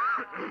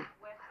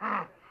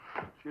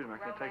 Excuse me, I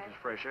can't take this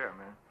fresh air,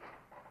 man.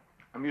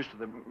 I'm used to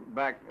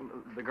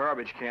the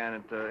garbage can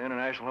at the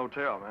International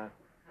Hotel, man.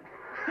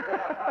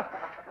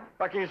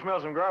 If I can't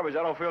smell some garbage,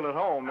 I don't feel at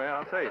home, man,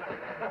 I'll tell you.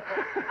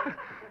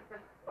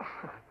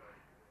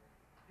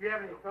 Do you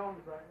have any films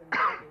in the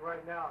making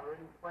right now or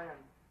any plans?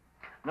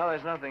 No,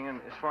 there's nothing in,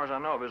 as far as I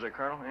know of, is there,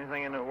 Colonel?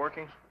 Anything in the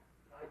workings?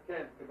 I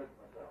can't commit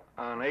myself.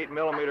 An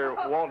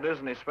 8mm Walt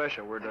Disney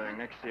special we're doing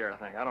next year, I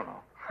think. I don't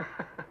know.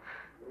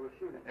 We're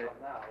shooting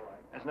something now,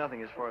 right? There's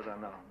nothing as far as I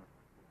know.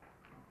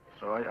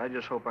 So I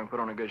just hope I can put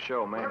on a good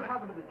show, mainly. What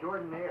happened to the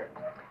Jordanaires?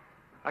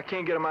 I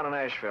can't get them out of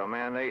Nashville,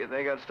 man.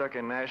 They got stuck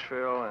in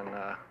Nashville, and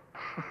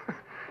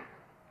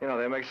you know,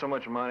 they make so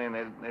much money, and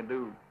they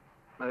do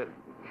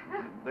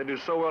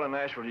so well in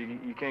Nashville.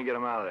 You can't get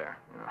them out of there.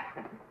 You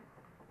know?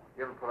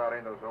 You ever put out any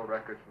of those old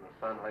records from the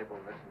Sun label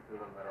and listen to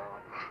them at all?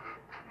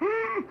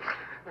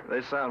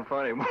 They sound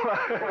funny, boy.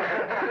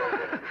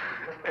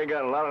 They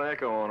got a lot of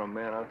echo on them,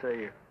 man, I'll tell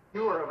you.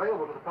 You were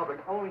available to the public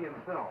only in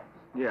films.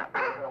 Yeah.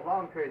 For a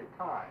long period of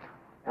time.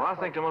 Well, I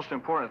think the most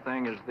important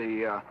thing is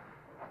the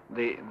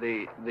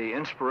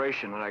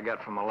inspiration that I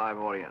got from a live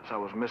audience. I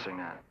was missing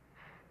that.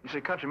 You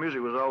see, country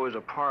music was always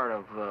a part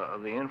of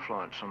the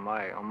influence on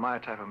my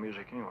type of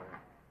music anyway.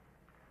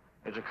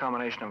 It's a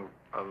combination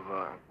of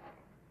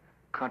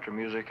country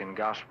music and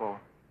gospel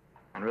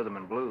and rhythm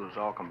and blues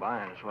all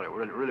combined is what it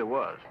really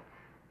was.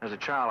 As a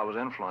child, I was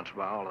influenced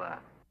by all of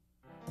that.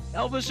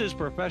 Elvis's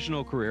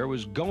professional career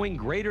was going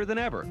greater than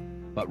ever,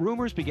 but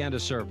rumors began to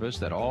surface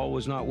that all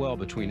was not well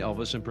between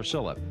Elvis and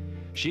Priscilla.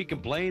 She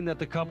complained that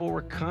the couple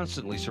were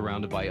constantly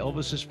surrounded by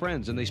Elvis's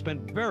friends and they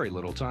spent very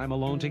little time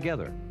alone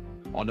together.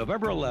 On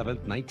November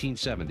 11th,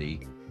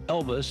 1970,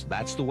 Elvis,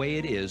 That's the Way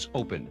It Is,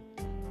 opened.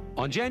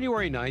 On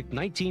January 9th,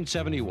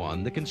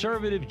 1971, the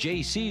conservative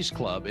JC's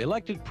Club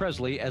elected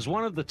Presley as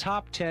one of the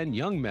top 10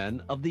 young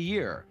men of the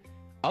year.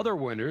 Other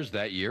winners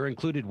that year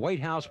included White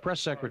House Press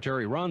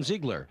Secretary Ron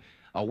Ziegler,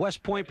 a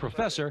West Point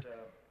professor,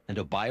 and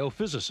a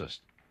biophysicist.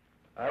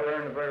 I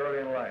learned very early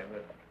in life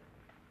that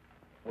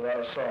without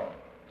a song,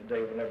 the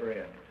day would never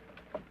end.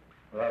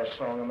 Without a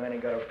song, a man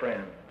ain't got a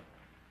friend.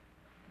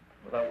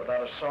 Without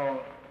a song,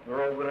 the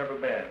road would never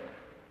bend.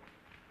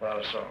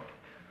 Without a song.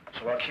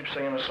 So I'll keep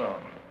singing a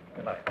song.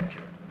 Good night. Thank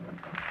you.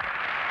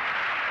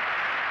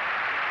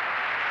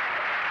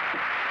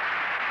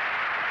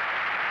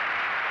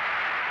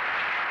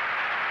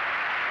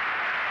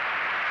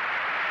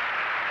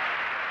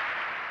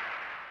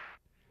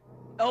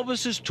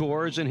 Elvis's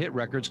tours and hit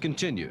records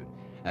continued.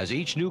 As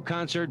each new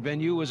concert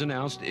venue was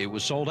announced, it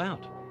was sold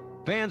out.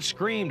 Fans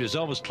screamed as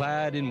Elvis,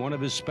 clad in one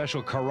of his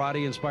special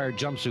karate-inspired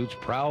jumpsuits,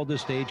 prowled the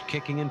stage,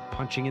 kicking and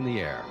punching in the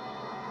air.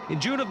 In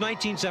June of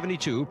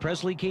 1972,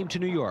 Presley came to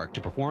New York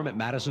to perform at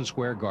Madison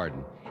Square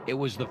Garden. It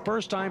was the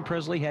first time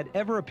Presley had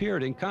ever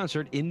appeared in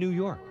concert in New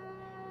York.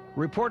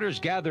 Reporters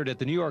gathered at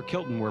the New York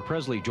Hilton, where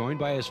Presley, joined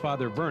by his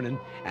father Vernon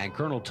and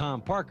Colonel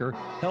Tom Parker,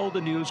 held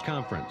a news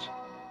conference.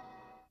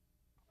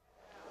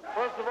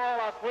 First of all,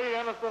 I plead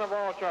innocent of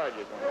all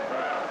charges.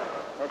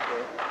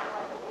 Okay.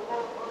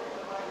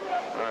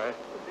 All right.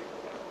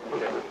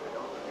 Okay.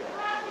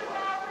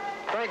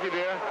 Thank you,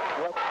 dear.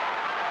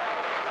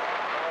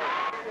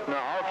 No,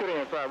 all kidding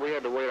aside, we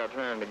had to wait our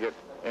turn to get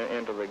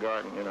into the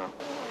garden, you know.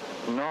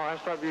 No, I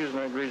stopped using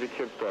that greasy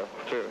kid stuff,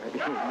 too.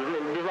 Just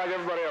like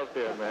everybody else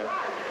did, man.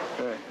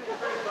 Yeah.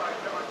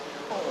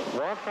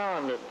 Well, I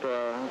found that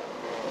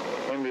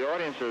in the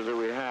audiences that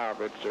we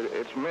have,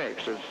 it's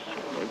mixed.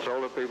 It's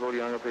older people,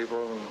 younger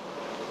people,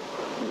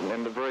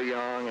 and the very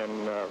young,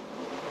 and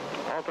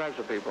all types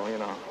of people, you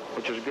know,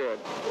 which is good.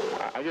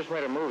 I just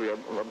made a movie of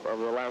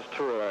the last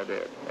tour that I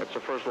did. It's the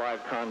first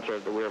live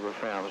concert that we ever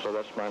filmed, so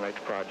that's my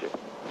next project.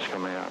 It's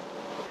coming out.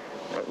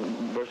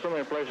 There's so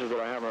many places that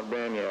I haven't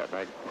been yet.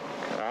 Like,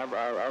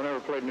 I've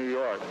never played New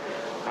York.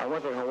 I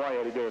went to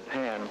Hawaii to get a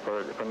tan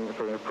for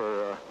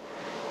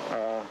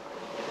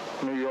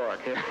New York.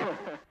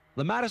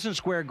 The Madison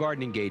Square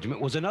Garden engagement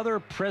was another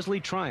Presley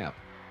triumph.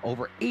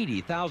 Over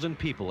 80,000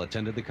 people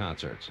attended the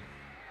concerts.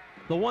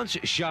 The once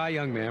shy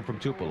young man from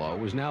Tupelo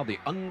was now the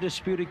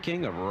undisputed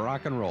king of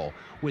rock and roll,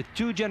 with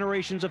 2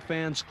 generations of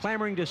fans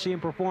clamoring to see him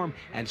perform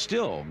and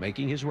still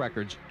making his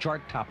records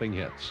chart-topping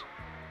hits.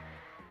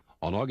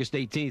 On August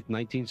 18,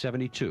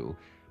 1972,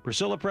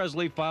 Priscilla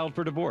Presley filed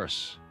for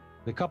divorce.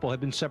 The couple had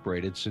been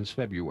separated since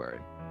February.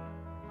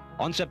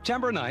 On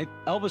September 9th,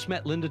 Elvis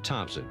met Linda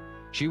Thompson.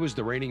 She was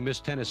the reigning Miss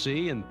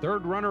Tennessee and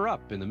 3rd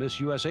runner-up in the Miss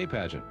USA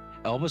pageant.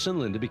 Elvis and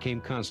Linda became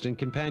constant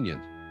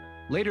companions.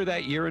 Later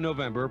that year in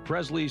November,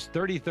 Presley's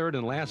 33rd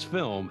and last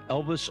film,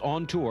 Elvis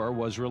on Tour,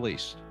 was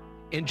released.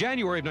 In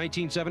January of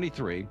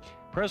 1973,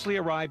 Presley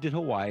arrived in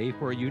Hawaii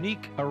for a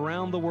unique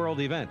around-the-world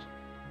event.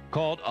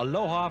 Called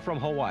Aloha from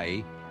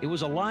Hawaii, it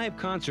was a live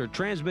concert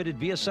transmitted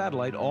via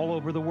satellite all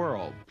over the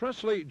world.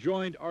 Presley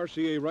joined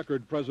RCA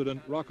record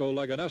president Rocco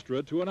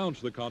Laganestra to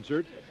announce the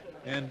concert,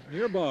 and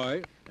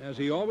nearby, as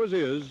he always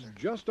is,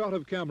 just out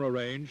of camera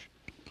range,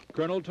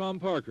 Colonel Tom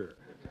Parker.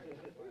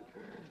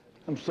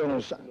 I'm still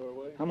on,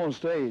 I'm on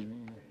stage.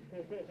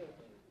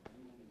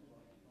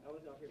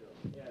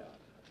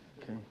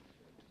 Okay.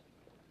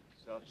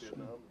 South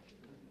Vietnam.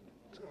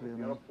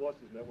 The Armed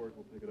Forces Network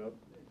will pick it up.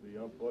 The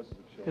Armed Forces have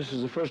shown. This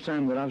is the first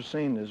time that I've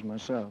seen this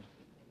myself.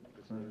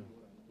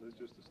 It's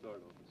just the start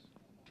of this.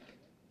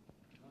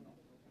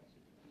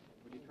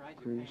 Would you try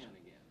Please. Japan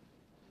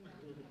again?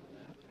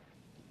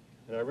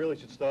 And I really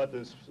should start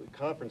this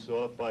conference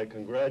off by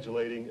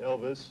congratulating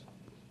Elvis,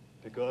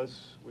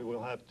 because we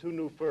will have 2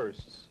 new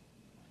firsts.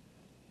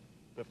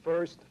 The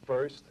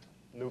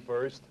new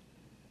first,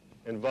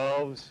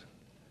 involves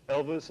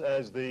Elvis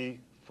as the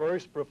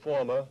first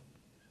performer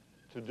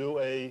to do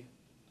a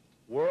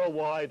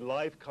worldwide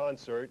live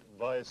concert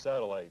via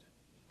satellite.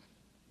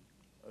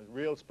 A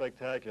real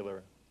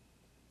spectacular.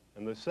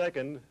 And the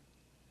second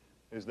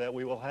is that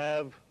we will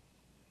have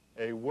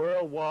a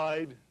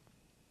worldwide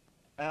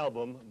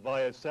album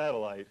via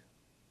satellite.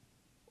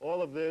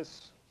 All of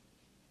this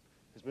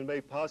has been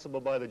made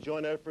possible by the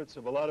joint efforts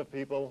of a lot of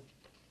people,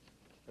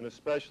 and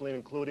especially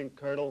including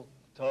Colonel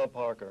Tom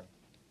Parker.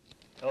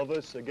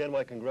 Elvis, again,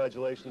 my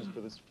congratulations for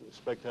this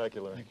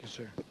spectacular. Thank you,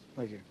 sir.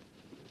 Thank you.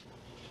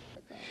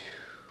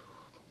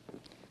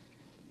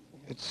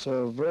 It's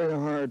very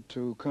hard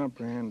to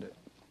comprehend it,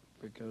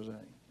 because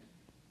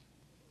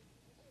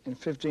in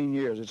 15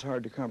 years, it's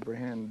hard to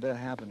comprehend that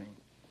happening,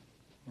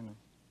 you know.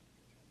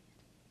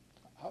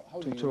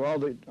 To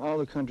all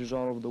the countries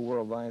all over the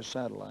world via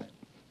satellite.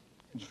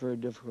 It's very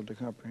difficult to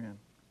comprehend.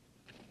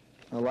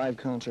 A live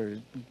concert,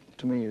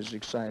 to me, is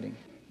exciting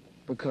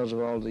because of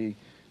all the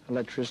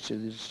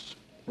electricity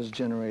that's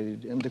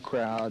generated in the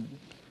crowd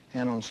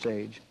and on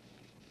stage.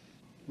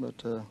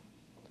 But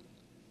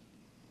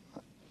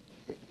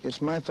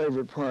it's my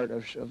favorite part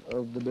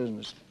of the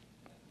business,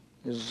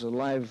 is a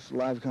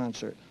live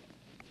concert.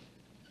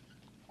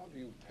 How do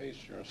you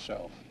pace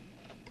yourself?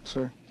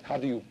 Sir? How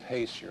do you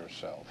pace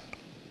yourself?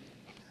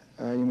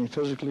 You mean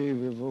physically,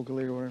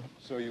 vocally, or whatever?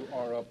 So you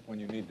are up when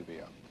you need to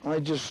be up? I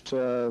just,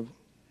 I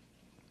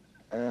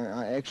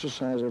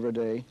exercise every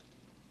day.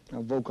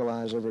 I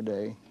vocalize every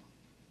day.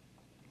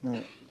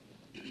 I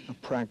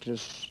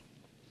practice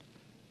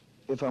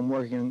if I'm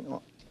working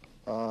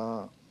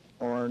or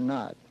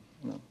not.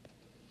 You know.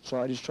 So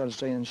I just try to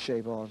stay in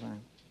shape all the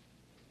time.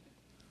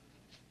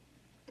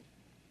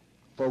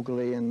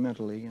 Vocally and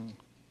mentally. And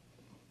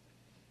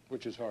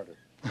which is harder?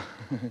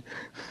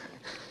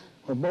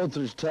 Well, both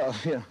is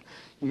tough, you know.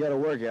 You got to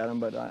work at them,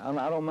 but I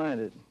don't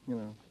mind it, you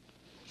know.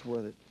 It's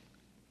worth it.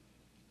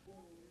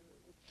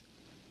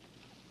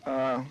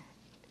 Well,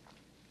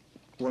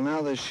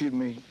 now they shoot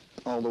me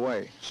all the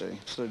way, see,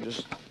 so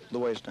just the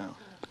waist down.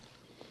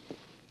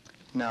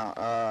 Now,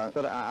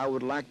 but I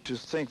would like to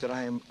think that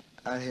I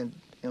had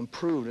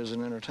improved as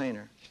an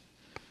entertainer,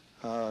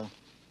 and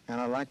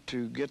I like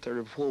to get the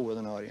rapport with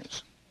an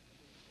audience,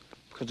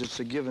 because it's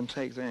a give and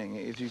take thing.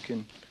 If you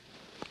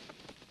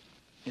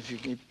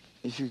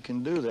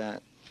can do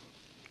that,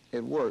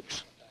 it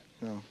works,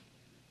 you know.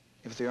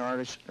 If the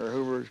artist or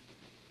whoever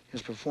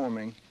is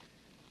performing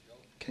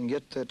can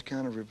get that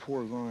kind of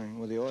rapport going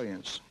with the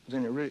audience,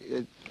 then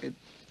it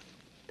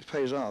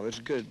pays off. It's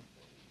good,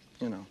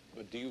 you know.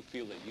 But do you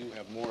feel that you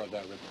have more of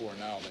that rapport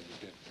now than you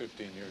did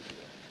 15 years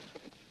ago?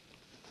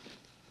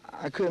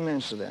 I couldn't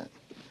answer that.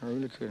 I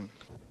really couldn't.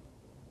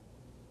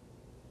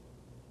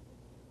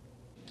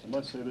 I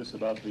must say this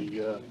about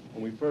when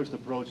we first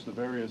approached the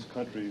various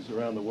countries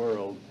around the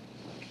world,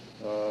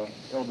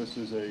 Elvis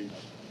is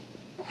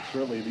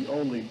certainly the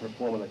only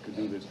performer that could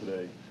do this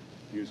today.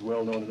 He is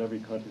well known in every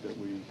country that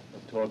we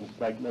have taught, in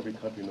fact, in every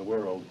country in the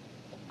world,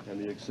 and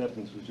the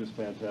acceptance was just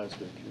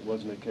fantastic. It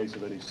wasn't a case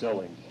of any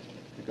selling.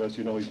 because,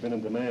 you know, he's been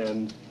in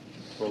demand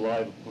for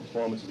live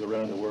performances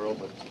around the world,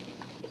 but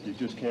you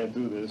just can't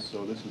do this,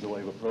 so this is the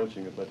way of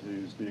approaching it. But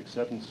the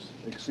acceptance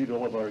exceeded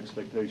all of our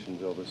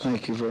expectations, Elvis.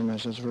 Thank you very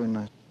much. That's very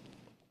nice.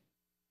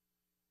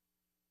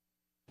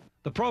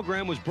 The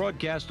program was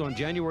broadcast on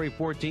January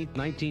 14,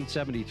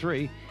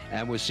 1973,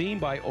 and was seen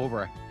by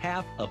over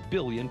 500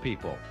 million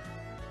people.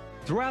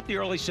 Throughout the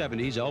early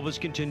 70s, Elvis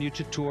continued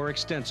to tour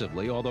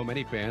extensively, although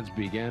many fans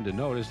began to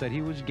notice that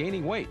he was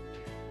gaining weight.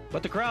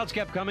 But the crowds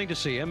kept coming to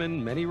see him,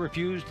 and many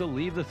refused to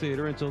leave the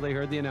theater until they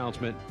heard the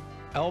announcement,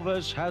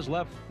 "Elvis has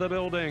left the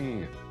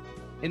building."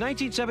 In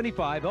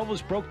 1975,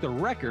 Elvis broke the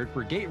record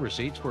for gate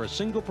receipts for a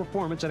single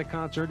performance at a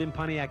concert in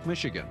Pontiac,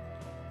 Michigan.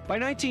 By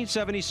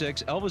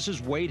 1976,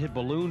 Elvis's weight had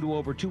ballooned to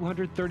over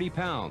 230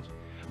 pounds.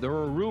 There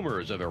were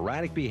rumors of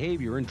erratic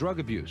behavior and drug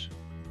abuse.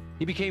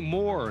 He became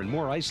more and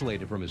more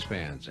isolated from his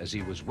fans as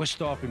he was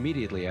whisked off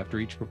immediately after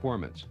each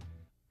performance.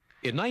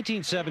 In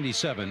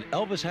 1977,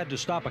 Elvis had to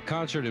stop a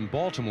concert in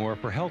Baltimore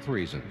for health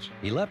reasons.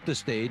 He left the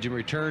stage and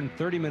returned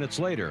 30 minutes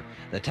later.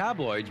 The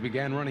tabloids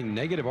began running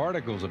negative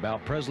articles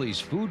about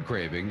Presley's food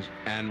cravings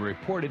and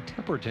reported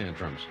temper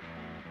tantrums.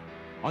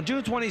 On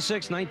June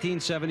 26,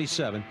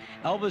 1977,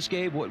 Elvis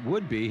gave what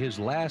would be his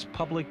last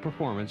public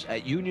performance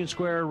at Union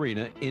Square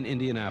Arena in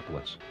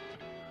Indianapolis.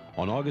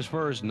 On August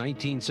 1st,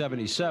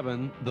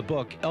 1977, the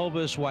book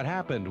Elvis, What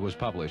Happened was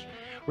published.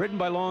 Written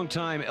by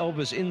longtime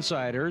Elvis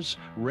insiders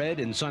Red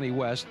and Sonny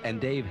West and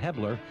Dave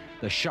Hebler,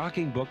 the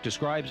shocking book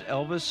describes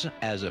Elvis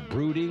as a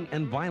brooding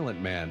and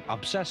violent man,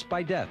 obsessed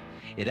by death.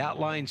 It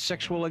outlines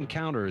sexual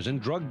encounters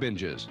and drug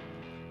binges.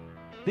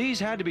 These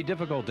had to be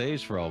difficult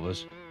days for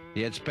Elvis.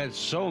 He had spent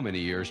so many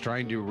years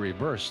trying to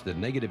reverse the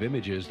negative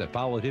images that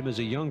followed him as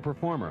a young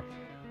performer.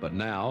 But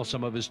now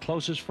some of his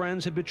closest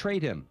friends had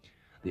betrayed him.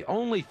 The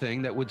only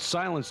thing that would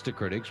silence the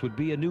critics would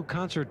be a new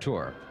concert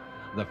tour.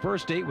 The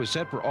first date was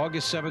set for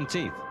August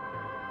 17th,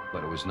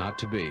 but it was not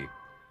to be.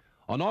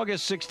 On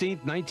August 16,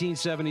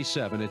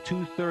 1977, at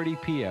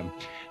 2:30 p.m.,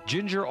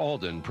 Ginger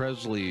Alden,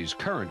 Presley's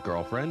current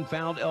girlfriend,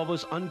 found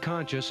Elvis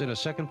unconscious in a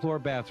second-floor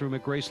bathroom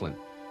at Graceland.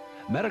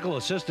 Medical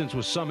assistance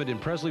was summoned and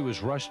Presley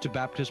was rushed to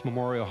Baptist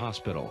Memorial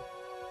Hospital.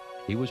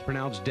 He was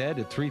pronounced dead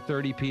at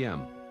 3:30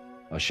 p.m.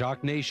 A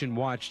shocked nation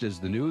watched as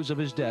the news of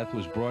his death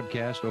was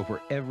broadcast over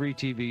every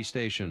TV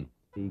station.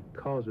 The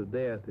cause of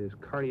death is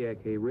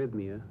cardiac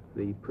arrhythmia.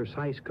 The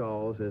precise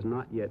cause has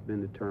not yet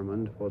been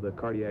determined for the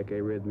cardiac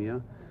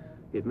arrhythmia.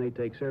 It may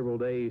take several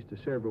days to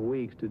several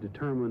weeks to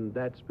determine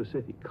that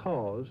specific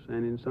cause,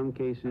 and in some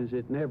cases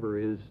it never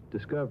is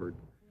discovered.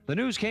 The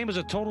news came as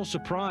a total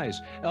surprise.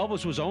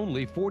 Elvis was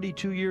only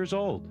 42 years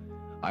old.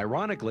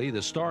 Ironically,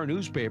 the Star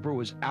newspaper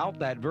was out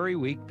that very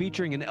week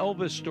featuring an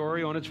Elvis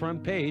story on its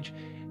front page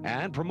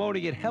and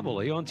promoting it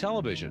heavily on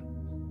television.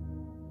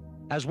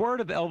 As word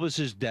of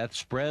Elvis's death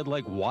spread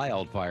like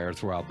wildfire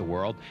throughout the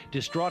world,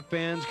 distraught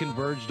fans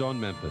converged on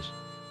Memphis.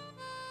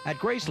 At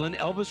Graceland,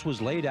 Elvis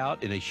was laid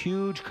out in a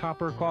huge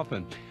copper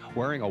coffin,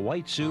 wearing a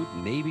white suit,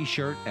 navy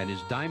shirt, and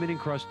his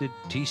diamond-encrusted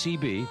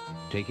TCB,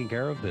 taking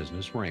care of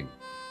business, ring.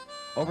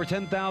 Over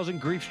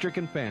 10,000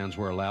 grief-stricken fans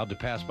were allowed to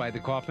pass by the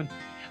coffin.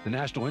 The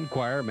National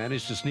Enquirer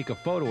managed to sneak a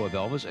photo of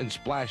Elvis and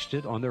splashed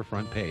it on their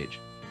front page.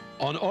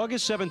 On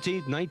August 17,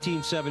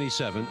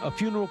 1977, a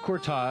funeral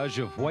cortege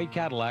of white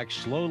Cadillacs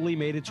slowly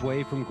made its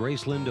way from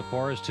Graceland to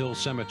Forest Hill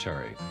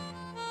Cemetery.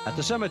 At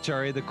the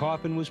cemetery, the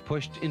coffin was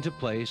pushed into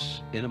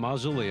place in a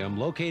mausoleum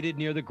located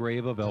near the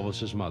grave of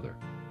Elvis's mother.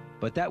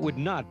 But that would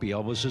not be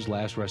Elvis's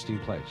last resting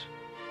place.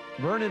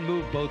 Vernon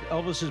moved both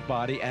Elvis's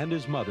body and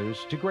his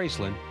mother's to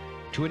Graceland,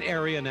 to an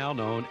area now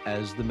known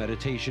as the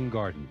Meditation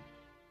Garden.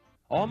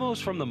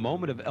 Almost from the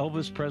moment of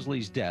Elvis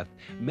Presley's death,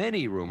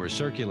 many rumors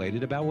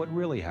circulated about what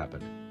really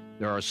happened.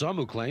 There are some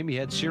who claim he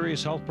had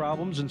serious health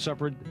problems and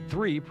suffered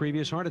 3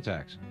 previous heart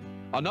attacks.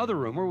 Another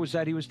rumor was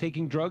that he was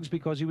taking drugs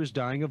because he was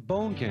dying of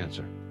bone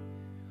cancer.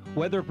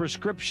 Whether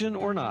prescription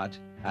or not,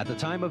 at the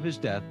time of his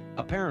death,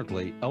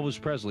 apparently Elvis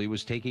Presley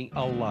was taking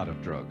a lot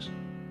of drugs.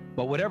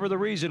 But whatever the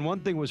reason, one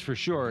thing was for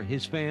sure,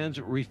 his fans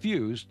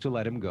refused to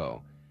let him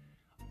go.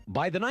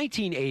 By the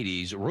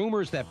 1980s,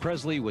 rumors that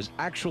Presley was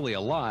actually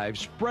alive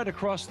spread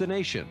across the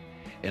nation.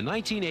 In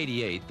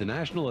 1988, the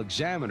National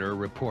Examiner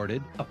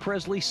reported a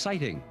Presley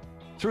sighting.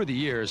 Through the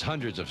years,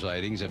 hundreds of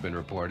sightings have been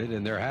reported,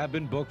 and there have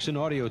been books and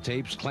audio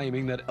tapes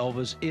claiming that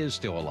Elvis is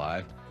still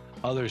alive.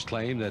 Others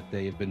claim that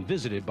they have been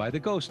visited by the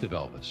ghost of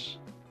Elvis.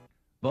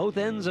 Both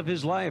ends of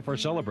his life are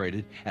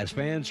celebrated as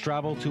fans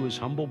travel to his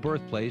humble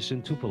birthplace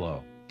in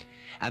Tupelo.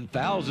 And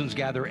thousands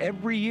gather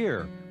every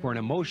year for an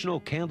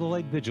emotional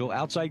candlelight vigil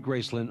outside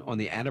Graceland on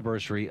the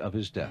anniversary of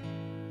his death.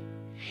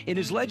 In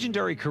his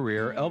legendary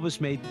career,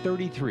 Elvis made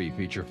 33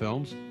 feature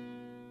films.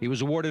 He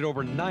was awarded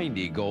over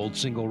 90 gold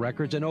single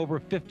records and over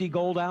 50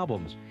 gold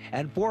albums,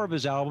 and 4 of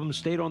his albums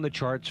stayed on the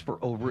charts for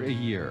over a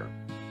year.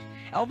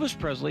 Elvis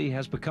Presley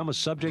has become a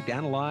subject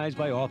analyzed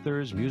by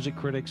authors, music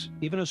critics,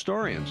 even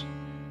historians.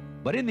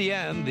 But in the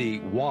end, the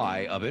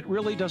why of it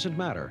really doesn't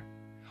matter.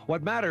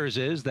 What matters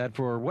is that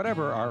for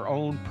whatever our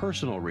own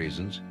personal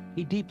reasons,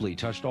 he deeply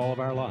touched all of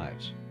our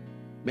lives.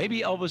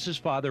 Maybe Elvis's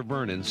father,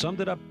 Vernon, summed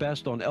it up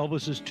best on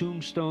Elvis's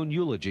tombstone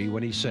eulogy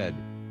when he said,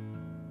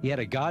 he had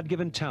a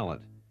God-given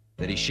talent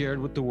that he shared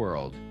with the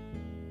world,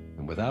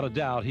 and without a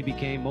doubt, he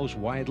became most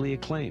widely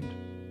acclaimed.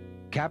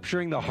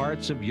 Capturing the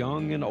hearts of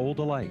young and old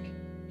alike,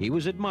 he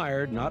was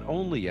admired not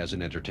only as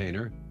an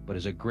entertainer, but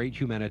as a great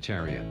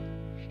humanitarian.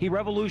 He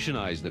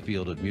revolutionized the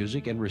field of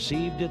music and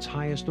received its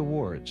highest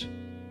awards.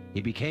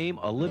 He became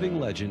a living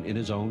legend in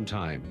his own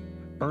time,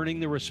 earning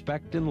the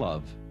respect and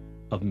love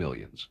of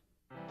millions.